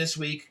mentioned this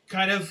week,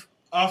 kind of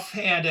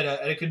offhand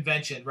at a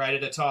convention, right,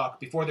 at a talk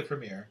before the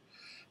premiere,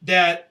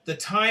 that the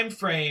time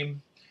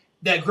frame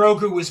that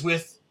Grogu was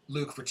with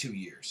Luke for 2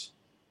 years.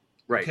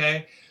 Right.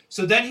 Okay.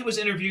 So then he was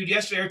interviewed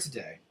yesterday or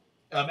today,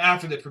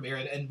 after the premiere,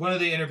 and one of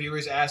the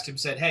interviewers asked him,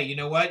 said, "Hey, you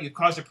know what? You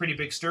caused a pretty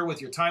big stir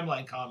with your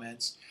timeline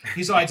comments."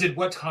 He's like, "I did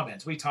what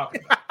comments? What are you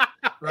talking about?"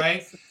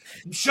 Right?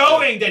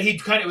 Showing that he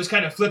was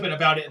kind of flippant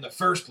about it in the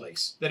first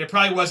place. That it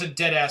probably wasn't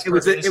dead ass. It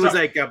was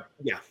like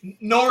yeah.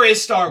 Nor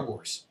is Star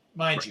Wars,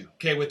 mind you.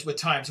 Okay, with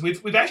time. So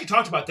we've actually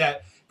talked about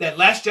that. That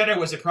Last Jedi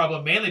was a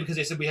problem mainly because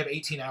they said we have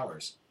 18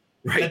 hours.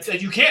 Right.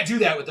 That you can't do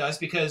that with us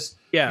because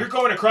you're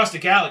going across the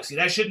galaxy.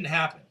 That shouldn't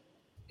happen.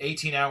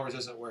 18 hours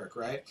doesn't work,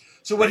 right?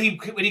 So when he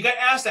got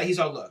asked that, he's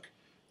all, look,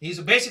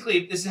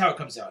 basically, this is how it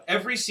comes out.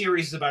 Every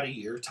series is about a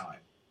year time,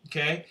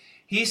 okay?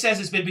 He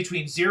says it's been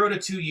between 0 to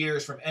 2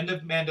 years from end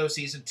of Mando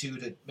Season 2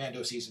 to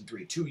Mando Season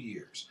 3, 2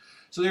 years.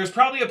 So there's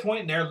probably a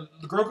point in there,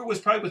 Grogu was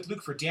probably with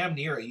Luke for damn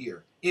near a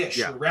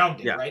year-ish,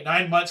 rounding, right?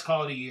 9 months,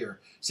 call it a year.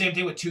 Same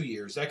thing with 2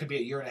 years. That could be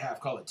a year and a half,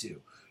 call it 2.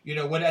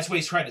 That's what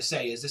he's trying to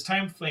say, is this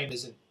time frame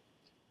isn't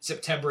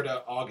September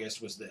to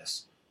August was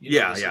this.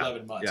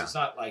 11 months. Yeah. It's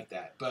not like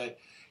that, but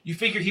you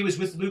figure he was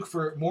with Luke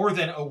for more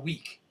than a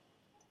week.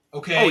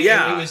 Okay. Oh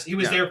yeah. He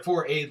was there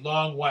for a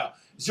long while.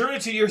 0 to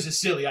 2 years is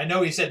silly. I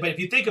know he said, but if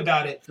you think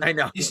about it, I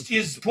know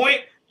his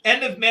point.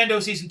 End of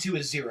Mando Season 2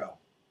 is 0,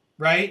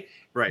 right?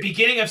 Right.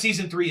 Beginning of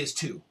Season 3 is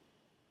 2.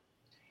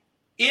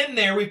 In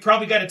there, we've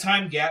probably got a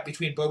time gap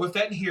between Boba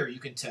Fett and here. You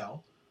can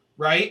tell,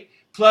 right?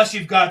 Plus,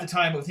 you've got the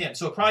time with him.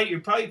 So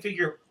you probably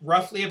figure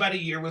roughly about a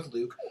year with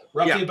Luke,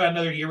 roughly about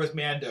another year with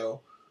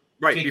Mando.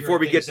 Right, before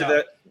we get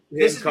to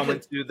him coming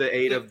to the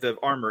aid of the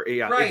armor.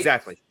 Yeah, right.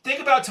 Exactly. Think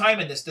about time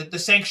in this. The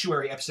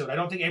Sanctuary episode. I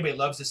don't think anybody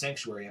loves the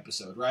Sanctuary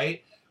episode,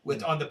 right?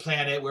 On the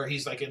planet where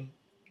he's like in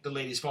the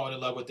ladies falling in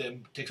love with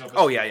him, takes off.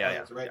 Oh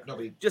yeah. Right.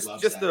 Nobody just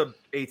loves just that.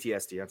 the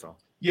ATST. That's all.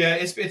 Yeah,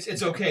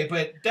 it's okay,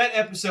 but that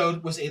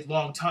episode was a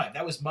long time.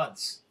 That was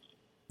months.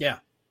 Yeah.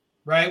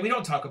 Right. We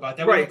don't talk about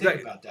that. Right. We don't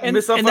think about that. And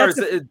Miss Sunflower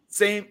that's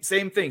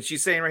same thing.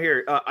 She's saying right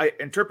here. I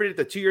interpreted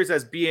the 2 years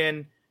as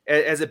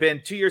it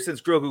been 2 years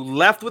since Grogu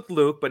left with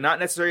Luke, but not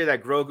necessarily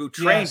that Grogu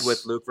trained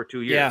with Luke for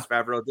 2 years. Yeah.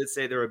 Favreau did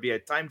say there would be a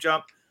time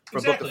jump from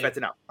Exactly. Book of Fett to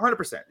now.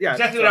 100%. Yeah.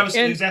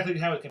 Exactly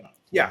how it came out.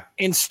 Yeah.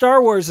 And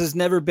Star Wars has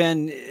never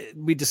been,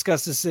 we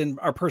discussed this in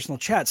our personal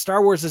chat,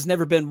 Star Wars has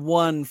never been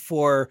one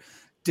for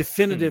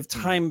definitive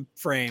time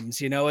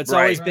frames. It's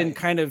always been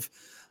kind of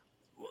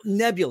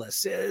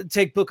nebulous.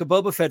 Take Book of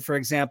Boba Fett, for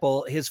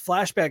example. His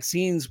flashback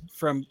scenes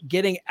from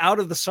getting out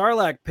of the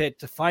Sarlacc pit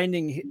to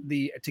finding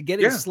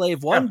getting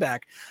Slave One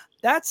back,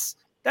 that's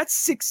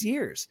 6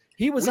 years.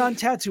 He was on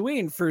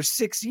Tatooine for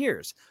 6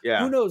 years.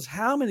 Yeah. Who knows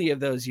how many of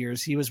those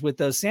years he was with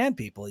those sand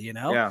people,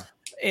 Yeah.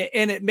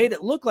 And it made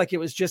it look like it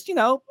was just, a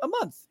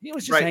month. He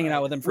was just hanging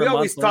out with them for a month. We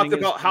always talked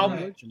about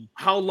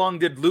how long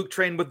did Luke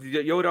train with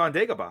Yoda on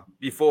Dagobah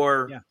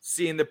before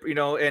seeing the,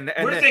 and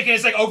we're thinking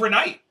it's like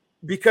overnight.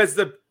 Because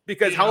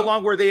how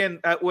long were they in,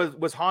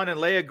 was Han and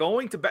Leia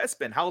going to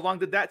Bespin? How long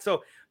did that?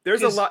 So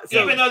there's a lot.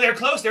 So, even though they're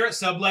close, they're at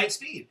sublight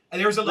speed. And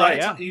there was a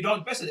lot you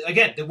don't best it.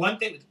 Again, the one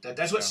thing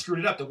that's what screwed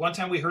it up. The one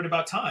time we heard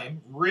about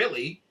time,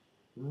 really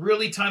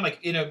time, like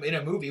in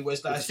a movie,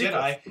 was Last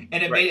Jedi,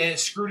 and it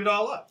screwed it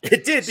all up.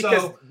 It did,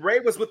 because Rey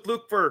was with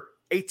Luke for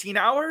 18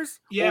 hours.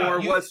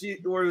 Was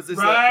this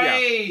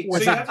right?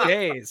 Was it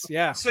days?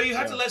 Yeah. So you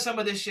have to let some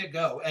of this shit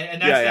go,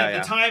 and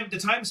that's the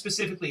time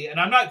specifically. And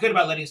I'm not good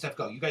about letting stuff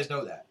go. You guys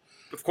know that.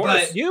 Of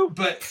course,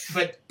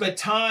 but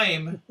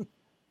time.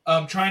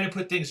 Trying to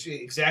put things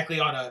exactly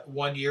on a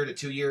 1 year to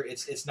 2 year,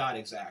 it's not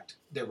exact.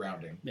 They're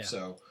rounding. Yeah.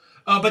 So,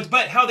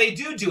 but how they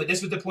do it.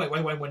 This was the point why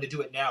I wanted to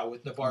do it now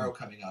with Navarro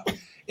coming up.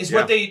 Is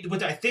what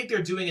I think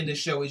they're doing in this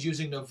show is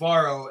using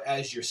Navarro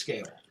as your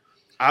scale.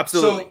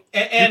 Absolutely. So,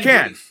 and you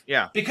can. Grief.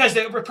 Yeah. Because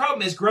the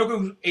problem is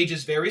Grogu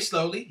ages very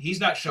slowly.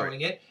 He's not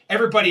showing it.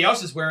 Everybody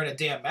else is wearing a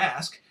damn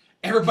mask.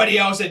 Everybody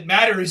else that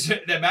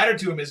mattered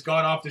to him has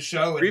gone off the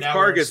show, and Grief now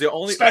Karga is the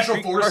only special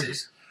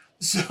forces.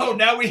 So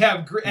now we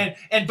have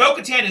and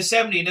Bo-Katan is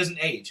 70 and doesn't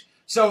age,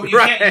 so you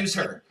can't use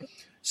her.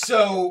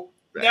 So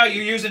now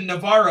you're using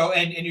Navarro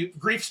and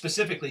Grief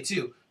specifically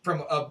too,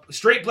 from a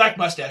straight black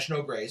mustache,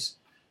 no grays,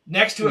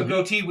 next to a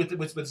goatee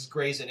with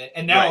grays in it,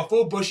 and now a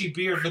full bushy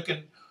beard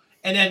looking.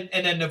 And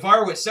then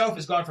Navarro itself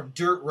has gone from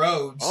dirt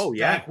roads,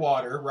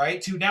 backwater,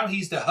 right, to now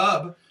he's the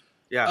hub,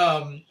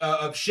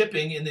 of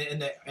shipping in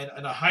the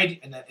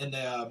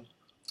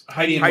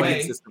hiding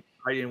way system.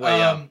 Hiding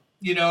way.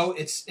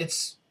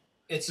 It's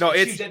that's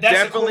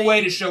a cool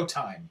way to show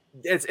time.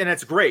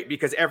 It's great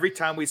because every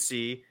time we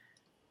see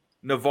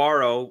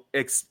Navarro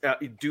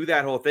do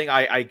that whole thing,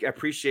 I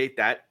appreciate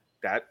that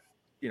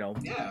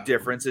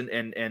difference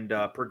and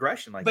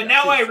progression like but that. But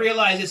now I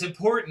realize it's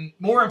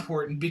more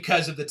important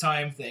because of the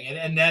time thing.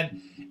 And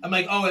then I'm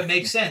like, oh, it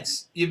makes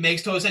sense. It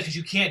makes total sense because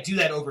you can't do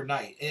that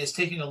overnight. And it's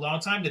taking a long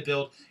time to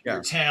build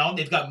your town.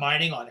 They've got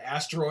mining on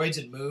asteroids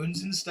and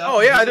moons and stuff.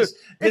 Oh, yeah.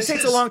 It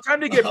takes a long time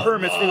to get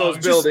permits for those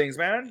buildings,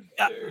 man.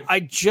 I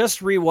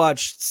just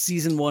rewatched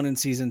season 1 and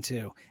season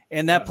 2.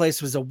 And that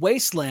place was a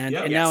wasteland.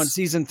 And now in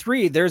season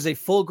 3, there's a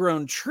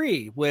full-grown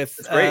tree with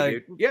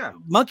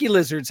monkey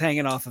lizards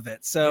hanging off of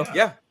it. So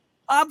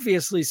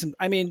obviously,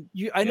 I know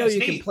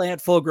you can plant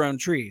full-grown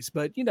trees,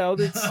 but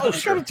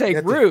it's got to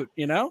take root.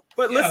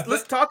 But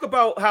let's talk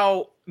about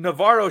how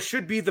Navarro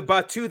should be the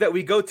Batuu that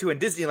we go to in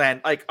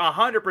Disneyland, like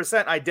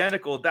 100%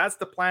 identical. That's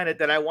the planet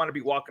that I want to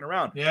be walking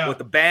around with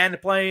the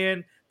band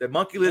playing, the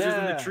monkey lizards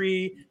in the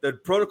tree, the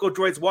protocol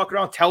droids walking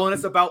around telling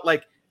us about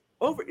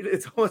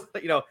it's almost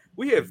like,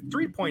 we have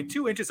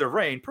 3.2 inches of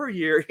rain per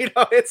year.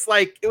 It's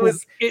like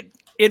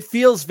it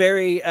feels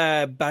very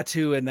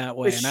Batuu in that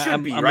way. It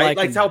should be, right?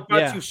 Like how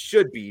Batuu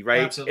should be,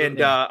 right? Absolutely.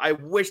 And I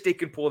wish they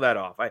could pull that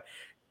off.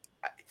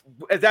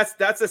 That's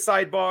a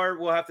sidebar.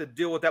 We'll have to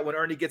deal with that when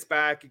Ernie gets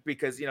back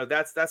because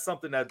that's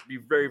something that'd be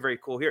very, very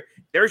cool here.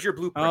 There's your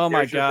blueprint.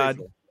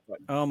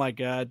 Oh my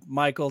god,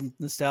 Michael,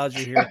 nostalgia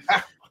here.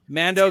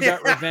 Mando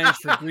got revenge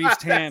for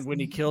Grief's hand when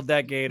he killed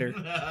that gator.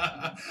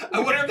 I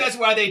wonder if that's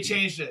why they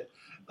changed it,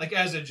 like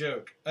as a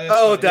joke.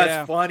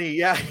 That's funny.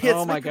 Yeah.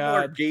 Oh my god,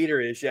 more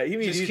gator-ish. Yeah,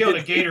 he killed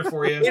a gator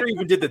for you. Gator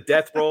even did the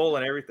death roll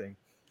and everything.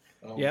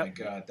 Oh my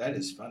god, that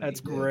is funny.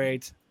 That's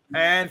great.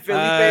 And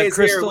Felipe is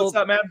here. What's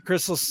up, man?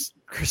 Crystal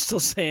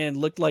saying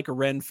looked like a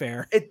Ren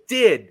fair. It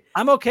did.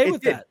 I'm okay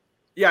with that.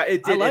 Yeah,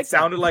 it did. It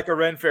sounded like a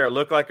Ren fair. It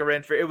looked like a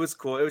Ren fair. It was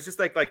cool. It was just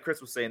like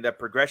Chris was saying, that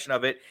progression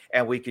of it,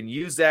 and we can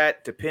use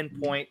that to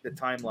pinpoint the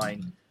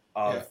timeline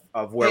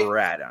of where we're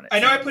at on it.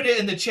 I know I put it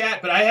in the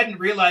chat, but I hadn't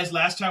realized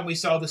last time we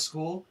saw the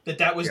school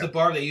that was the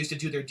bar they used to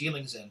do their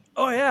dealings in.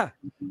 Oh yeah,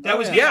 that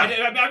was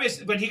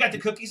when he got the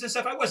cookies and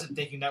stuff. I wasn't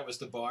thinking that was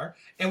the bar.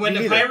 And when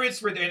the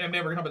pirates were there, and I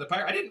remember talking about the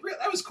pirate, I didn't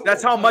realize that was cool.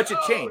 That's how much it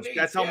changed.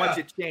 That's how much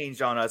it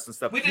changed on us and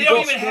stuff. We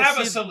don't even have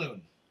a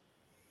saloon.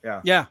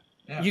 Yeah. Yeah.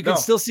 Yeah. You can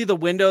still see the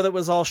window that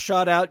was all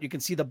shot out. You can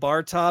see the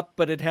bar top,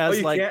 but it has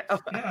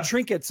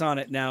trinkets on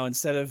it now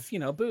instead of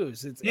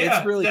booze. It's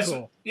really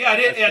cool. Yeah, I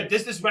did. Yeah,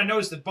 this is when I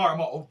noticed the bar.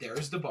 I'm all,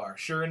 there's the bar.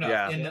 Sure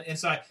enough, the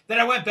inside. Then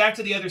I went back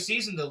to the other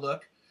season to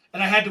look,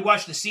 and I had to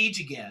watch The Siege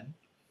again.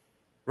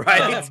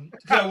 Right.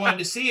 Because I wanted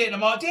to see it, and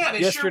I'm all, damn,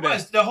 it sure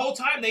was. The whole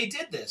time they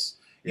did this,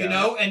 you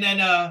know. And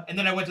then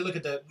I went to look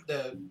at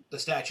the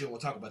statue, and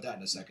we'll talk about that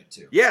in a second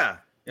too. Yeah.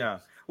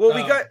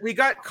 Well, we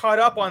got caught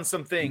up on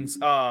some things.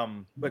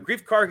 But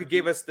Grief Karga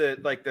gave us the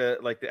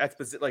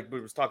exposition, like we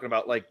was talking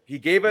about. Like he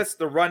gave us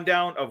the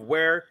rundown of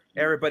where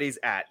everybody's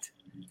at.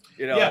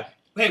 Yeah.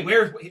 Hey,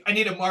 I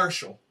need a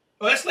marshal.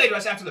 Oh, that's later.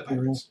 That's after the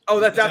Pirates. Oh,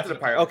 that's after the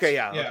Pirates. Okay,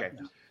 yeah. Okay.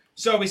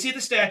 So we see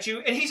the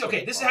statue, and he's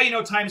okay. This is how you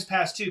know time's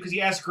passed too, because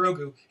he asked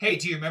Grogu, "Hey,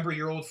 do you remember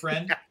your old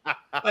friend?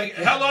 Like,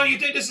 how long do you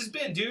think this has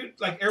been, dude?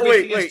 Like,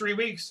 everybody thinks 3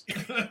 weeks."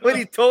 When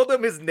he told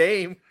him his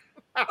name.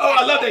 Oh,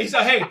 I love that. He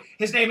said, "Hey,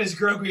 his name is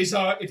Grogu." He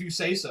said, "If you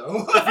say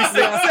so."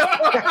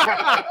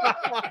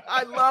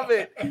 I love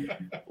it.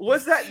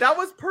 That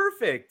was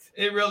perfect.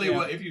 It really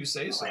was. If you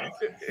say so.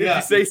 If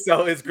you say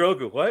so, it's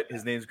Grogu. What?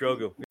 His name's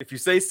Grogu. If you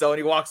say so, and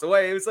he walks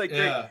away, it was like,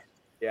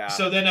 yeah.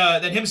 So then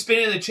him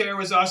spinning in the chair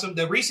was awesome.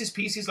 The Reese's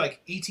Pieces, like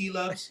E.T.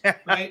 loves,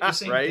 right? The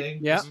same thing.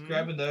 Yeah. Just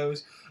grabbing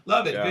those.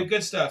 Love it. Yeah.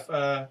 Good stuff.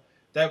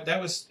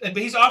 That was, but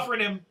he's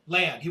offering him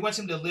land. He wants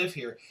him to live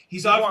here.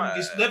 He's offering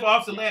just live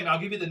off the land. I'll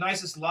give you the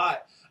nicest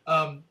lot.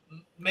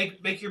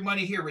 Make your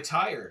money here.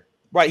 Retire.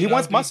 Right. He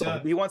wants muscle.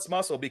 He wants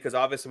muscle because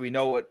obviously we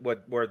know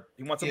where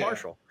he wants a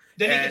marshal.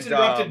 Then he gets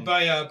interrupted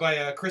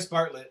by Chris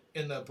Bartlett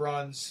in the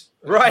bronze.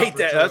 Right.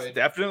 That's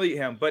definitely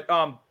him.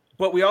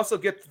 But we also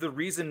get to the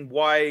reason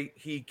why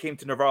he came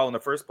to Navarro in the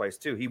first place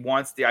too. He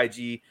wants the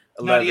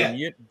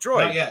IG-11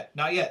 droid.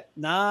 Not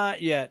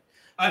yet.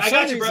 I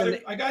got you, brother.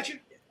 I got you.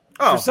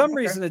 For some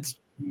reason, it's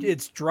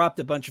dropped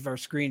a bunch of our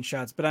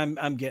screenshots, but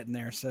I'm getting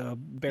there. So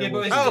bear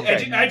with me.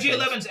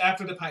 IG-11's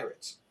after the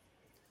Pirates.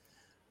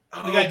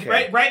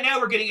 Right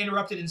now, we're getting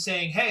interrupted and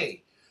saying,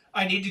 "Hey,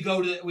 I need to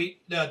go to the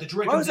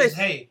droid comes and says,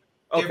 hey,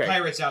 there are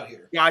pirates out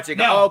here." Gotcha.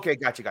 Now,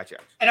 gotcha.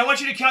 And I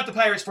want you to count the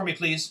pirates for me,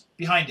 please.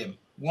 Behind him,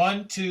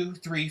 1, 2,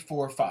 3,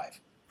 4, 5.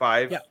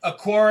 5. Yeah. A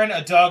Corrin,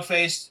 a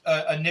Dogface,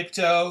 a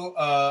Nikto,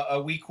 a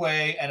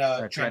Weequay, and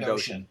a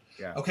Trandoshan.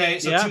 Yeah. Okay,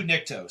 so 2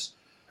 Niktos.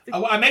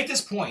 I make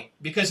this point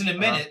because in a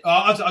minute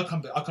I'll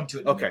come to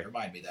it. In a minute.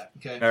 Remind me that.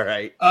 Okay. All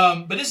right.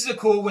 But this is a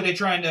cool way they're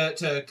trying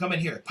to come in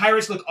here.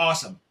 Pirates look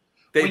awesome.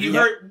 When you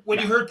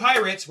heard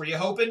pirates, were you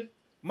hoping?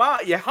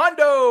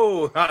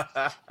 Hondo.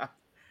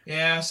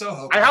 Yeah, so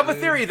hoping. I have a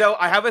theory though.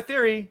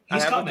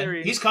 He's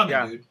coming. He's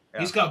coming, dude. Yeah.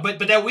 He's coming. But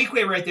that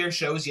Weequay right there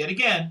shows yet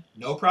again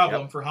no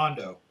problem for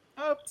Hondo.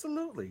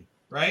 Absolutely.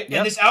 Right? Yep.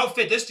 And this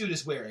outfit this dude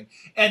is wearing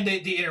and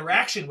the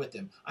interaction with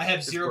him, I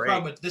have zero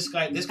problem with this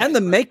guy. And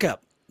the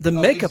makeup. The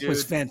makeup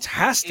was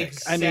fantastic.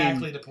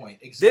 Exactly the point.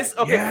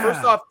 Exactly.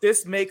 First off,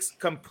 this makes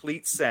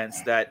complete sense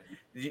that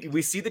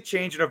we see the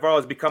change in Navarro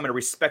as becoming a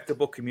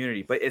respectable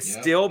community, but it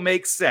still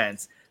makes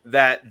sense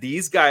that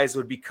these guys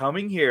would be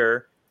coming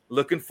here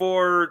looking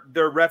for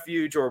their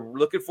refuge or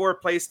looking for a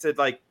place to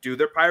like do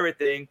their pirate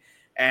thing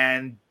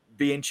and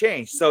being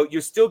changed. So you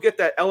still get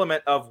that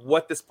element of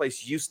what this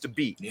place used to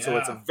be. Yeah. So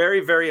it's a very,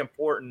 very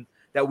important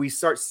that we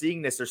start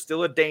seeing this. There's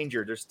still a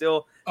danger. There's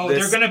still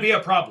they're going to be a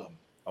problem.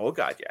 Oh,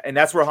 God, yeah. And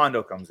that's where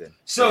Hondo comes in.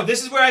 So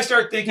this is where I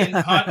start thinking,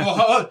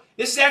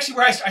 this is actually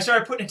where I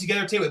started putting it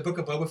together, too, with Book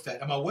of Boba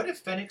Fett. I'm like, what if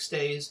Fennec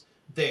stays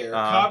there?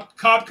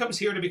 Cobb comes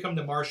here to become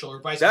the Marshal,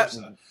 or vice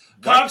versa.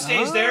 Cobb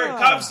stays there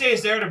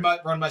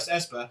to run Mos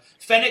Espa.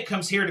 Fennec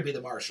comes here to be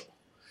the Marshal.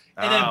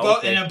 And then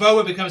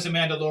Boba becomes a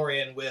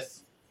Mandalorian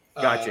with...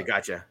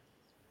 Gotcha.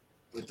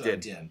 With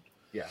Din.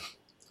 Yeah.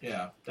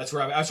 Yeah, that's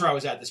where I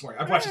was at this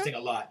morning. I've watched this thing a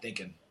lot,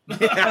 thinking...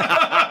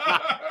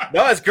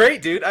 No, it's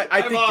great, dude.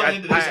 I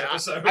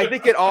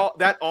think it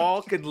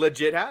all could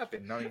legit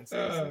happen.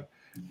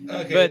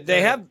 But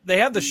they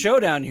have the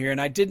showdown here,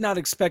 and I did not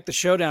expect the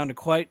showdown to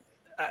quite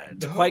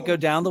go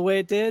down the way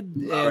it did.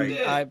 And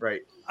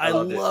I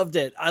loved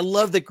it. I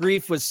love that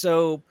Grief was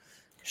so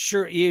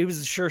sure. He was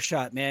a sure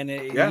shot, man.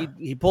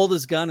 He pulled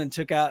his gun and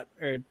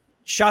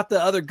shot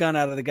the other gun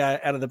out of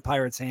the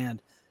pirate's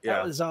hand.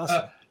 That was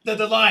awesome.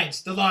 The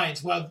lines.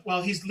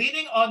 While he's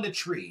leaning on the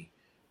tree.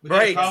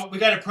 We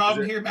got a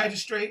problem here,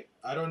 Magistrate.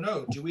 I don't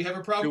know. Do we have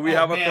a problem?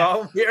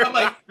 Problem here? I'm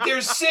like,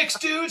 there's 6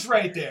 dudes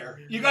right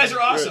there. You guys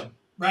are awesome,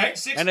 right?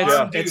 6 and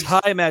dudes. It's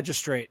High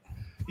Magistrate.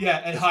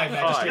 Yeah, and High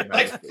Magistrate.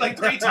 Like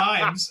 3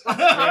 times.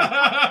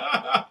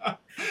 That's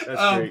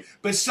great.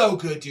 But so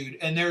good, dude.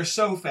 And they're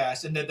so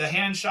fast. And the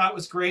hand shot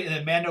was great. And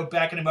then Mando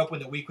backing him up when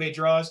the Weequay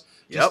draws.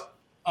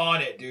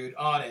 On it, dude.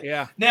 On it.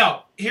 Yeah.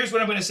 Now, here's what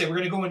I'm going to say. We're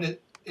going to go into...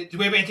 Do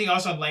we have anything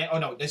else on land? Oh,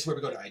 no. This is where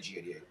we go to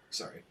IG-88.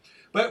 Sorry.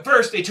 But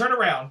first, they turn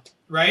around,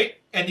 right?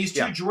 And these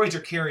 2 droids are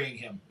carrying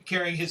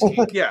his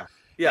king. Yeah.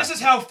 This is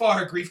how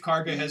far Grief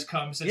Karga has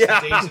come since the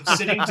days of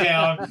sitting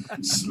down,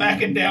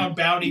 smacking down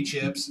bounty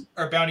chips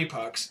or bounty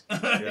pucks.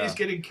 He's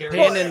getting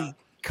carried.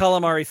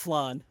 Calamari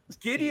flan.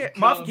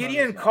 Moff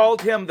Gideon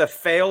called him the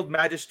failed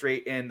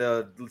magistrate in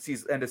the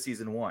end of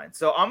season 1.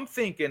 So I'm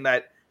thinking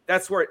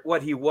that's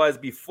what he was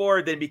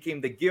before, then became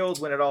the guild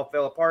when it all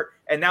fell apart,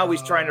 and now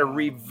he's trying to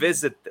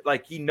revisit.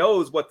 Like he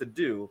knows what to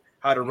do,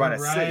 how to run a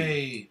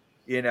city,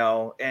 and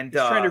he's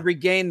trying to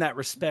regain that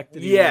respect.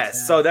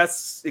 Yes, so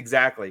that's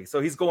exactly.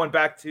 So he's going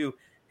back to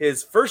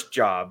his first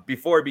job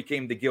before he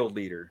became the guild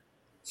leader.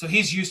 So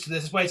he's used to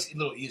this. That's why it's a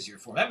little easier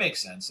for him. That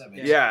makes sense.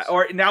 Sense.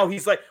 Or now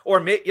he's like,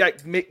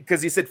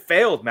 because he said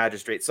failed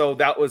magistrate. So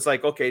that was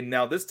like, okay,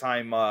 now this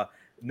time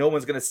no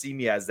one's going to see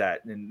me as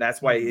that. And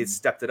that's why he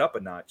stepped it up a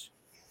notch.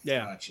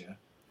 Yeah. Gotcha.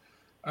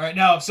 All right.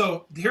 Now,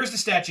 so here's the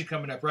statue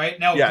coming up, right?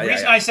 Now, the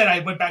reason I said I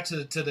went back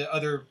to the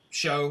other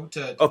show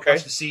to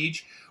watch the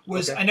Siege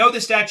was I know the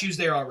statue's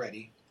there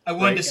already. I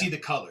wanted to see the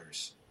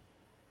colors.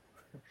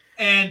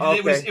 And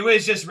it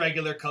was just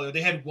regular color.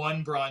 They had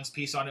one bronze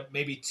piece on it,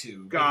 maybe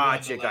two.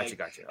 Gotcha. And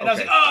I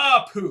was like,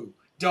 poo.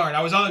 Darn.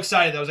 I was all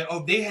excited. I was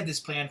like, they had this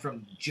plan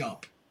from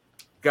jump.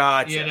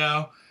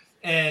 Gotcha.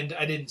 And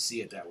I didn't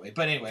see it that way.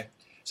 But anyway,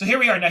 so here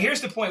we are. Now, here's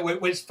the point.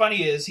 What's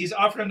funny is he's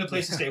offered him the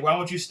place to stay. Why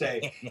won't you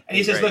stay? And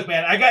he says, look,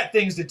 man, I got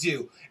things to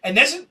do. And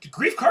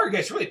Grief Karga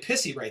gets really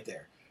pissy right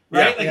there.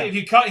 Right?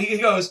 He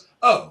goes,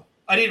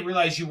 I didn't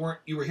realize you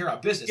were here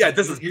on business. Yeah,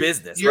 this is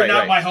business. You're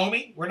not my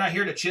homie. We're not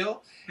here to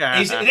chill. And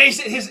he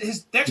said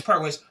his next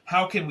part was,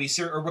 how can we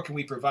serve, or what can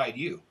we provide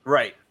you?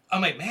 Right.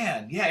 I'm like,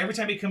 man, every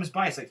time he comes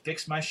by, it's like,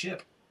 fix my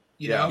ship.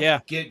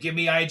 Give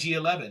me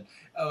IG-11.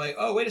 I'm like,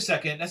 wait a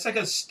second. That's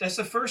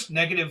the first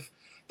negative.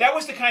 That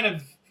was the kind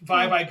of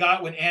vibe I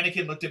got when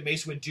Anakin looked at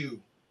Mace Windu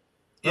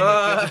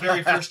the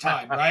very first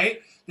time,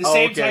 right? The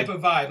same type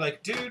of vibe.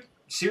 Like, dude,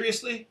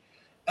 seriously?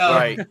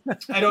 Right.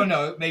 I don't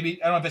know.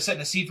 Maybe I don't know if it's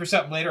setting a seed for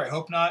something later. I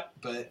hope not,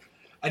 but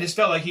I just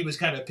felt like he was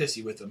kind of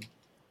pissy with him.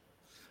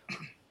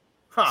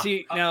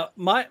 See, now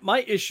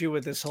my issue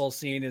with this whole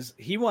scene is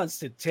he wants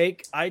to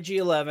take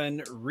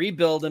IG-11,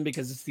 rebuild him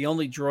because it's the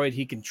only droid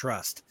he can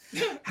trust.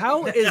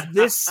 How is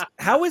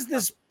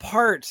this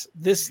part,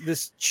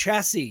 this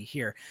chassis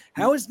here?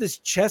 How is this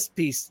chest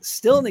piece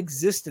still in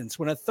existence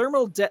when a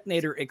thermal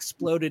detonator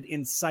exploded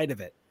inside of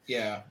it?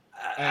 Yeah.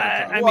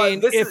 I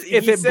mean,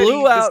 if it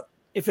blew out.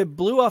 If it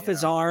blew off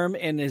his arm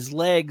and his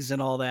legs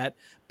and all that,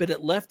 but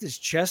it left his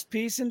chest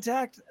piece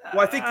intact.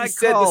 Well, I think he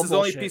said this is the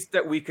only piece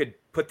that we could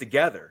put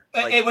together.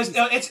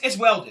 It's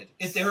welded.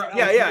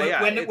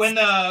 When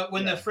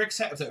the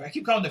Fricks I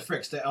keep calling them the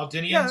Fricks, the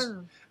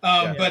Aldinians.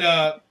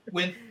 But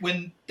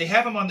when they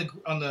have him on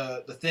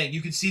the thing,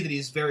 you can see that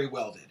he's very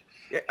welded.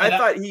 I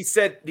thought he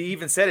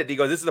even said it. He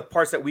goes, "This is the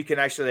parts that we can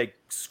actually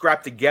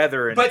scrap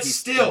together." But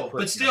still,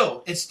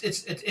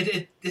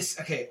 it's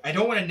okay. I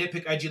don't want to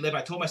nitpick IG-11.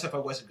 I told myself I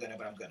wasn't gonna,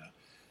 but I'm gonna.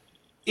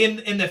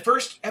 In the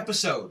first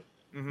episode,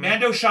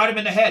 Mando shot him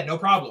in the head, no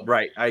problem.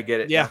 Right, I get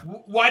it. Yeah.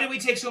 Why did we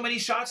take so many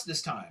shots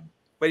this time?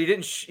 But he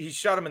didn't. He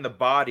shot him in the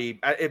body.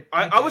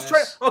 I was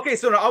trying. Okay,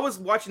 so I was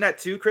watching that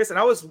too, Chris, and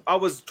I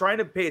was trying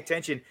to pay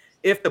attention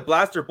if the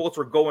blaster bolts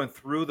were going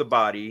through the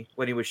body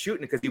when he was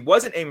shooting, because he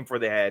wasn't aiming for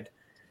the head.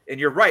 And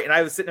you're right. And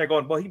I was sitting there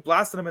going, well, he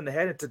blasted him in the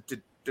head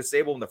to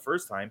disable him the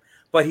first time.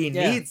 But he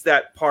needs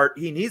that part.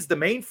 He needs the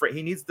mainframe.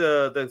 He needs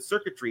the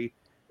circuitry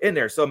in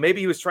there. So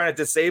maybe he was trying to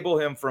disable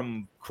him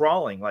from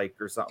crawling,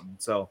 or something.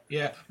 So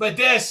yeah. But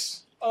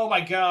this, oh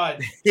my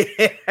God.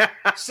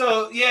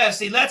 So yes,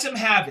 he lets him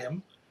have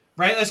him.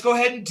 Right? Let's go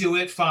ahead and do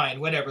it. Fine.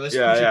 Whatever. Let's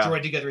put your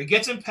droid together. He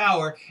gets in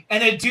power,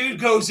 and the dude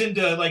goes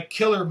into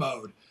killer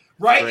mode.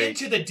 Right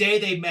into the day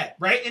they met.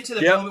 Right into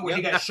the moment where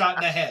he got shot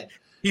in the head.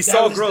 He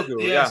saw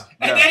Grogu,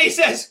 And then he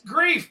says,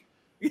 "Grief."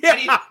 Yeah, and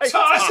he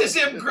tosses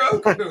him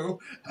Grogu.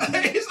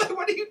 He's like,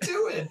 "What are you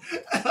doing?"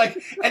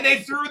 And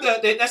they threw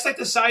that's like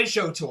the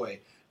sideshow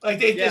toy. Like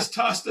they just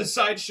tossed the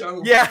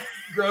sideshow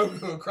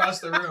Grogu across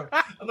the room.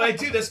 I'm like,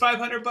 dude, that's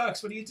 $500.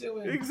 What are you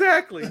doing?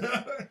 Exactly.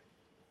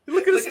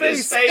 Look at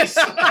his face.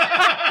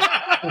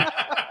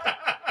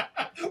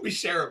 We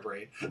share a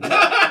brain.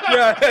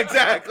 Yeah,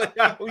 exactly.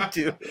 Yeah, we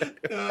do.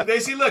 They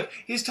see, look,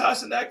 he's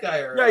tossing that guy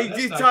around. Yeah,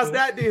 he tossed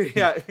that dude.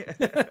 Yeah.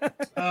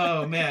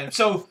 Oh, man.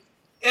 So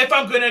if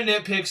I'm going to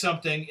nitpick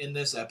something in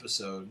this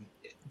episode,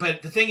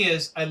 but the thing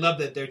is, I love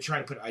that they're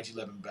trying to put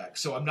IG-11 back.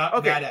 So I'm not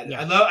mad at it.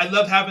 Yeah. I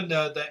love having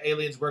the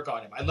aliens work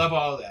on him. I love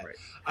all of that. Right.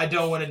 I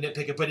don't want to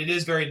nitpick it, but it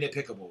is very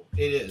nitpickable.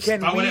 It is.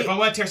 If I want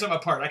to tear something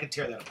apart, I can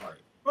tear that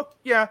apart. Well,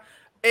 yeah.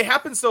 It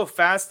happens so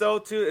fast, though,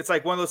 too. It's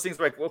like one of those things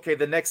where, okay,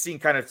 the next scene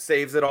kind of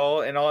saves it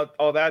all and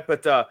all that.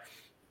 But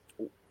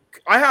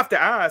I have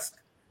to ask,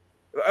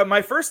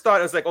 my first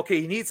thought is like, okay,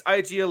 he needs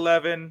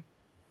IG-11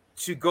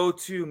 to go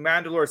to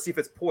Mandalore, see if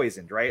it's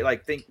poisoned, right?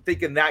 Like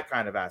thinking that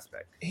kind of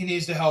aspect. He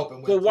needs to help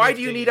him. Well, why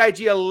do you need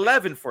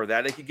IG-11 for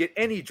that? They could get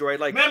any droid.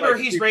 Remember,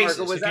 he's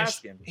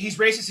racist. He's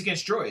racist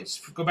against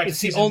droids. Go back to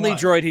season 1.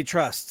 It's the only droid he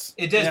trusts.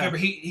 It does. Yeah. Remember,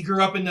 he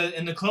grew up in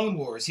the Clone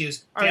Wars.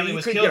 His family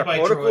was killed by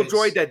protocol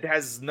droids. Droid that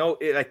has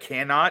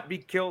cannot be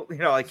killed.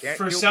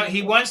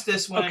 He wants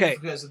this one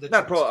because of the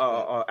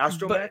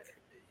astromech.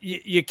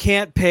 You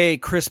can't pay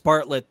Chris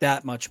Bartlett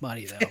that much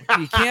money, though.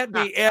 You can't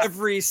be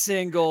every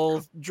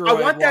single droid. I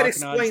want that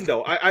walking on- explained,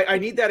 though. I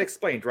need that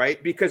explained,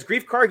 right? Because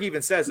Grief Karg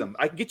even says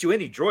I can get you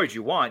any droid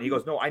you want. He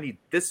goes, no, I need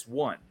this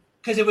one.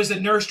 Because it was a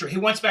nurse droid. He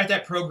wants back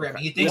that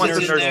programming. He thinks wants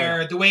it's a in nurse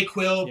there the way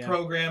Quill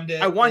programmed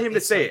it. I want him to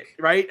It's say like-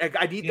 it, right?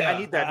 I need that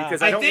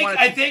because I don't want.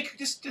 I think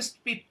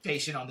just be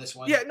patient on this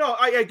one. Yeah, no,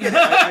 I get it.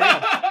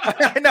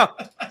 I know.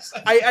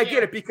 I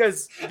get it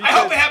because I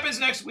hope it happens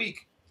next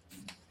week.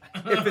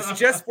 if it's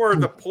just for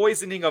the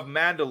poisoning of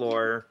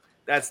Mandalore,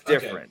 that's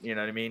different. You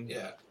know what I mean?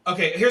 Yeah.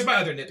 Okay, here's my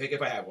other nitpick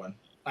if I have one.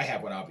 I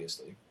have one,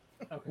 obviously.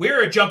 Okay.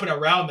 We're jumping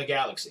around the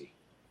galaxy.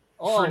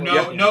 Oh,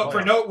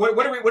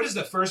 What is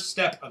the first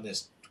step on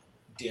this,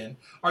 Din?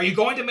 Are you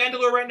going to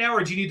Mandalore right now,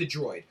 or do you need the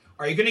droid?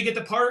 Are you going to get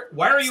the part?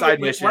 Why are you at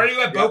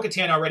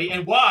Bo-Katan already?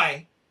 And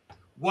why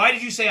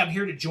did you say I'm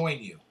here to join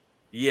you?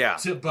 Yeah.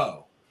 To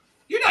Bo.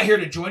 You're not here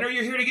to join her.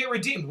 You're here to get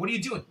redeemed. What are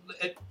you doing?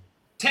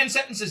 10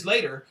 sentences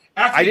later,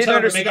 after you tell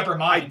her to make up her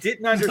mind. I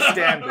didn't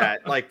understand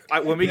that. Like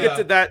when we get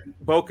to that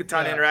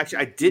Bo-Katan interaction,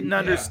 I didn't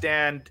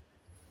understand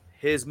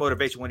his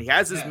motivation when he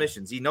has his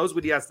missions. He knows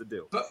what he has to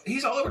do. But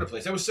he's all over the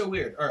place. That was so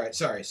weird. All right,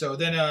 sorry. So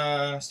then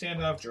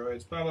standoff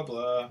droids, blah, blah,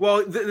 blah.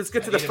 Well, let's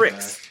get to the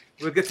Fricks.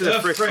 We'll get to the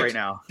Fricks right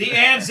now. The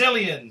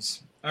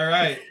Anzillions. All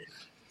right.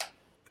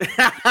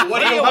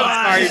 What do you want?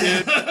 Sorry,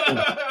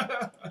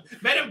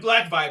 dude. Men in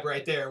Black vibe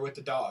right there with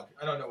the dog.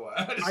 I don't know what.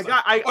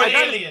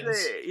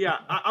 Aliens.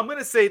 I'm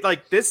gonna say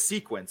like this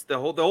sequence, the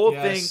whole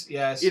thing.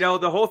 Yes. You know,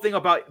 the whole thing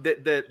about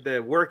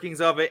the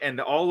workings of it and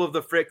all of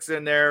the Fricks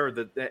in there.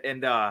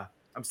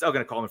 I'm still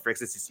gonna call them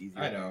Fricks. It's just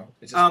easier. I know.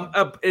 It's just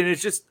and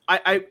it's just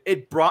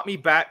it brought me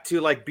back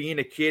to like being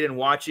a kid and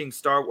watching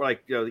Star Wars,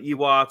 like the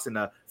Ewoks and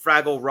the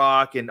Fraggle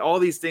Rock and all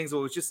these things. It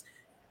was just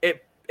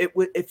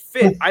it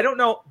fit. I don't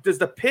know. Does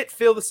the pit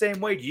feel the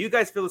same way? Do you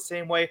guys feel the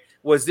same way?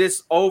 Was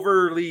this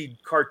overly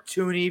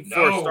cartoony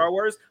for Star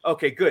Wars?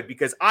 Okay, good,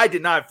 because I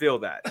did not feel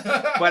that.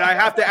 But I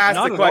have to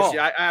ask the question.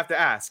 I have to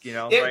ask. You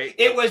know, right?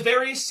 It was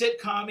very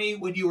sitcom-y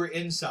when you were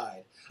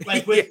inside.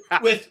 Like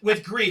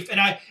with Grief, and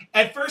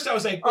at first I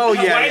was like,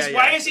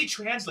 why is he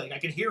translating? I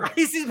can hear him.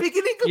 He's speaking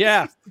English.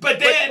 Yeah, but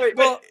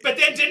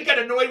then Din got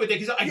annoyed with it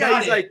because I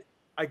got it. Like,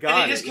 I got it.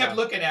 And he just kept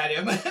looking at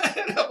him.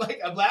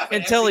 I'm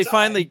laughing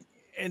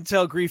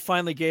until Grief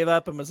finally gave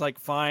up and was like,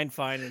 fine,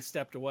 and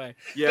stepped away.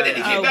 Yeah, but then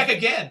he came back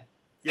again,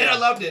 and I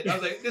loved it. I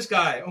was like, this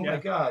guy, my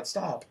god,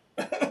 stop.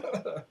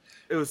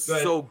 It was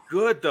so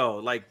good though.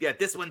 Like,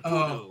 this one.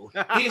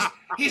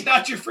 He's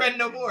not your friend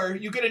no more.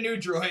 You get a new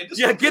droid.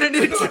 Get a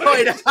new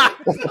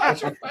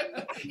droid.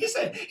 He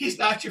said he's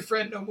not your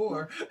friend no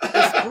more.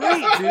 It's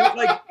great, dude.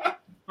 Like,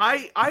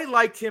 I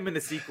liked him in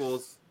the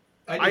sequels.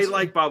 I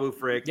like Babu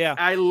Frick. Yeah,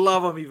 I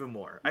love him even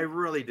more. I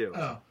really do.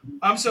 Oh,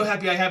 I'm so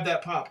happy I have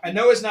that pop. I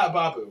know it's not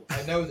Babu.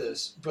 I know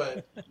this,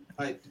 but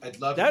I'd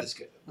love this.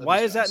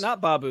 Why is that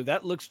not Babu?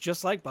 That looks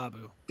just like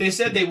Babu. They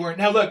said they weren't.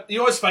 Now look, you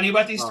know what's funny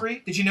about these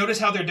three? Did you notice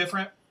how they're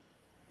different?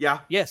 Yeah.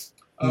 Yes.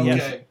 Okay.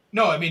 Yes.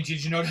 No, I mean,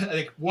 did you notice?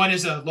 Like, one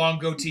is a long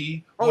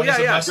goatee, one is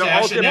a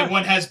mustache, and then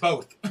one has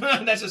both.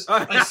 That's just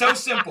like so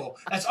simple.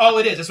 That's all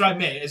it is. That's what I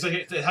meant. It's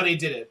like how they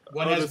did it.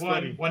 One has one,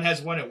 funny. One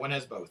has one, and one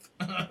has both.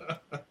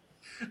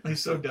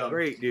 He's so dumb.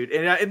 Great, dude.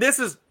 And this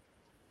is.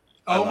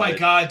 Oh my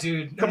god,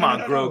 dude! Come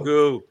on,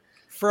 Grogu.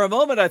 For a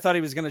moment, I thought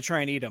he was going to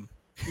try and eat him.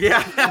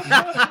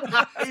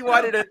 Yeah, he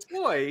wanted a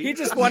toy. He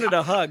just wanted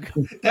a hug.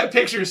 That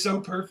picture is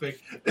so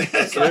perfect.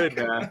 It's good,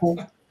 man.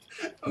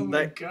 Oh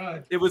my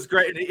god! It was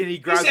great, and he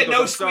grabbed. He said,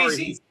 "No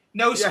squeezy,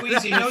 no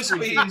squeezy, no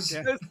squeeze,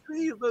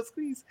 no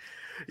squeeze."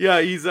 Yeah,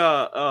 he's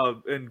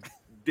and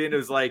Din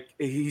was like,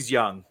 "He's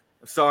young.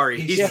 Sorry,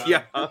 he's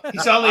young.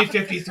 He's only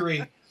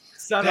 53."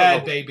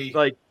 Bad baby.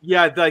 Like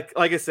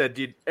I said,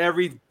 dude,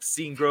 every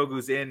scene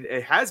Grogu's in,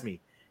 it has me.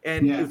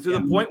 And to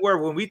the point where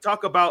when we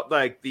talk about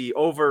like the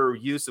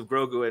overuse of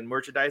Grogu and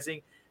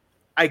merchandising,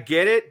 I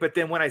get it, but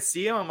then when I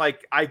see him, I'm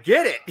like, I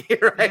get it.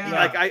 Right? Yeah.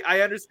 Like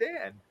I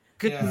understand.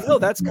 No,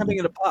 that's coming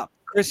in a pop.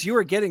 Chris, you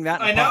are getting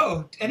that in a pop. I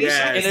know. Any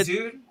seconds,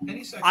 dude.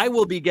 Any seconds. I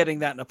will be getting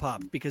that in a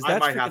pop because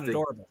that's freaking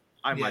adorable.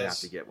 I might have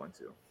to get one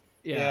too.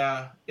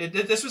 Yeah.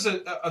 This was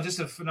just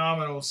a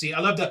phenomenal scene.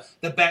 I love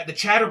the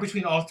chatter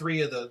between all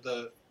three of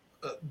the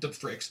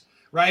Fricks.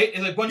 Right?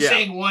 And like one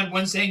saying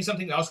one saying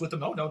something else with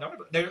them. Oh no,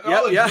 they're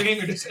all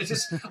agreeing. It's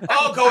just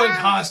all going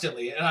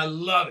constantly, and I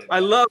love it. I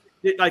love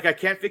it. Like, I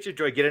can't fix your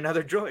droid. Get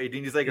another droid. And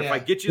he's like, if I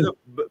get you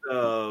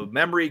the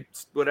memory,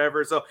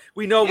 whatever. So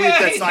we know we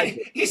that side.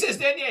 He says,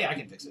 then I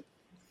can fix it.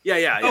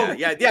 Yeah.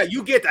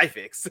 You get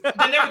iFix.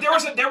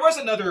 And there was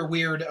another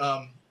weird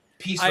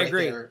piece. I right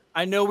agree. There.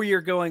 I know where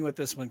you're going with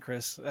this one,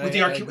 Chris. With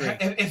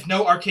if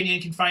no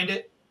Arcanian can find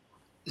it,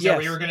 is that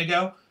where you were going to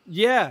go?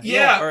 Yeah.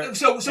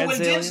 So when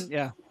Din's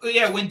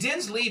when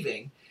Din's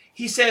leaving,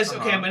 he says,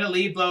 "Okay, I'm going to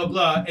leave." Blah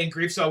blah blah. And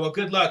Grief saw, "Well,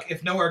 good luck.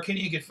 If no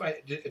Arcanian can find,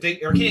 if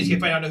Arcanians can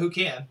find out, who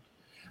can?"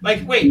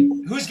 Like, wait,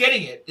 who's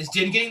getting it? Is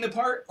Din getting the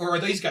part, or are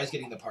these guys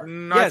getting the part?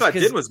 No, I thought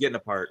Din was getting the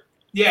part.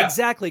 Yeah,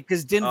 exactly.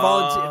 Because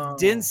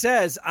Din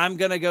says, "I'm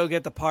going to go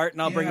get the part,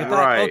 and I'll bring it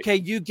back." Right. Okay,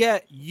 you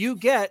get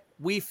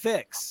we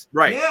fix.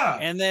 Right. Yeah.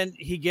 And then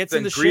he gets Then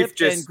in the Grief ship,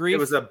 just and Grief.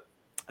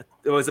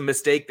 it was a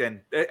mistake.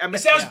 Then I mean, It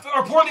sounds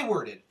or poorly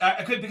worded.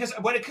 Because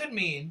what it could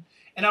mean,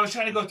 and I was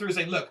trying to go through is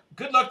like, look,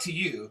 good luck to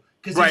you,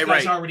 because these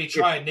guys already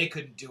tried and they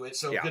couldn't do it,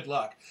 so good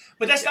luck.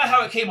 But that's not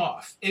how it came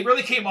off. It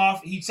really came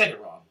off. He said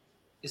it wrong,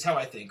 is how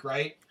I think.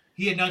 Right?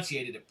 He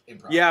enunciated it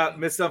improperly. Yeah,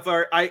 Miss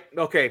Sunflower. I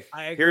agree.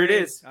 Here it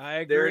is. I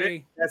agree. There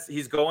it is.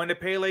 He's going to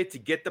Pele to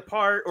get the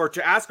part, or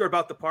to ask her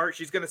about the part.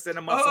 She's going to send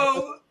him up.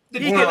 Oh, the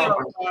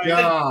Jawas.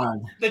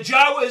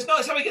 No,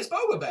 that's how he gets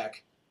Boba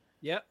back.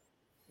 Yep.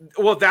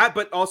 Well, that,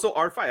 but also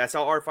R5. That's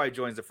how R5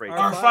 joins the freight.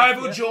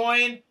 R5 will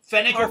join.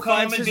 Fennec will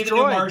come and be the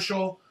new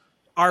marshal.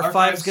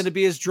 R5's going to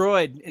be his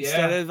droid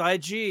instead of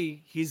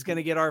IG. He's going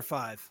to get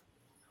R5.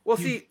 Well,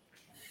 see,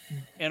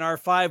 and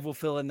R5 will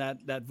fill in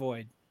that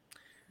void.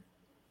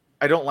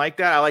 I don't like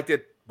that. I like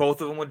that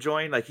both of them would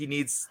join. Like he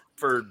needs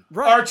for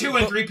R2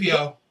 and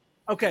 3PO.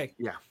 Okay.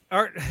 Yeah.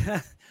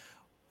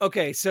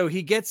 Okay. So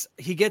he gets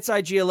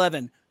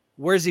IG-11.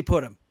 Where's he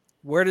put him?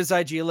 Where does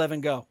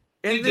IG-11 go?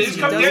 And he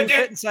doesn't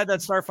fit inside that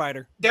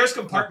starfighter. There's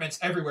compartments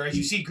everywhere. As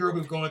you see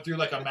Grogu going through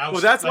like a mouse.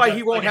 Well, that's like why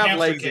he won't have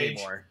legs cage.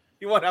 anymore.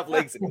 He won't have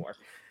legs anymore.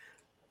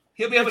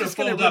 He'll be able to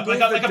fold up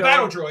like a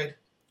battle droid.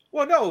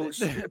 Well, no,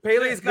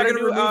 Pele's got to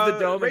remove the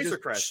dome Razor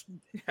and Crest.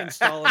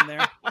 Install him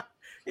there.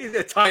 He's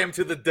gonna tie him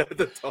to the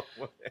dome.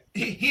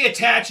 He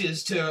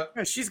attaches to.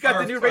 Yeah, she's got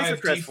the new Razor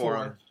Crest for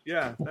him.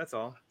 Yeah, that's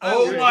all.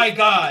 Oh my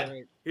God!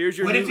 Here's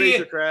your new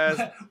Razor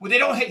Crest. Well, he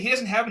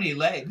doesn't have any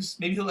legs.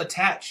 Maybe he'll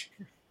attach.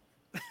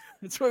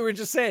 That's what we were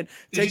just saying.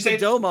 Did Take the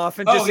dome off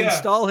and just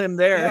install him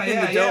there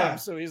in the dome,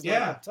 so he's like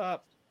up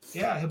top.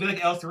 Yeah, he'll be like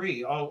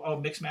L3, all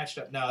mixed matched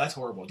up. No, that's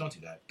horrible. Don't do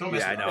that. Don't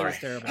mess with know, it. right?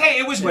 Terrible. Hey,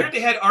 it was weird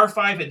they had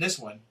R5 in this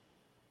one.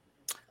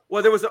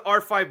 Well, there was an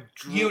R5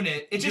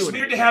 unit. It's just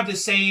weird to have the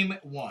same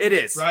one. It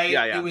is, right?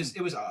 Yeah. It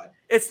was odd.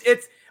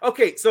 It's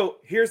okay. So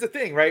here's the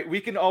thing, right?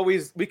 We can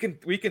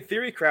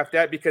theory craft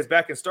that because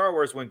back in Star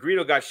Wars, when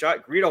Greedo got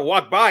shot, Greedo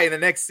walked by in the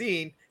next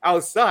scene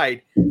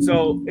outside.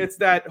 So it's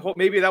that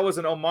maybe that was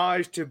an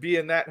homage to be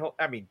in that.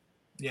 I mean,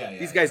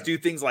 these guys do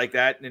things like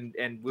that,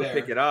 and we'll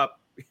pick it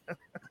up.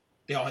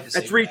 They all had the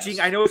That's same reaching.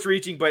 mask. I know it's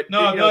reaching, but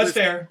no, that's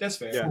fair. That's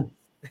fair.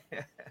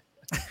 Yeah.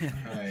 All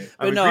right.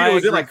 I mean, Greedo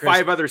was in like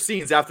 5 other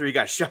scenes after he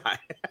got shot.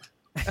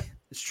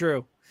 It's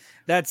true.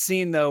 That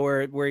scene though,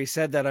 where he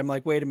said that, I'm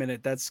like, wait a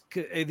minute, that's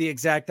the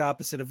exact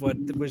opposite of what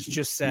was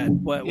just said.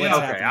 What's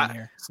happening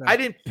here? So. I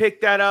didn't pick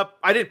that up.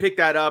 I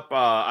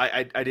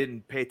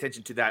didn't pay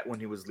attention to that when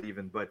he was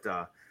leaving, but.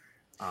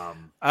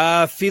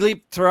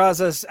 Philippe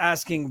Terrazas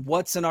asking,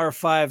 "What's an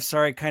R5?"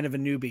 Sorry, kind of a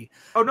newbie.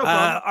 Oh no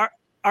problem.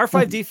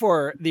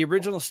 R5D4, the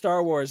original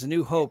Star Wars, A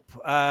New Hope.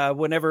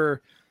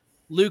 Whenever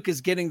Luke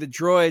is getting the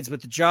droids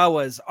with the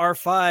Jawas,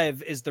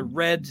 R5 is the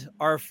red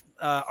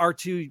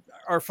R2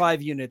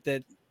 R5 unit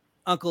that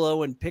Uncle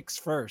Owen picks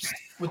first.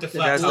 With the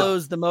flat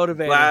blows the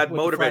motivator.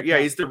 Motivator. Yeah,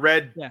 he's the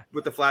red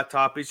with the flat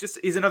top.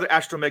 He's another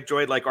astromech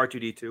droid like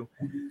R2D2.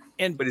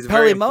 But he's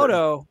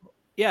Pelimoto.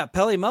 Yeah,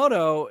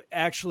 Pelimoto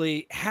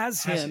actually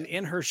has him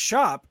in her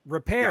shop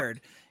repaired.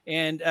 Yeah.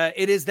 And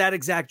it is that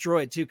exact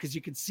droid too, because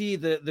you can see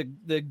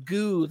the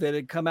goo that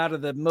had come out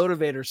of the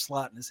motivator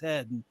slot in his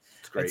head. And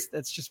it's great.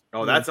 That's just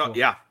really cool.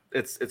 Yeah,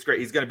 it's great.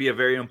 He's going to be a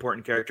very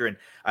important character, and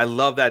I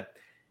love that.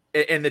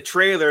 In the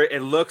trailer,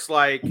 it looks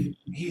like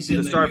he's the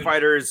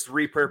Starfighter's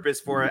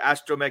repurposed for an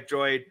astromech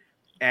droid,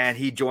 and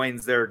he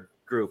joins their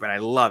group, and I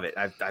love it.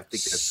 I think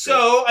that's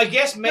so. Great. I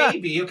guess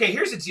maybe okay.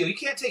 Here's the deal: you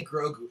can't take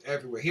Grogu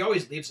everywhere. He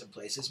always leaves some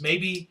places.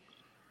 Maybe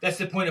that's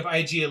the point of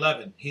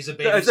IG-11. He's a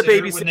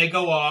babysitter. When they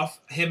go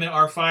off, him and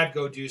R5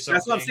 go do something.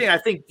 That's what I'm saying. I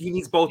think he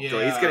needs both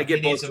droids. He's going to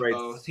get both droids.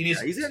 Both. He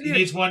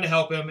needs one to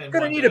help him. He's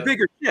going to need a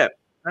bigger ship.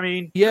 I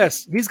mean,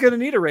 yes, he's going to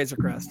need a Razor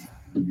Crest.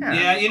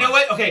 Yeah, you know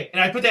what? Okay, and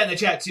I put that in the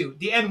chat too.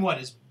 The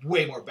N1 is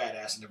way more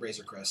badass than the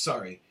Razor Crest.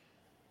 Sorry,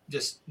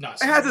 just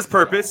not. It has its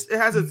purpose. It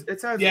has its to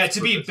purpose.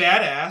 Be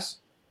badass.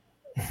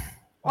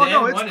 Oh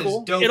no, it's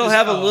cool. It'll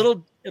have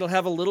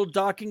a little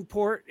docking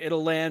port.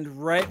 It'll land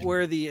right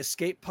where the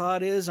escape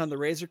pod is on the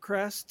Razor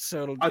Crest.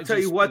 So I'll tell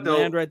you what, though,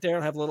 land right there.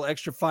 It'll have a little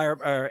extra fire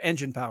or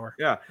engine power.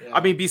 Yeah.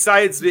 I mean,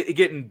 besides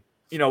getting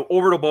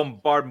orbital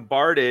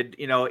bombarded,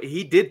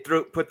 he did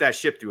put that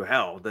ship through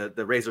hell.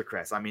 The Razor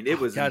Crest. I mean, it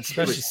was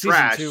especially season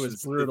trash. 2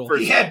 was brutal.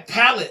 He had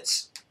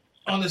pallets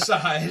on the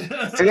side.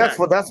 See,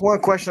 that's one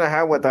question I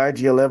have with the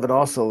IG-11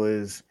 also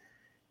is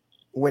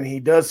when he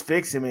does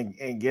fix him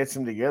and gets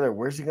him together,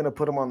 where's he going to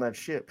put him on that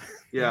ship?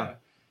 Yeah.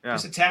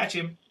 Just attach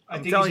him.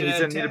 I'm telling you, he's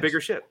going to need a bigger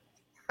ship.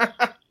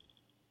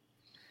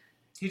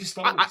 He just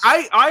follows.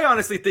 I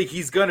honestly think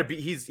he's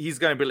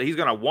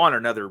gonna want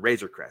another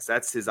Razor Crest.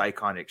 That's his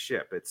iconic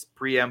ship. It's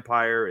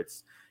pre-Empire.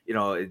 It's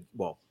now that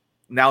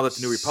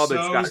the New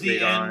Republic's got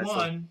Vader on it.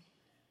 So.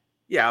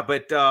 Yeah,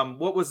 but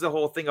what was the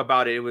whole thing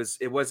about it?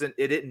 It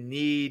didn't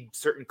need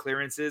certain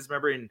clearances.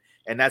 Remember,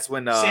 and that's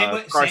when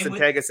Carson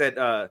Tega said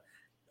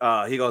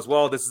he goes,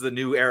 well, this is a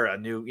new era,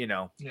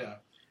 Yeah.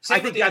 I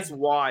think that's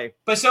why.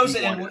 But so's the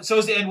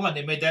N1.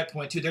 They made that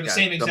point too. They're the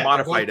same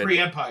exact. They're both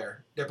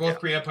pre-Empire. They're both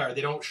pre-Empire.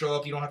 They don't show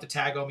up. You don't have to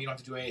tag them. You don't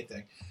have to do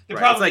anything. The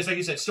problem is, like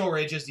you said,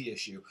 storage is the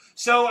issue.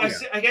 So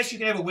I guess you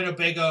can have a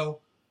Winnebago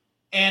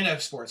and a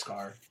sports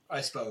car,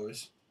 I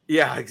suppose.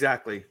 Yeah,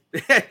 exactly.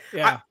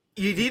 Yeah.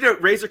 You need a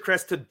Razor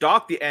Crest to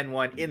dock the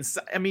N1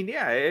 inside. I mean,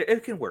 yeah,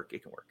 it can work.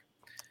 It can work.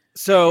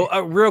 So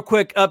a real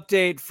quick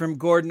update from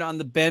Gordon on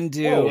the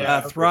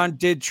Bendu. Thrawn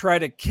did try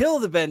to kill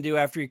the Bendu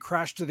after he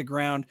crashed to the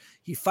ground.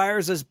 He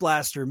fires his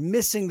blaster,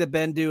 missing the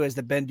Bendu as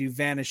the Bendu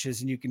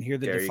vanishes, and you can hear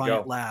the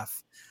defiant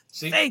laugh.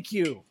 See? Thank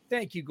you, Gordon.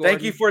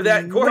 Thank you for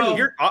that, Gordon.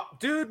 You're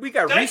dude. We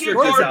got research.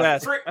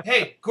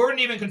 Hey, Gordon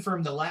even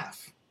confirmed the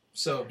laugh.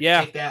 So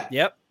take that.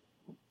 Yep.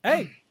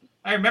 Hey,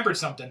 I remembered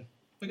something.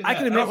 Look at that. I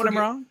can admit when I'm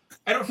wrong.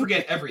 I don't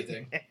forget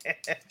everything.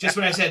 Just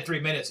what I said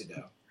 3 minutes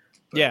ago.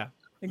 But. Yeah,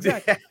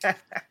 exactly.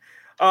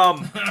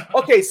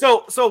 Okay,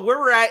 so where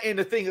we're at in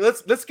the thing,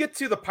 let's get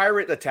to the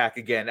pirate attack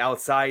again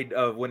outside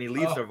of when he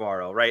leaves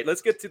Navarro, right?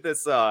 Let's get to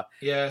this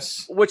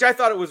yes, which I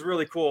thought it was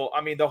really cool.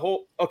 I mean, the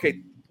whole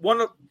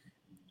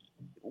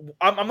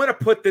I'm gonna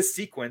put this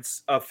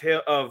sequence of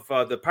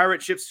the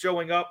pirate ships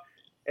showing up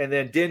and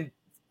then Din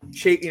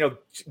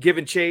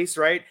giving chase,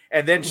 right?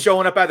 And then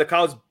showing up at the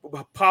clouds,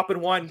 popping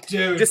one,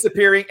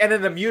 disappearing, and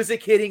then the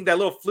music hitting, that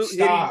little flute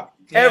hitting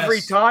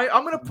every time.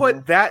 I'm gonna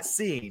put that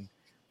scene,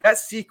 that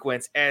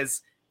sequence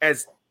as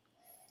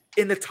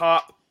in the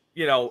top,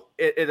 in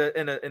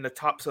the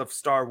tops of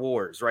Star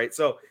Wars, right?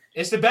 So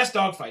it's the best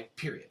dogfight,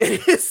 period.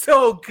 It is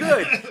so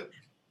good.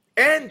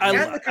 And the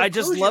conclusion I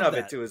just love of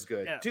it too is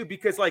good too,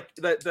 because like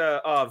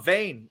the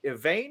Vane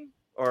is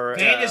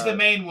the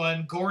main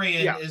one.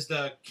 Gorian is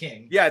the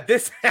king. Yeah,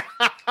 this.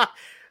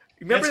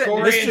 Remember that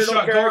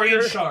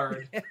Gorian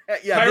Shard.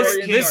 Yeah,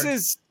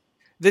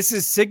 this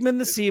is Sigmund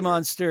the Sea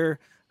Monster.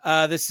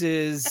 This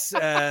is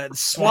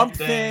Swamp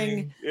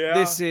Thing. Yeah.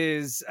 This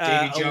is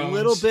a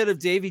little bit of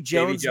Davy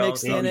Jones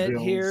mixed in it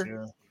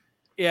here.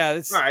 Yeah,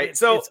 it's all right.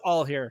 It's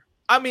all here.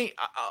 I mean,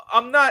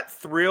 I'm not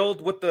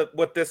thrilled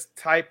with this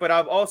type, but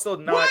I'm also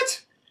not.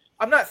 What?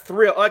 I'm not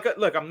thrilled. Like,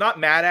 look, I'm not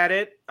mad at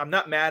it.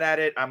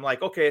 I'm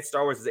like, okay, it's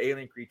Star Wars, is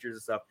alien creatures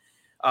and stuff.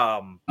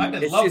 I'm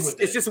in love with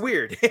it. It's just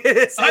weird.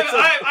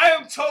 I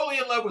am totally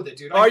in love with it,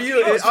 dude. Are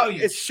you?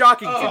 It's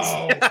shocking.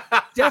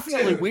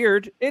 Definitely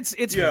weird.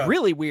 It's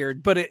really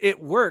weird, but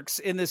it works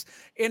in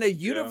a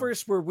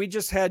universe where we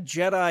just had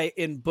Jedi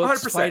in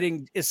books 100%.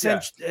 Fighting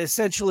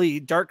essentially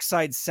dark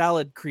side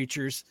salad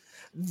creatures.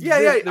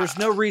 There's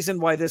no reason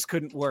why this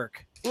couldn't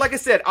work. Like I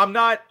said, I'm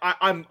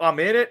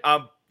in it.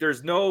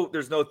 There's no.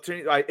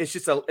 It's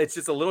just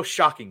a little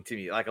shocking to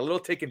me, like a little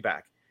taken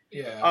back.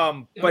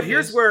 Yeah. But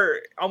here's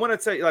where I want to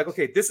tell you, like,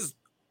 okay,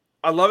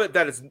 I love it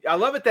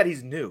that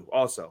he's new,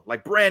 also,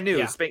 like brand new.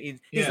 Yeah.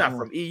 He's not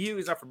from EU.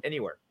 He's not from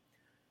anywhere.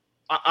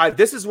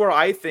 This is where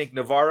I think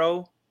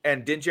Navarro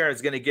and Din Djarin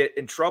is going to get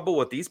in trouble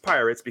with these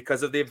pirates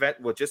because of the event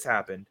what just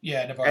happened.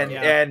 Yeah, Navarro.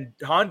 And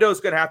Hondo's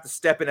going to have to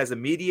step in as a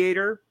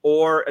mediator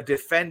or a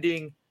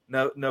defending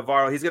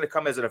Navarro. He's going to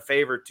come as a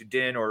favor to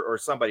Din or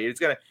somebody.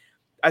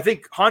 I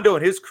think Hondo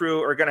and his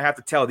crew are going to have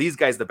to tell these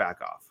guys to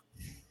back off.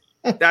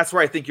 That's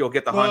where I think you'll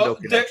get the Hondo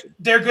connection.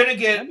 They're going to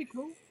get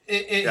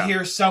it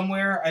here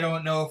somewhere. I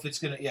don't know if it's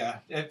going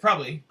to.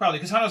 Probably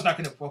because Hondo's not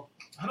going to. Well,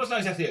 Hondo's not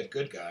exactly a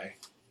good guy.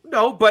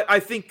 No, but I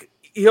think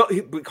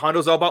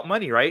Hondo's all about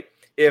money, right?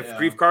 If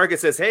Greef Karga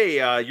says,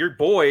 "Hey, your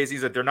boys,"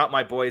 he's like, "They're not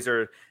my boys,"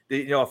 or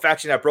a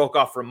faction that broke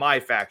off from my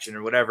faction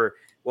or whatever.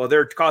 Well,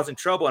 they're causing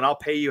trouble, and I'll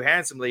pay you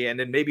handsomely, and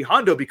then maybe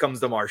Hondo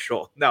becomes the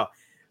marshal. No.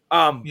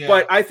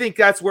 But I think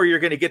that's where you're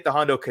going to get the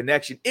Hondo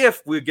connection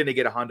if we're going to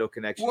get a Hondo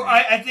connection. Well,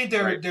 I think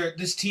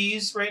this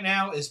tease right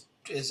now is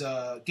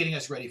getting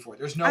us ready for it.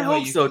 There's no way I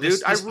hope so,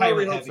 dude. I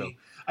really hope so.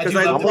 Because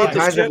how many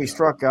times have we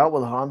struck out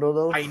with Hondo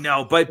though? I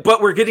know, but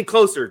we're getting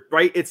closer,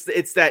 right?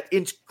 It's that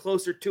inch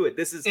closer to it.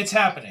 It's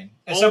happening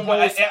at some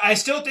point. I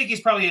still think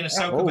he's probably in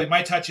Ahsoka, but it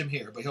might touch him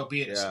here. But he'll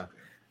be in Ahsoka.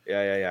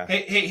 Yeah.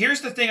 Hey,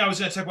 here's the thing I was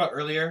going to talk about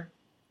earlier,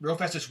 real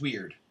fast. It's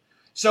weird.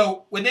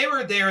 So when they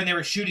were there and they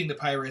were shooting the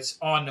pirates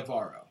on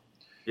Navarro.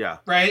 Yeah.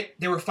 Right?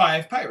 There were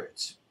 5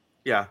 pirates.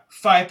 Yeah.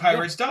 5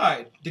 pirates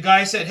died. The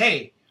guy said,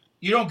 "Hey,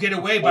 you don't get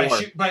away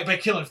by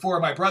killing 4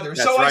 of my brothers."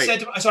 That's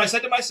right. I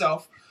said to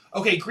myself,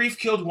 "Okay, Greef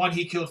killed 1,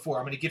 he killed 4.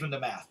 I'm going to give him the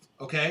math."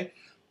 Okay?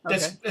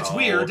 That's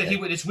weird that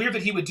it's weird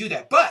that he would do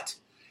that. But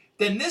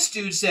then this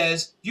dude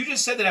says, "You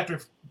just said that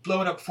after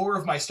blowing up 4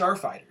 of my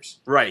starfighters."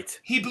 Right.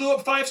 He blew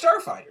up 5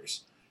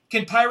 starfighters.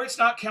 Can pirates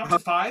not count to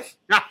 5?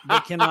 They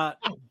cannot.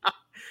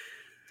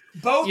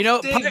 Both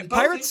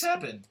things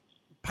happen.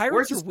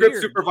 Pirates Where's are the script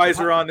weird.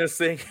 supervisor on this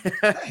thing?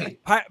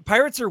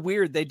 Pirates are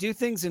weird. They do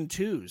things in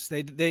twos.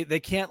 They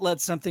can't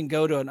let something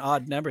go to an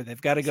odd number. They've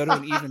got to go to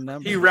an even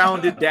number. He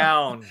rounded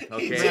down.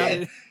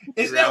 Okay.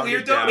 Isn't that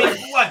weird though? I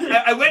mean, what?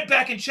 I went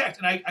back and checked,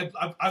 and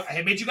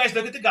I made you guys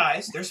look at the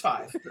guys. There's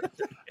 5.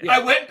 Yeah.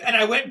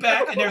 I went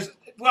back, and there's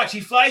watch. He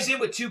flies in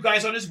with 2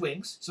 guys on his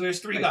wings, so there's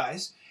 3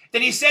 guys.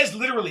 Then he says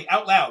literally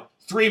out loud,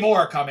 3 more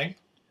are coming.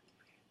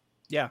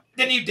 Yeah.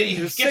 Then he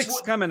There's gets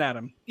 6 coming at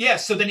him. Yeah,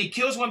 so then he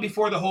kills one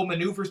before the whole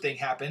maneuver thing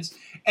happens,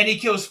 and he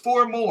kills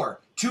 4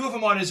 more. 2 of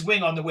them on his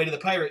wing on the way to the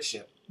pirate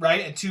ship,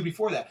 right? And 2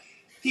 before that.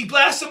 He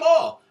blasts them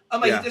all. I'm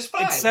like, there's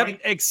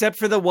 5. Except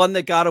for the one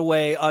that got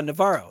away on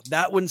Navarro.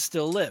 That one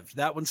still lived.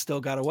 That one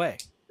still got away.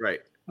 Right.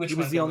 Which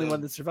was the only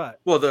one that survived.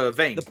 Well, the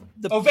Vane.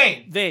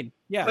 Vane. Vane.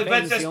 Yeah. But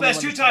that's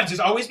 2 times.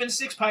 There's always been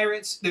 6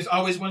 pirates. There's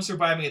always one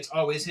surviving. It's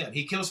always him.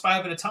 He kills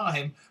 5 at a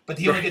time, but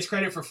he only gets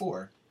credit for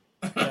 4.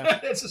 Yeah.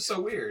 That's just so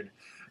weird.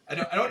 I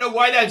don't know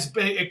why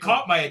it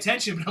caught my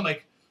attention, but I'm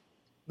like,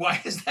 why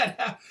is that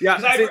happening? Yeah,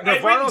 I had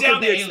written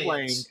down the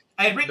aliens.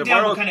 I had written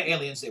down what kind of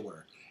aliens they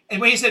were.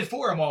 And when he said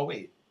 4, I'm all,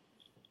 wait.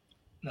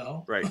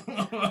 No. Right.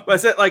 But I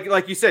said,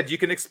 like you said, you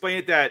can explain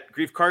it that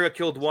Greef Karga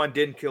killed 1,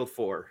 didn't kill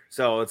 4.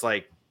 So it's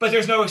like. But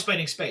there's no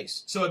explaining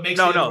space. So it makes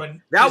no.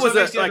 That was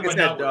like I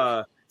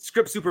said,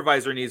 script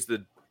supervisor needs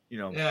to,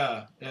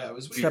 Yeah, it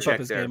was step up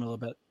his game a little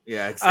bit.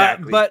 Yeah,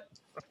 exactly. But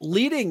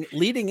leading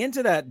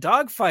into that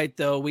dogfight,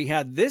 though, we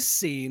had this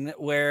scene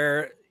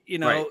where,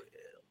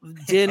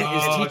 Din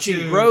is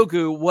teaching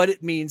Grogu what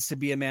it means to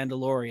be a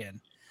Mandalorian.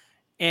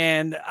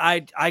 And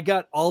I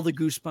got all the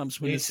goosebumps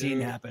when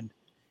scene happened.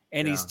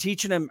 And he's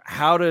teaching him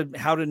how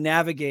to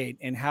navigate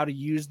and how to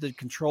use the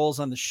controls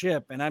on the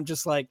ship. And I'm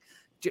just like,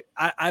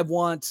 I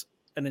want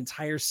an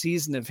entire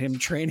season of him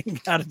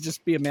training how to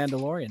just be a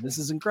Mandalorian. This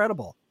is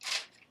incredible.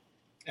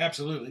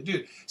 Absolutely,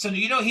 dude. So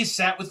he's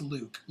sat with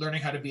Luke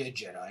learning how to be a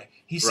Jedi.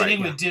 He's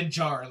sitting with Din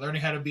Djarin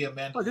learning how to be a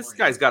Mandalorian. Oh, this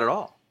guy's got it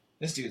all.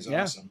 This dude's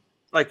awesome.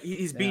 Like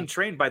he's being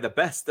trained by the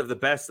best of the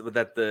best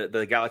that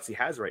the galaxy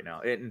has right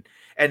now, and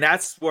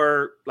that's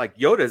where like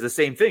Yoda is the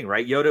same thing,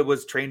 right? Yoda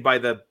was trained by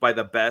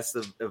the best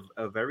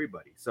of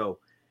everybody, so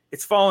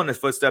it's following his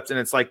footsteps, and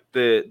it's like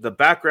the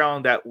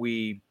background that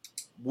we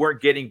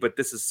weren't getting, but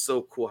this is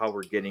so cool how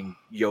we're getting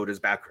Yoda's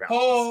background.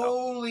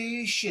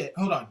 Holy shit!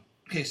 Hold on.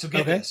 Okay, so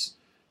get this.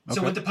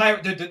 So with the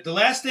pirate, the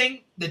last thing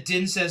that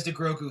Din says to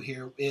Grogu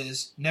here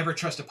is never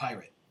trust a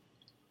pirate.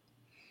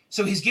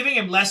 So he's giving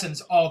him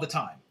lessons all the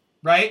time,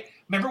 right?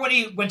 Remember when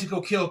he went to go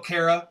kill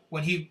Kara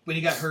when he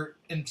got hurt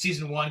in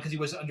season 1 because he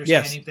was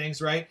understanding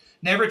things, right?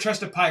 Never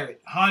trust a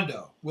pirate.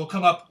 Hondo will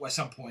come up at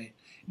some point.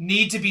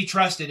 Need to be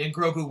trusted, and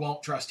Grogu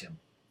won't trust him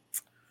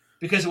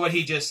because of what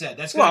he just said.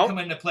 That's going to come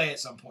into play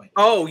at some point.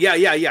 Oh yeah.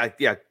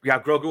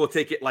 Grogu will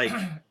take it like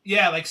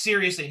like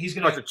seriously. He's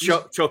going to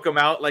choke him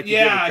out like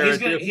he's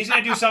going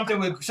to do something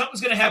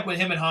something's going to happen with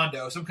him and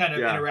Hondo, some kind of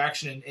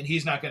interaction, and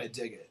he's not going to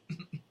dig it.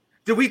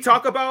 Did we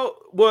talk about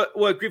what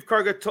Greef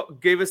Karga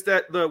gave us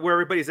where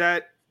everybody's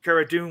at?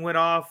 Cara Dune went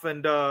off,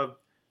 and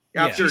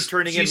after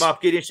turning in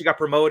Moff Gideon, she got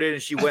promoted,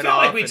 and she went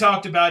off. Like we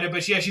talked about it,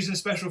 but she's in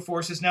special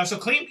forces now. So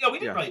clean. We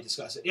didn't really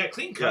discuss it. Yeah,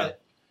 clean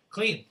cut.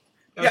 Clean.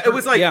 It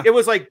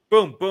was like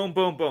boom, boom,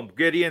 boom, boom.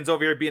 Gideon's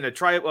over here being a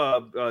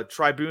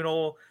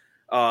tribunal.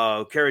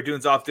 Cara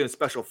Dune's off doing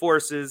special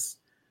forces.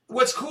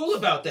 What's cool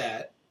about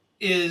that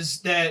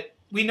is that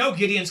we know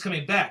Gideon's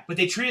coming back, but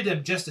they treated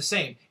him just the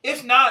same.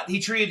 If not, he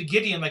treated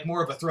Gideon like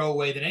more of a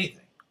throwaway than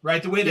anything,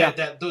 right? The way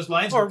that those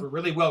lines were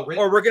really well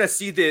written. Or we're going to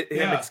see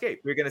him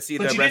escape. We're going to see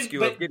the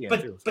rescue of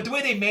Gideon, too. But the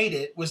way they made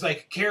it was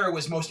like Kara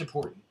was most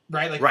important,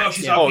 right? Like,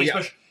 she's off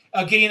special.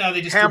 Gideon,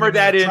 they just hammered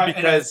that in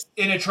because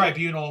in a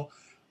tribunal.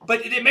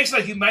 But it makes it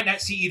like you might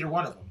not see either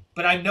one of them.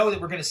 But I know that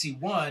we're going to see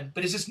one.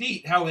 But it's just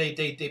neat how they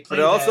play.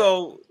 But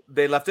also,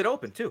 they left it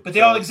open too. But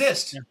they all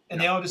exist, and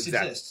they all just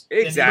exist.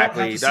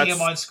 Exactly. And you don't have to see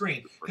them on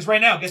screen. Because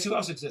right now, guess who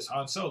else exists?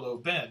 Han Solo,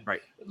 Ben, They're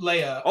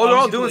Leia.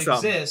 all doing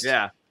something.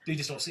 Yeah, they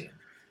just don't see them.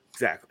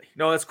 Exactly.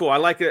 No, that's cool. I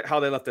like it how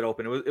they left it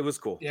open. It was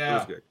cool. Yeah, it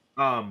was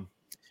good.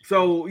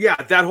 So yeah,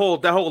 that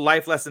whole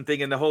life lesson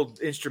thing and the whole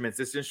instruments.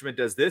 This instrument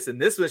does this, and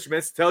this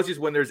instrument tells you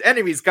when there's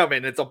enemies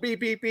coming. It's a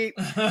beep beep beep.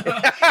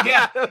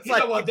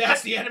 Well,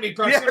 that's the enemy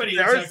proximity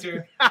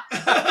detector.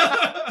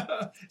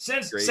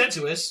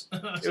 Sensuous.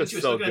 It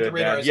was so good,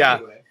 man.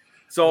 Anyway.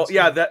 So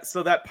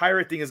that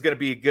pirate thing is going to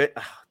be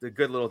a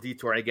good little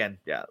detour. Again,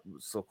 it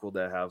was so cool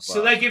to have.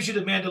 So that gives you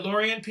the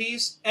Mandalorian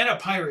piece and a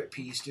pirate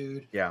piece,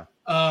 dude. Yeah.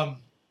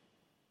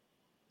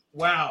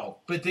 Wow,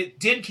 but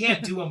Din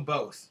can't do them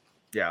both.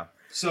 Yeah.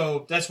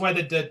 So that's why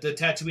the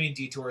Tatooine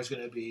detour is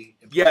going to be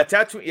important. Yeah,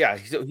 Tatooine. Yeah,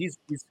 he's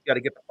got to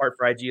get the part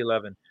for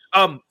IG-11.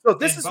 So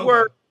this is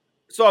where.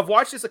 So I've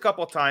watched this a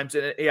couple of times,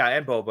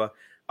 and Boba.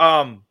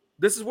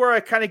 This is where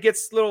I kind of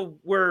gets little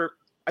where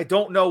I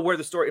don't know where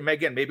the story. And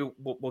again, maybe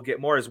we'll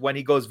get more. Is when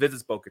he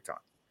visits Bo-Katan.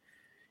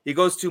 He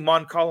goes to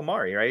Mon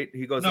Calamari, right?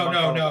 He goes. No,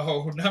 not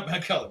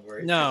Mon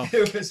Calamari. No,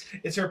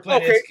 it's her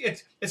planet. Okay.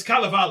 It's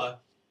Kalevala.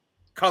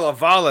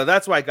 Kalevala.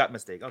 That's why I got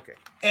mistake. Okay.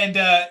 And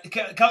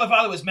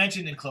Kalevala was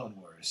mentioned in Clone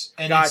Wars,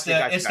 and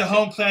it's the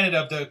home planet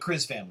of the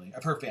Kryz family,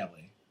 of her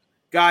family.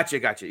 Gotcha.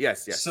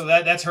 Yes. So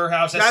that's her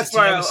house. That's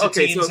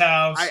Satine's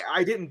house.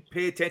 I didn't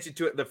pay attention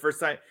to it the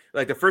first time.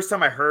 Like the first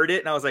time I heard it,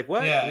 and I was like,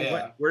 "What?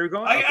 Yeah. Where are we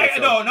going?"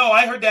 No.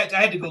 I heard that.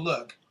 I had to go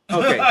look.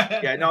 Okay.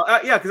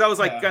 Because I was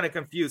like kind of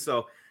confused.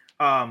 So,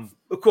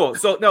 cool.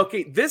 So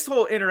this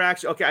whole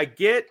interaction. Okay, I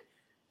get.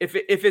 If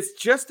it's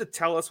just to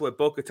tell us what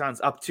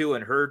Bo-Katan's up to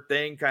and her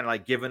thing, kind of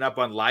like giving up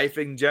on life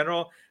in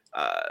general,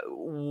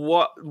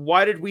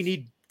 why did we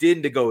need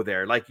Din to go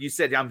there? Like you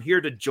said, I'm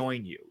here to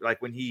join you.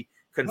 Like when he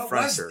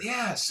confronts her.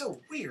 Yeah,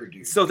 so weird,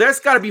 dude. So there's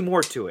got to be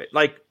more to it.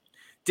 Like,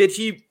 did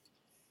he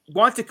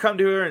want to come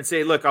to her and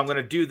say, "Look, I'm going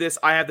to do this.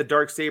 I have the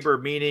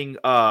Darksaber," meaning,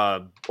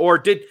 or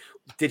did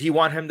he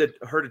want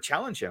her to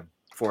challenge him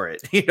for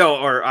it?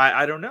 Or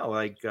I don't know.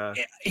 Like,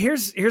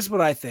 here's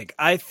what I think.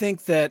 I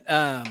think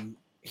that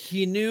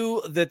he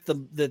knew that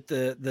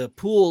the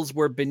pools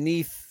were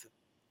beneath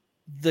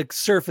the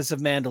surface of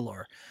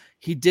Mandalore.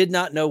 He did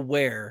not know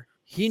where.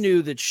 He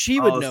knew that she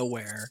would know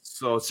where.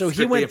 So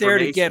he went there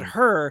to get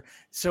her.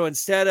 So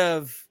instead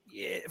of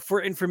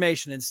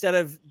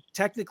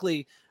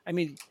technically, I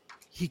mean,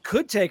 he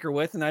could take her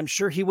with, and I'm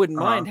sure he wouldn't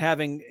mind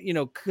having,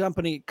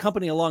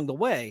 company along the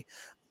way.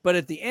 But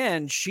at the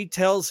end, she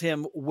tells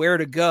him where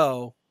to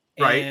go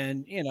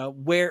and,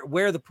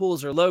 where the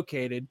pools are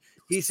located.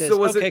 He says,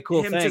 so okay,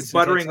 cool. Him thanks. just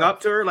buttering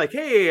up to her like,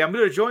 hey, I'm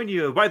going to join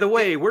you. By the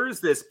way, where's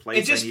this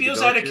place? It just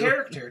feels out of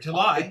character to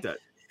lie.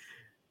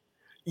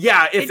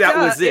 Yeah, if that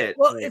was it.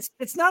 Well,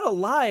 it's not a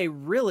lie,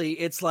 really.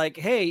 It's like,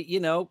 hey,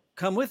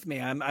 come with me.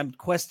 I'm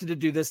quested to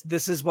do this.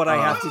 This is what I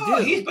have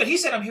to do. But he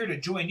said, I'm here to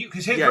join you.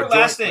 Because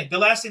the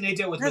last thing they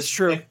dealt with was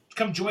true. Like,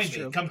 come join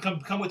me.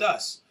 Come with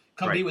us.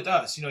 Come be with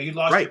us. You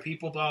lost your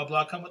people, blah,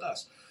 blah, blah. Come with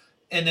us.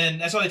 And then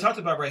that's all they talked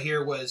about right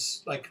here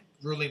was like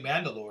ruling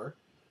Mandalore.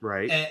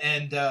 Right.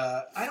 And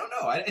I don't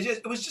know.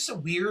 It was just a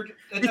weird.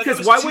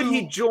 Because why would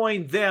he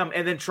join them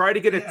and then try to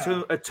get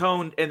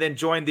atoned and then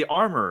join the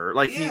armorer?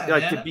 Like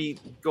to be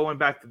going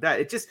back to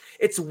that.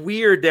 It's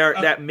weird there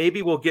that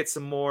maybe we'll get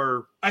some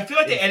more. I feel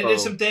like they edited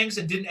some things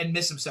and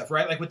missed some stuff,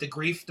 right? Like with the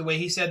grief, the way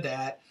he said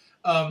that.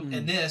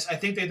 And this, I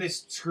think they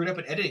screwed up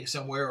in editing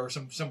somewhere, or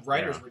some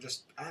writers were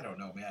just, I don't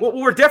know, man. Well,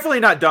 we're definitely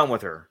not done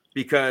with her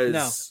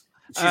because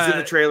she's in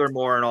the trailer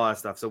more and all that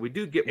stuff. So we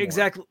do get more.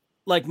 Exactly.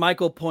 Like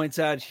Michael points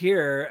out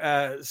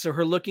here, so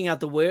her looking out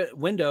the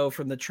window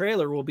from the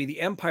trailer will be the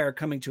Empire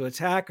coming to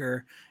attack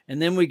her, and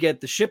then we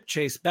get the ship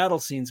chase battle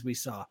scenes we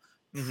saw.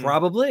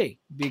 Probably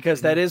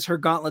because that is her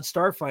Gauntlet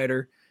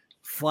starfighter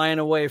flying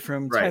away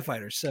from TIE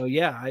fighters. So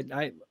yeah,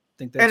 I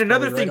think that's. And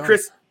another thing,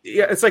 Chris,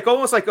 it's like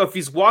almost like if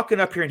he's walking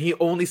up here and he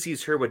only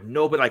sees her with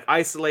nobody, like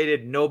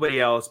isolated,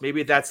 nobody else.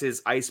 Maybe that's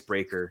his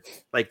icebreaker,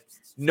 like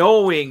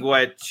knowing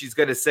what she's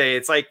gonna say.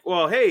 It's like,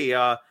 well,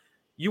 hey.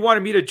 You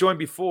wanted me to join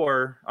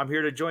before. I'm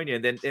here to join you.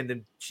 And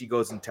then she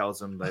goes and tells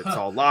him that it's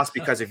all lost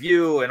because of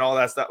you and all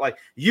that stuff. Like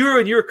you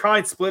and your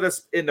kind split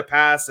us in the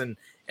past and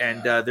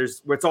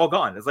it's all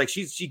gone. It's like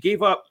she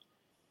gave up.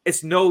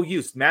 It's no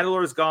use.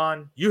 Mandalore's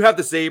gone. You have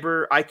the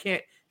saber. I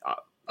can't.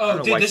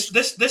 Dude,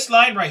 this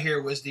line right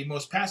here was the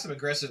most passive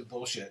aggressive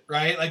bullshit,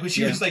 right? Like when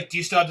she was like, "Do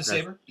you still have the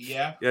saber?"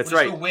 Yeah, that's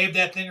right. Go wave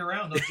that thing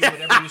around. They'll do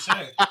whatever you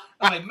say.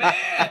 I'm like,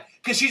 man.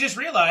 Because she just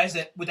realized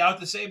that without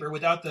the saber,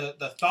 without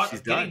the thought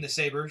of getting the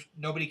saber,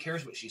 nobody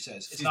cares what she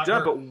says. It's not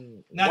done, her. But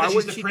not that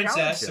she's the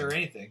princess or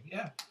anything.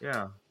 Yeah.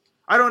 Yeah.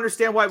 I don't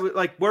understand why,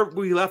 where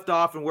we left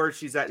off and where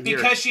she's at here.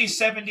 Because she's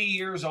 70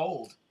 years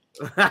old.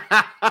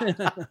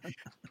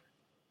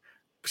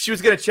 She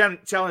was going to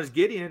challenge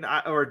Gideon,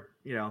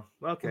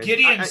 okay.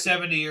 Gideon's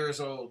 70 years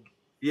old.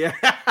 Yeah,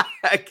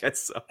 I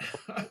guess so.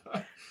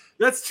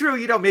 That's true.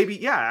 Maybe,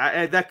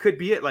 that could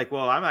be it. Like,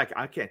 well,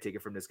 I can't take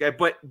it from this guy.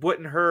 But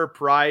wouldn't her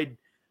pride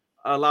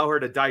allow her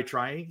to die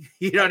trying?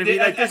 You know what I mean?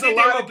 Like, I think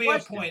there will be a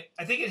point.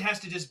 I think it has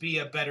to just be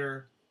a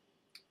better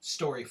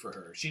story for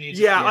her. She needs.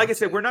 Yeah, like I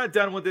said, we're not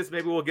done with this.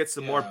 Maybe we'll get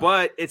some more.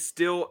 But it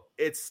still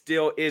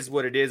is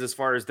what it is as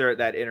far as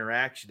that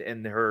interaction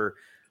and her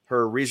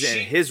reason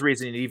and his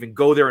reason to even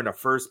go there in the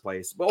first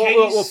place. But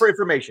well, for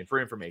information.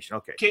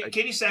 Okay.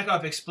 Katie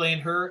Sackhoff explained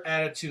her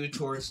attitude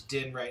towards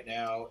Din right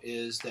now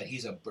is that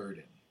he's a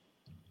burden.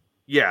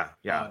 Yeah.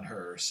 On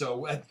her.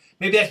 So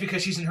maybe that's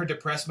because she's in her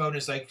depressed mode.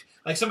 It's like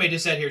somebody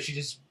just said here, she's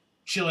just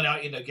chilling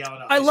out in a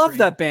gallon of I ice love cream.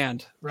 That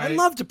band. Right? I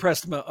love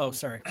depressed mode. Oh,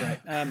 sorry.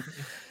 Right.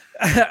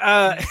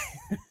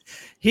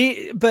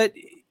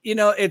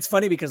 It's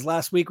funny because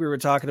last week we were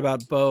talking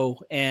about Bo,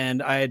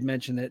 and I had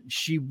mentioned that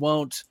she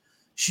won't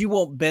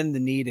bend the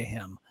knee to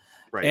him.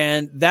 Right.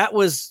 And that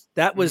was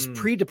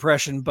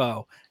pre-depression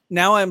Bo.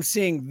 Now I'm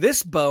seeing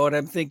this Bo and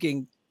I'm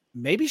thinking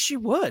maybe she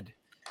would.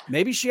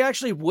 Maybe she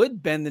actually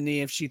would bend the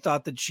knee if she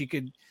thought that she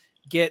could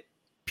get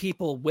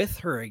people with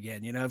her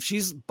again. If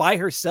she's by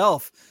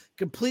herself,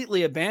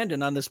 completely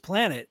abandoned on this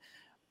planet,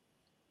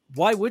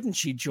 why wouldn't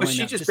she join? But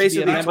she just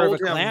basically told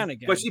him,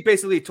 again? But she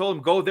basically told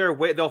him, go their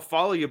way, they'll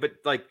follow you. But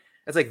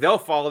it's like they'll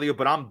follow you,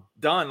 but I'm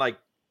done. Like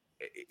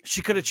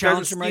she could have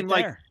challenged him right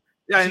there.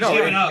 Yeah, I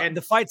know. And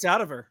the fight's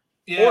out of her.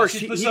 Yeah, or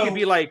he could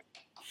be like,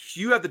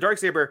 you have the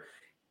Darksaber.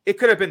 It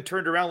could have been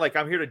turned around like,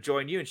 I'm here to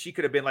join you. And she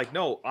could have been like,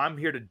 no, I'm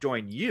here to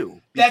join you.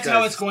 That's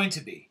how it's going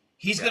to be.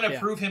 He's going to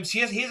prove him. He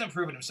hasn't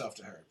proven himself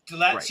to her.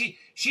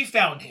 She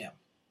found him,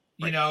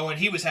 and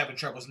he was having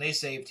troubles and they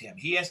saved him.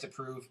 He has to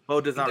prove.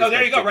 Bo does not. Oh,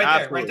 there you go.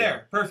 Right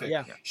there. Perfect.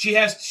 Yeah. She's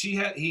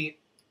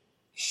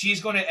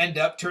going to end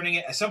up turning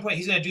it at some point.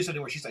 He's going to do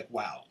something where she's like,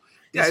 wow.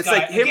 This it's guy,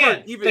 like him again,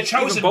 or even the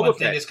chosen even Boba one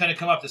thing Fett. is going to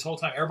come up this whole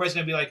time. Everybody's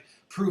going to be like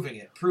proving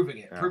it,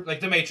 like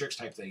the Matrix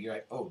type thing. You're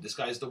like, oh, this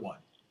guy's the one,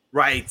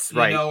 Right.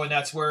 you know, and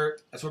that's where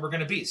we're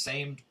going to be.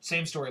 Same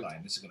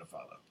storyline. This is going to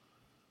follow,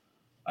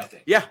 I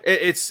think. Yeah,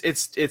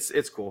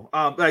 it's cool.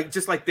 Like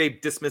just like they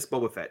dismiss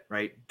Boba Fett,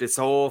 right? This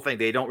whole thing,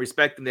 they don't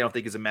respect him. They don't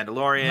think he's a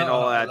Mandalorian.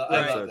 All that.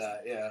 I love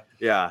that. Yeah.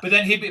 Yeah. But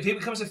then if he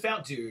becomes a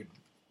fountain, dude,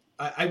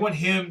 I want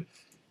him.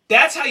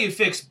 That's how you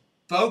fix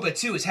Boba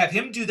too. Is have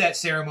him do that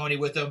ceremony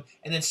with him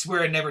and then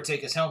swear and never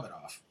take his helmet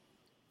off.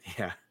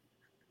 Yeah.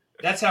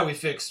 That's how we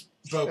fix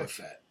Boba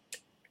Fett.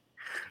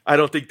 I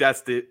don't think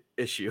that's the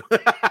issue.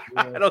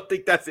 I don't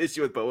think that's the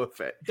issue with Boba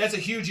Fett. That's a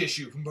huge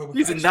issue from Boba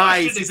He's Fett.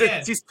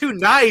 nice. He's too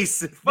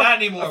nice. Not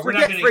anymore. We're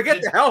not going to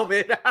forget the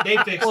helmet. They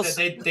fixed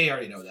it. They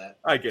already know that.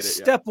 I get it.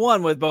 Step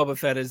one with Boba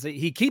Fett is that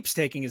he keeps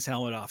taking his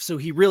helmet off, so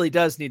he really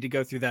does need to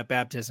go through that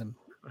baptism.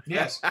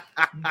 Yes.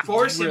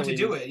 Force him to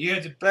do it. You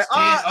have to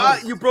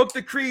stand you broke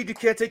the creed. You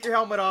can't take your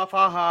helmet off.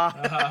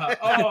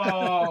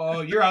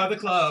 Oh, you're out of the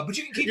club. But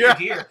you can keep your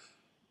gear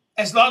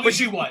as long as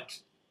you want.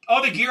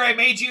 All the gear I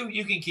made you,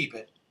 you can keep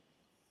it.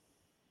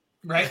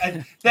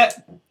 Right? That's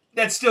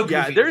still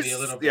goofy to me a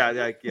little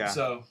bit. Yeah.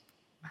 So,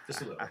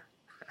 just a little.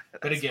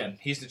 But again,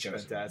 he's the chosen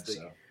fantastic.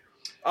 one.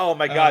 So. Oh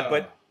my God!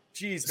 But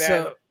geez, man.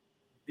 So,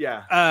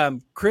 yeah.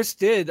 Chris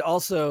did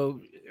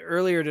also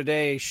earlier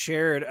today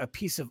shared a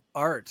piece of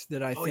art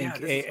that I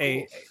think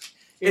it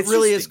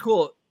really is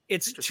cool.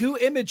 It's two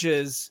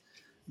images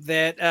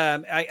that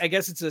I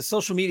guess it's a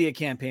social media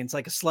campaign. It's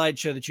like a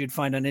slideshow that you'd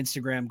find on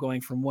Instagram going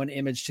from one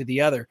image to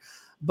the other.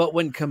 But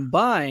when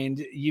combined,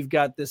 you've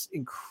got this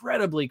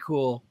incredibly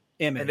cool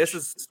image. And this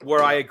is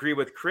where I agree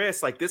with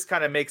Chris. Like this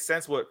kind of makes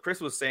sense what Chris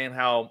was saying,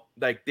 how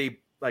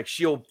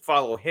she'll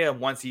follow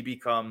him once he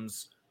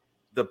becomes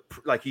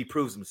he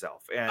proves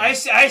himself. And I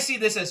see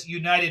this as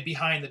united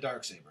behind the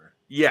Darksaber.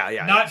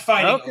 Yeah. Not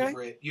fighting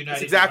over it. United.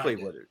 That's exactly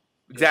what it.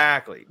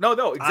 Exactly. No,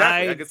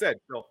 exactly. Like I said.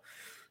 So,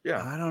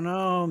 yeah. I don't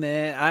know,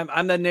 man.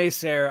 I'm the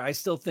naysayer. I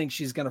still think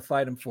she's going to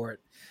fight him for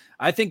it.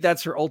 I think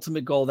that's her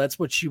ultimate goal. That's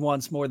what she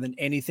wants more than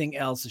anything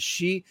else. Is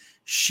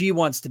she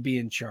wants to be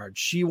in charge.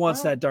 She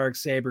wants that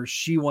Darksaber.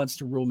 She wants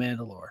to rule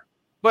Mandalore.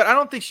 But I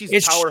don't think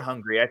she's power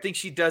hungry. I think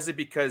she does it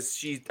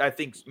because I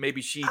think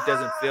maybe she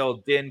doesn't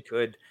feel Din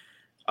could.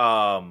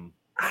 I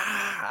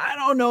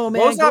don't know,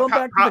 man. Going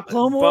back to the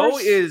Clone Wars. Bo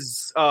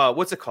is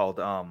what's it called?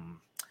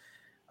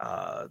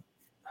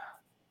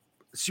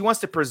 She wants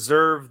to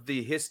preserve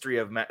the history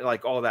of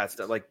like all that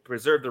stuff, like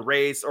preserve the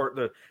race or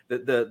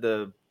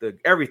the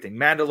everything,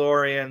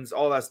 Mandalorians,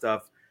 all that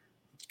stuff.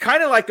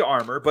 Kind of like the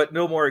armor, but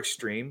no more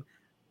extreme.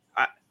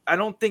 I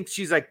don't think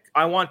she's like,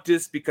 I want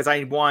this because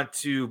I want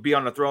to be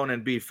on the throne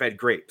and be fed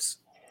grapes.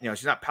 You know,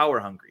 she's not power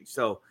hungry.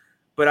 So,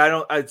 but I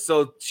don't.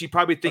 So she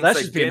probably thinks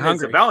like Din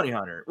is a bounty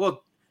hunter.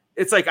 Well,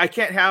 it's like I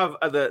can't have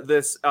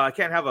I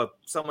can't have a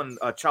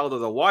child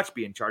of the Watch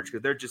be in charge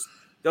because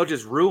they'll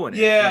just ruin it.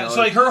 Yeah, you know? so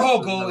like her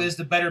whole goal is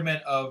the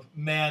betterment of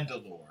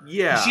Mandalore.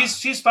 Yeah,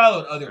 she's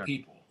followed other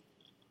people.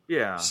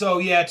 Yeah. So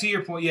yeah, to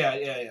your point,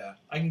 yeah,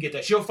 I can get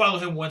that. She'll follow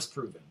him once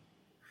proven.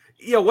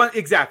 Yeah,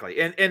 exactly,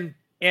 and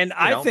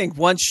I think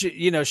once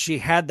she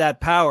had that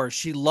power,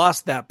 she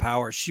lost that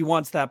power. She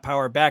wants that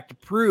power back to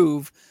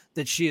prove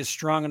that she is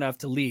strong enough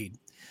to lead.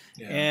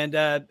 Yeah. And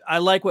I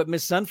like what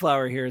Miss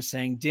Sunflower here is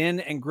saying,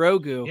 Din and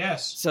Grogu.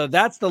 Yes. So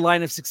that's the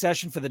line of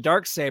succession for the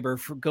Darksaber,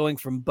 for going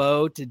from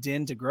Bo to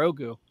Din to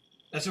Grogu.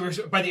 That's what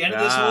we're by the end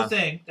of this whole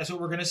thing. That's what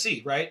we're gonna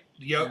see, right?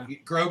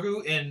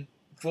 Grogu in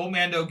full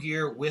Mando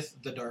gear with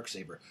the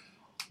Darksaber.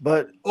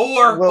 But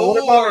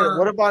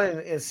what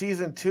about in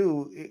season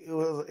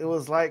 2? It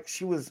was like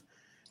she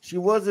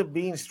wasn't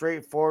being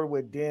straightforward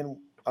with Din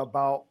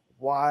about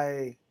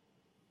why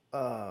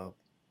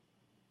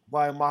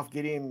Moff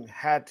Gideon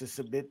had to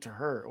submit to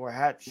her, or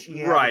had to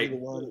be the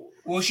one.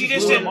 Well, she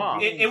just didn't.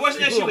 It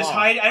wasn't that she was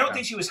hiding. I don't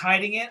think she was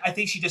hiding it. I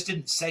think she just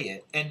didn't say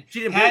it. And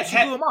she didn't. She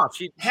blew him off.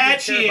 Had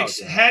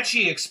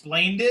she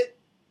explained it,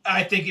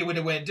 I think it would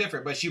have went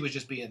different. But she was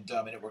just being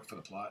dumb, and it worked for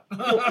the plot.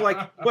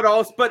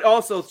 but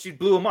also she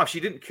blew him off. She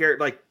didn't care.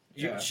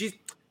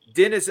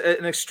 Din is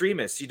an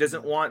extremist. She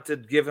doesn't want to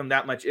give him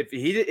that much. If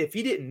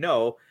he didn't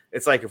know.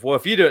 It's like,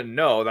 if you didn't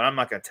know, then I'm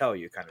not going to tell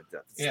you, kind of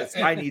stuff.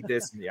 I need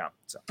this. Yeah.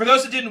 So. For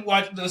those that didn't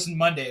listen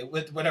Monday,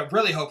 with what I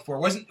really hoped for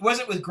wasn't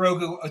with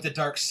Grogu with the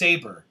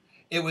Darksaber.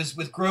 It was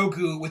with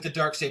Grogu with the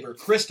Darksaber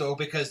crystal,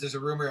 because there's a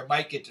rumor it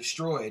might get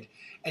destroyed,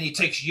 and he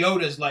takes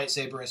Yoda's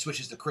lightsaber and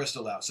switches the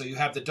crystal out. So you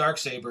have the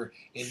Darksaber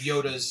in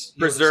Yoda's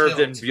preserved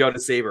hilt, in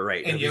Yoda's saber,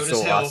 right? And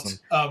Yoda's hilt,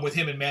 awesome. With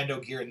him in Mando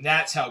gear, and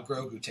that's how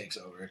Grogu takes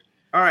over.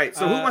 All right.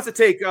 So who wants to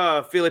take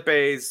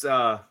Felipe's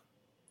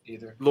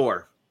either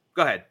lore?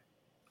 Go ahead.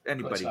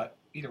 Anybody?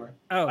 Either way.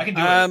 Oh, I can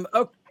do it.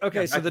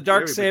 Okay, so the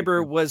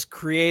Darksaber was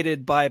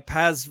created by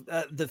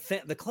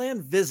the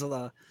clan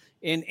Vizsla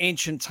in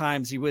ancient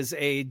times. He was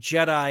a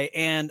Jedi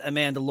and a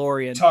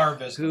Mandalorian. Tar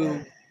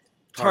Vizsla.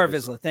 Tar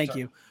Vizsla, thank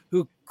you.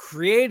 Who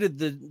created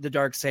the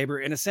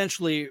Darksaber and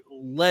essentially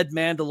led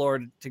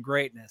Mandalore to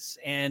greatness.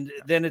 And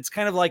then it's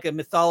kind of like a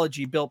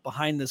mythology built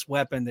behind this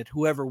weapon that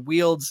whoever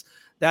wields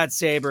that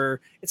saber,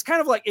 it's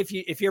kind of like if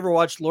you ever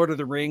watched Lord of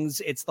the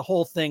Rings, it's the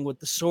whole thing with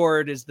the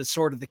sword is the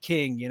sword of the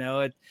king. You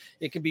know,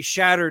 it can be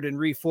shattered and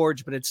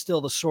reforged, but it's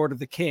still the sword of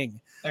the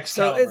king.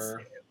 Excalibur. So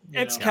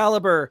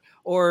Excalibur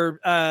or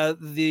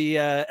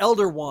the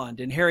Elder Wand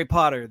in Harry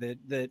Potter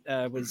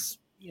that was,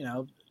 you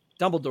know,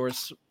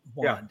 Dumbledore's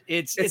wand.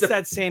 It's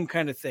that same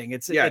kind of thing.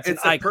 It's a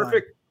icon.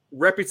 perfect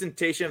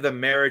representation of the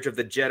marriage of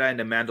the Jedi and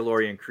the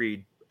Mandalorian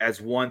Creed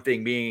as one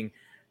thing being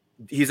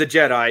he's a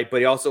Jedi, but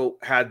he also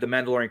had the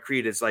Mandalorian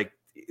Creed. It's like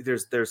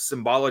there's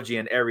symbology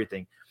in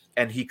everything,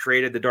 and he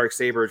created the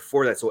Darksaber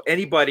for that. So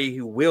anybody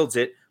who wields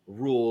it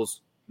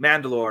rules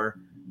Mandalore,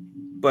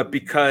 but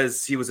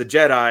because he was a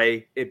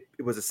Jedi, it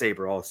was a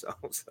saber also.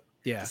 So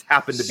it just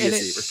happened to be a saber.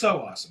 It's so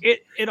awesome.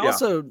 It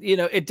also, you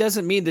know, it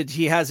doesn't mean that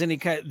he has any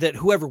kind that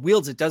whoever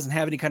wields it doesn't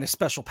have any kind of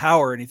special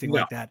power or anything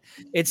like that.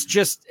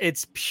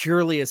 It's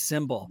purely a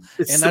symbol.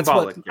 It's and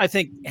symbolic, that's what I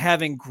think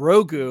having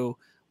Grogu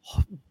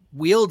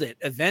wield it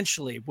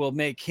eventually will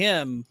make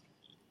him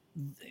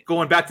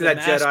going back to that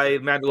master. Jedi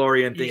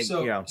Mandalorian thing.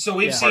 So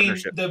we've seen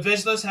the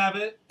Vizslas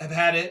have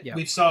had it. Yeah.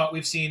 We've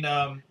seen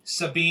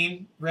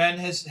Sabine Wren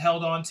has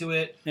held on to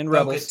it. And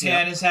Rebels,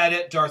 Bo-Katan has had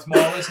it. Darth Maul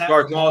has had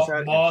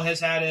it. Maul has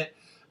had it.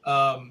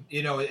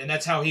 You know, and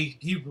that's how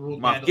he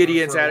ruled Moff Mandalore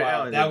Gideon's for a had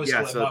while. it. That was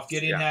cool. Moff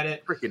Gideon had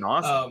it. Freaking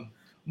awesome.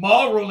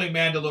 Maul ruling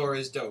Mandalore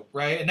is dope,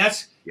 right? And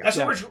that's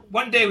what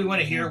one day we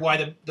want to hear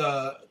why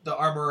the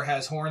armorer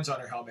has horns on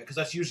her helmet, because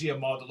that's usually a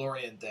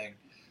Mandalorian thing.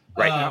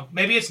 Right.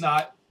 Maybe it's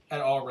not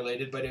at all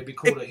related, but it'd be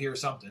cool to hear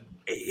something.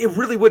 It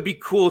really would be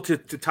cool to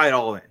tie it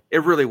all in.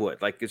 It really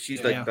would. Like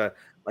she's the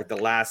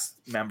last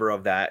member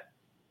of that.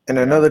 And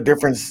another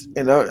difference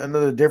in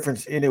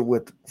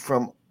it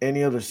from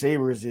any other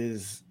sabers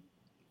is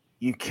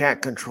you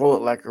can't control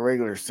it like a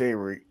regular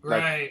saber.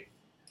 Right.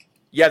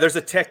 Yeah, there's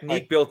a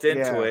technique built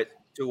into it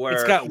to where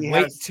it's got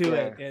weight to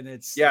it, and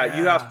it's you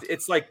have to,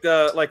 it's like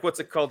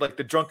what's it called, like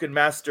the drunken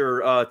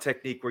master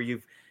technique where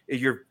you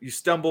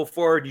stumble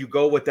forward, you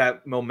go with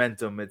that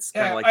momentum. It's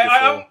kind of like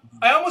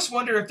I almost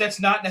wonder if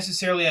that's not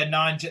necessarily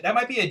that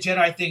might be a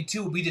Jedi thing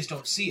too. We just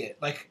don't see it.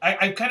 Like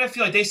I kind of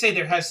feel like they say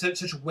there has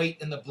such weight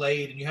in the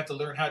blade, and you have to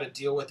learn how to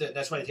deal with it. And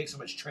that's why it takes so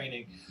much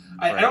training.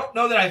 I don't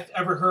know that I've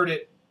ever heard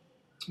it.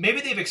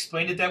 Maybe they've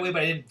explained it that way,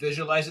 but I didn't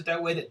visualize it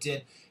that way. That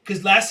did.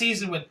 Because last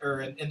season,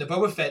 in the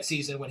Boba Fett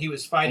season, when he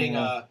was fighting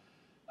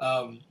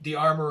the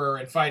armorer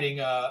and fighting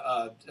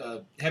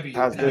heavy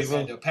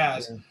Mando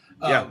Paz,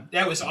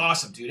 that was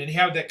awesome, dude. And he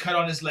had that cut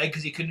on his leg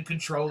because he couldn't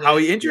control it. How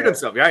he injured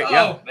himself, right?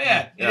 Oh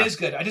man, it is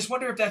good. I just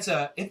wonder if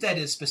that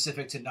is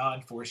specific to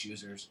non-Force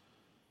users.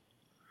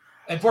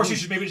 And Force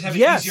users maybe just have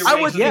an easier way. I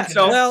would think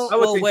so. Well, I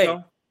would think wait.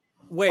 so.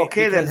 Wait.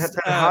 Okay, because,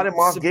 then how did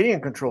Moff Gideon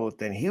control it?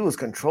 Then he was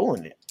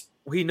controlling it.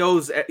 He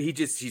knows.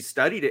 He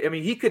studied it. I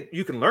mean, you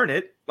can learn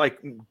it.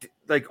 Like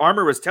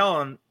Armor was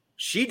telling,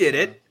 she did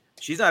it.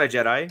 She's not a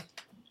Jedi.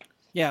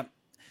 Yeah.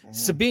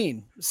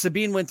 Sabine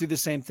went through the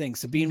same thing.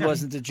 Sabine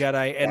wasn't a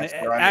Jedi, and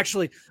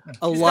actually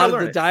a lot of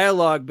the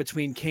dialogue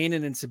between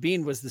Kanan and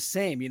Sabine was the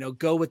same. You know,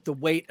 go with the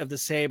weight of the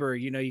saber.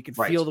 You know, you can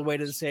feel the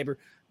weight of the saber.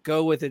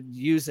 Go with it,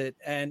 use it,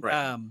 and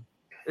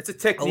it's a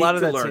technique. A lot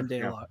of to that learn.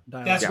 same dialogue.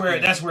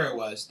 That's where it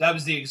was. That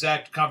was the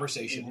exact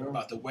conversation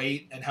about the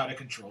weight and how to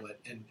control it,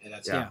 and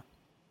that's it.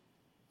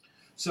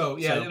 So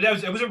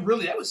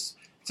that was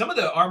some of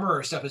the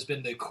Armorer stuff has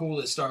been the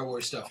coolest Star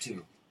Wars stuff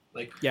too.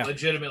 Like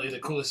legitimately the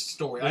coolest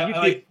story.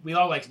 We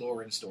all like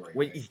lore and story.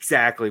 When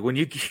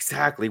you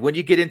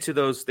get into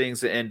those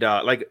things, and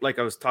like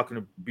I was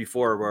talking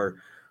before,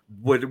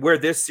 where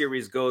this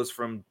series goes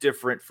from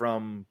different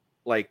from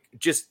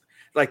just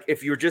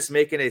if you're just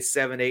making a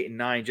 7, 8, and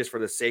 9 just for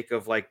the sake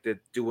of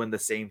doing the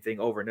same thing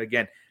over and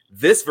again.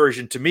 This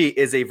version to me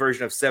is a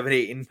version of 7,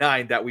 8, and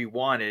 9 that we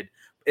wanted.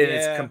 And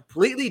it's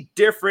completely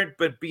different,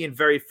 but being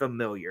very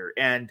familiar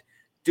and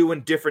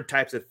doing different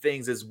types of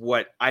things is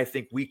what I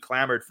think we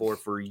clamored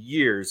for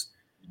years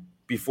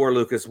before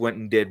Lucas went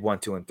and did 1,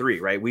 2, and 3,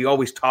 right? We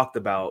always talked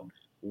about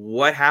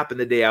what happened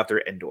the day after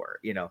Endor,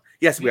 you know.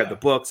 Yes, we have the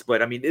books,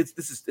 but I mean, it's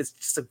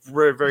just a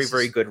very, very,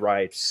 very good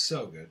ride.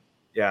 So good.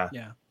 Yeah.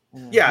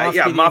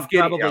 Moff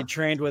Gideon probably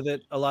trained with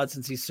it a lot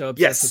since he's so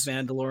obsessed with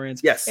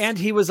Mandalorians. Yes. And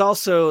he was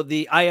also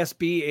the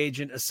ISB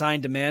agent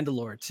assigned to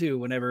Mandalore too,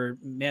 whenever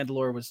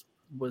Mandalore was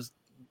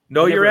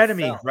know your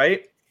enemy,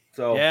 right?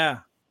 So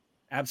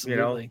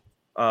absolutely.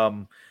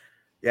 So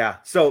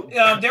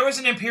there was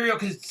an Imperial,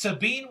 because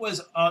Sabine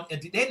was on.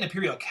 They had an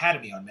Imperial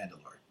Academy on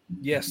Mandalore.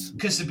 Yes,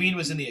 because Sabine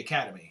was in the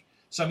academy.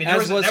 So I mean,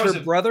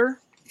 her brother.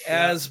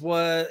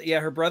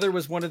 Her brother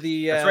was one of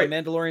the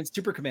Mandalorian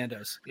super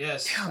commandos.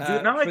 Yes.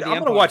 Dude, now I'm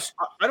gonna watch.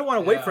 I don't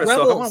want to wait for a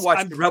sub. I want to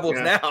watch the Rebels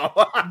now.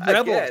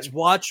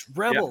 Watch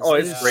Rebels. Oh,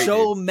 it's great,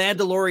 so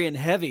Mandalorian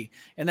heavy,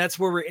 and that's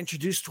where we're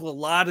introduced to a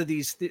lot of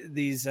these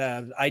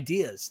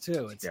ideas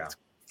too. It's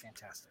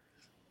fantastic.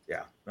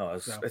 Yeah, no,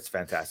 it's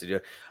fantastic.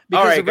 Dude.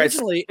 Because all right,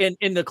 originally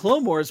in the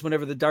Clone Wars,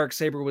 whenever the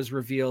Darksaber was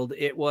revealed,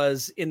 it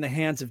was in the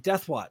hands of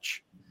Death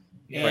Watch.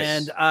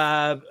 Yes. And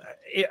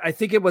I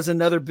think it was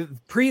another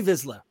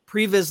Pre-Vizsla.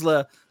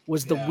 Pre-Vizsla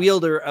was the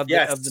wielder of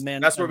the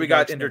man. That's where we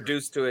got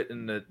introduced to it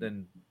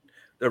in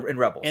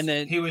Rebels. And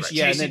then he was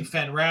chasing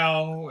Fen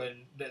Rao,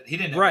 and he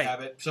didn't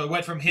have it, so it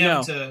went from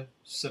him to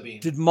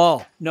Sabine. Did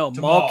Maul? No,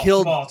 Maul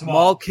killed.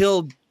 Maul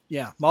killed.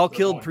 Yeah, Maul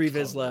killed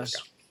Pre-Vizsla.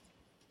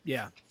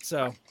 Yeah.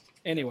 So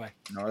anyway,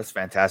 no, that's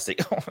fantastic.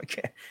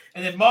 Okay.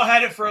 And then Maul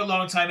had it for a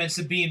long time, and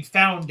Sabine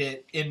found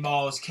it in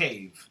Maul's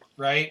cave.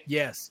 Right?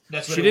 Yes.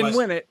 That's what she it didn't was.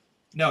 win it.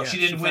 No, she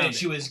didn't win it.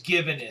 She was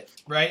given it,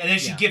 right? And then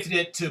she gifted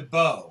it to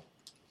Bo.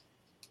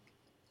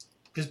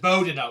 Because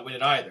Bo did not win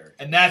it either.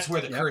 And that's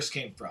where the curse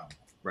came from.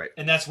 Right.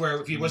 And that's where,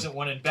 if he wasn't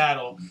won in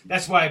battle,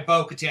 that's why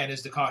Bo-Katan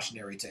is the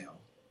cautionary tale.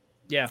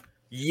 Yeah.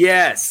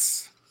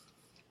 Yes.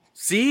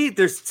 See,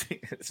 there's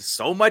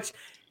so much.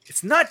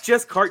 It's not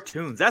just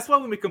cartoons. That's why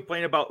when we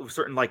complain about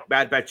certain like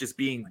Bad Batch just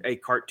being a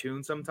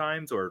cartoon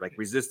sometimes, or like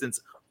Resistance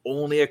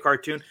only a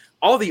cartoon,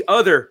 all the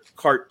other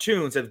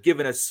cartoons have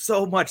given us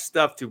so much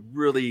stuff to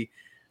really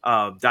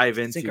dive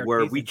into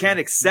where we can't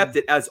accept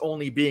it as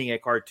only being a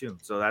cartoon.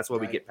 So that's why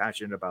we get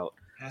passionate about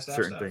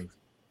certain things.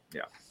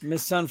 Yeah.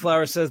 Miss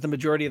Sunflower says the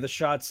majority of the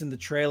shots in the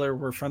trailer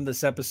were from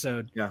this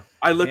episode. Yeah.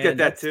 I looked at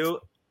that too.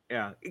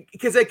 Yeah.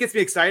 Because that gets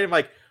me excited. I'm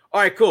like, all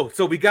right, cool.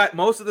 So we got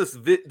most of this,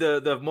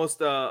 the most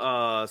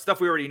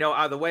stuff we already know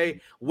out of the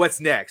way.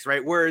 What's next,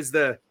 right? Where is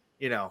the,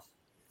 yeah.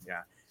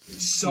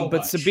 So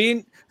but much.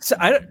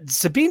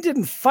 Sabine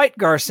didn't fight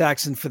Gar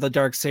Saxon for the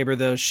Darksaber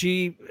though.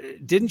 She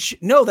didn't.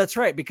 No, that's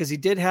right, because he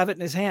did have it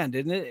in his hand,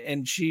 didn't it?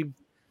 And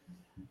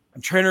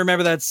I'm trying to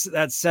remember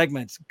that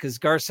segment because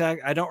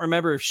I don't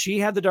remember if she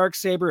had the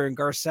Darksaber and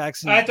Gar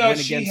Saxon. I thought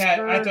she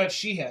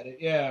had it.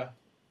 Yeah,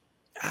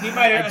 he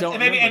might have.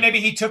 Maybe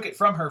he took it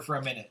from her for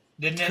a minute,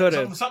 didn't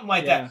it? Something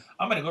like that.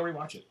 I'm gonna go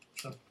rewatch it.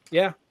 So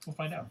yeah, we'll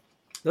find out.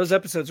 Those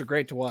episodes are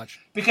great to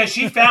watch because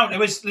she found it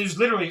was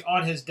literally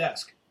on his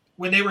desk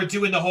when they were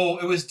doing the whole.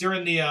 It was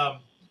during the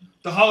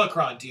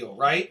holocron deal,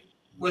 right?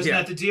 Wasn't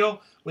that the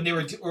deal when they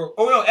were?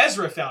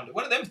 Ezra found it.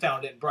 One of them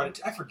found it and brought it.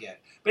 I forget.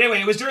 But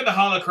anyway, it was during the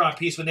holocron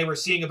piece when they were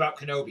seeing about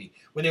Kenobi,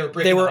 when they were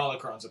breaking the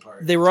holocrons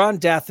apart. They were on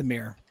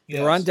Dathomir. Yes.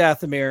 They were on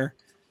Dathomir,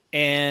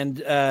 and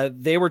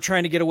they were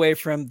trying to get away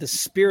from the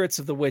spirits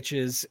of the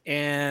witches.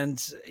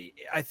 And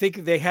I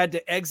think they had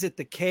to exit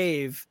the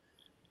cave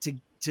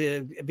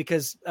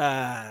because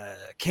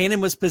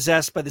Kanan was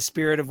possessed by the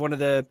spirit of one of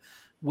the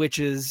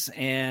witches,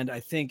 and I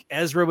think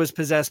Ezra was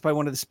possessed by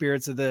one of the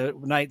spirits of the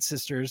Night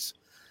Sisters.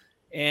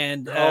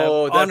 And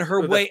on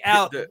her way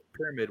out, the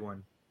pyramid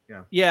one.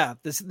 Yeah,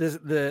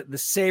 the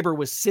saber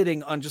was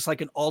sitting on just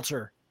like an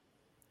altar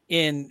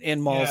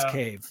in Maul's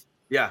cave.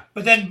 Yeah,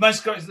 but then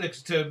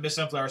to Miss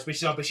Sunflower,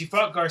 but she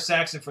fought Gar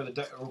Saxon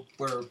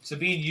where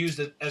Sabine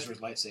used Ezra's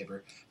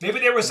lightsaber.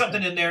 Maybe there was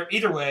something in there.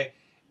 Either way,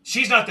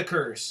 she's not the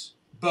curse.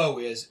 Bo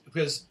is,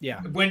 because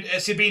when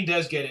Sabine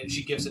does get it,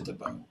 she gives it to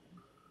Bo,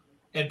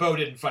 and Bo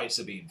didn't fight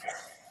Sabine for it.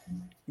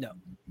 No.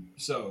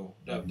 So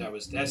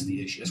that's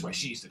the issue. That's why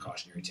she's the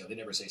cautionary tale. They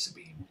never say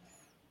Sabine.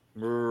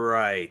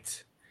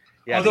 Right.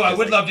 Yeah, although I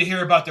would love to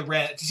hear about the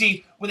Ren.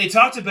 See, when they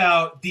talked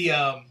about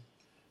the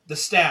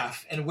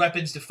staff and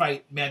weapons to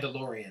fight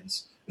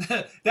Mandalorians,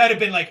 that would have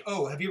been like,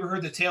 oh, have you ever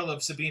heard the tale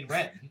of Sabine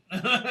Wren?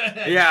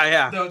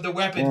 Yeah. The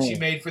weapons she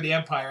made for the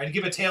Empire, and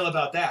give a tale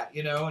about that,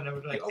 And I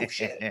would be like, oh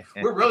shit,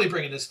 we're really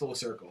bringing this full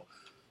circle.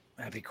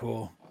 That'd be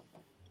cool.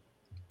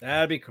 That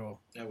would be cool.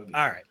 All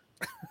right.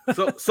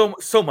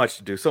 so much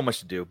to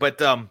do,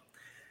 but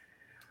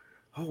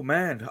oh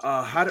man,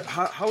 how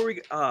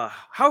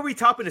are we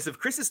topping this? If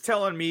Chris is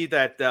telling me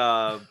that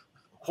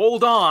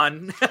hold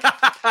on,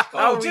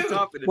 how are we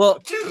topping it? Well,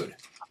 dude,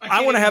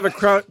 I want to have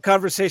a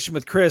conversation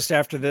with Chris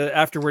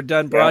after we're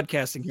done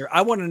broadcasting here.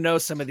 I want to know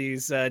some of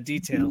these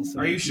details.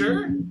 Are you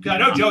sure? I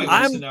know Joey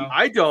wants to know.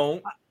 I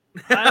don't.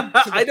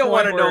 I don't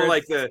want to know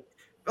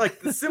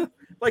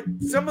like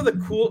some of the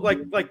cool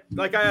like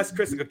I asked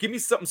Chris, I go, give me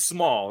something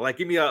small, like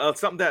give me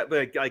something that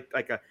like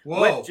a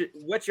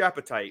whet your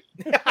appetite.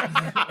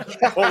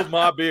 Hold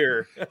my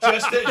beer.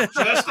 Just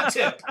a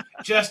tip.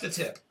 Just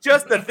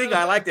the thing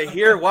I like to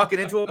hear walking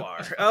into a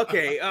bar.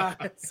 Okay,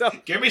 so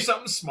give me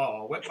something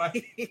small. Wet my.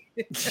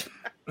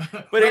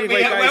 But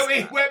anyway,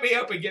 guys, wet me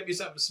up and get me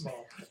something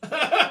small.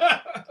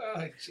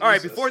 All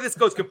right, before this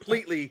goes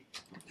completely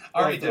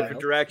in a different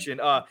direction.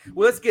 Well,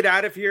 let's get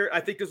out of here. I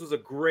think this was a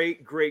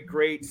great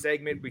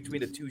segment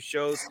between the two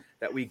shows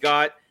that we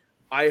got.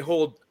 I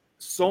hold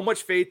so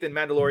much faith in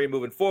Mandalorian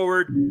moving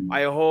forward.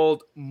 I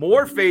hold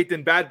more faith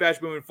in Bad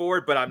Batch moving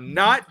forward, but I'm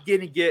not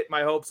going to get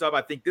my hopes up.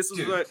 I think this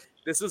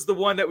is the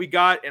one that we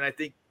got, and I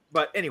think.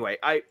 But anyway,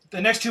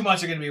 the next 2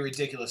 months are going to be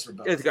ridiculous for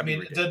both.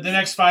 The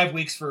next 5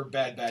 weeks for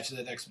Bad Batch, and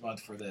the next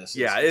month for this.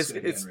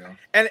 It's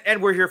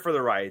and we're here for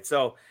the ride.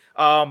 So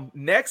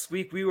next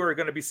week we were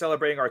going to be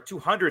celebrating our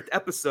 200th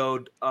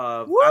episode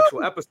of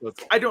actual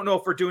episodes. I don't know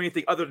if we're doing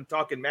anything other than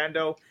talking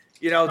Mando.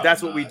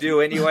 That's what we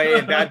do anyway.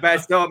 And Bad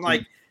Batch. So I'm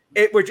like,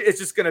 It's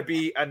just going to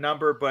be a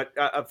number, but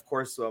of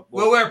course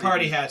we'll wear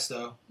party hats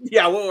though.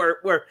 Yeah,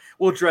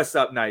 we'll dress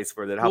up nice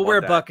for that. We'll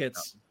wear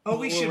buckets. Oh,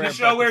 we should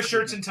wear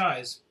shirts and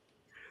ties.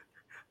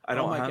 I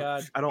don't. Oh my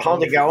God! I don't. I don't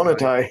think I own a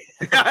tie.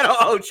 I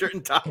don't own shirt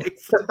and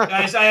ties.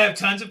 Guys, I have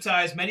tons of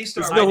ties. Many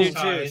Star There's Wars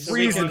no ties.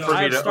 reason for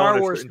me to Star own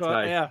a Wars shirt and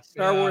tie.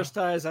 Star Wars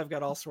ties. I've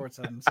got all sorts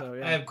of them. So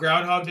yeah. I have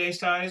Groundhog Days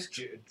ties,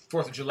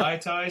 4th of July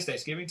ties,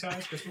 Thanksgiving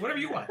ties, Christmas, whatever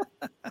you want.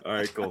 All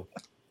right, cool.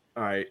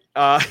 All right.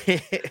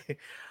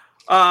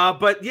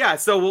 But yeah,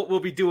 so we'll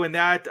be doing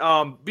that.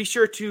 Be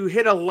sure to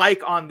hit a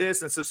like on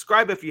this and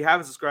subscribe if you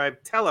haven't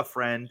subscribed. Tell a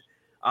friend.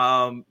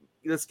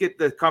 Let's get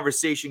the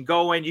conversation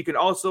going. You can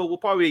also, we'll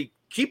probably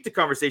keep the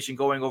conversation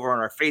going over on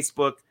our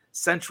Facebook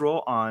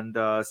Central on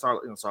the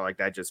Sarlacc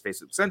Digest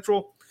Facebook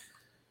Central,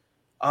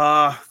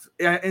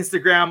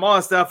 Instagram, all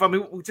that stuff. I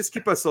mean, we'll just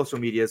keep our social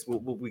medias.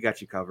 We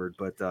got you covered.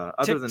 But other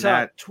TikTok, than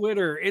that,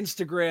 Twitter,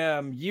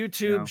 Instagram,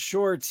 YouTube,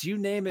 Shorts, you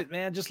name it,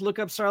 man. Just look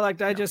up Sarlacc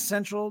Digest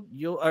Central.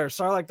 Or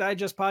Sarlacc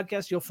Digest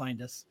Podcast. You'll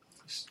find us.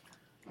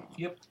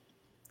 Yep,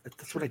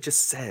 that's what I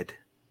just said.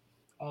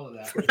 All of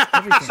that.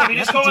 So we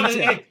just go on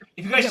if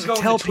you guys just go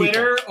to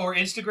Twitter or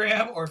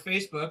Instagram or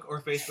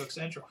Facebook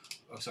Central.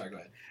 Oh, sorry, go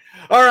ahead.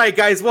 All right,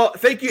 guys. Well,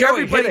 thank you,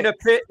 Joey, everybody in the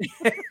pit.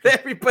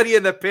 Everybody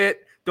in the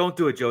pit. Don't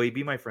do it, Joey.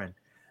 Be my friend.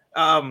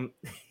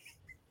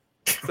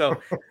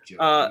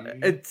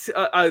 It's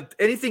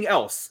anything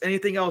else?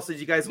 Anything else that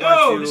you guys want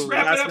to? No, just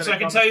wrap it up so I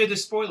can tell you the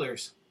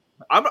spoilers.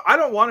 I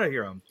don't want to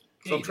hear them,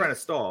 so Yeah, I'm trying to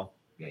stall.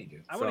 Yeah, you do.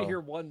 I want to hear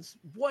one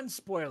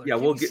spoiler. Yeah,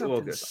 Give we'll me get. something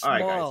All right,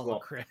 guys. small, Well,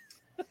 Chris.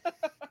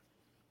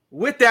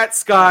 with that,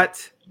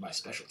 Scott. My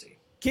specialty.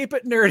 Keep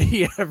it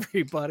nerdy,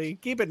 everybody.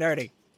 Keep it nerdy.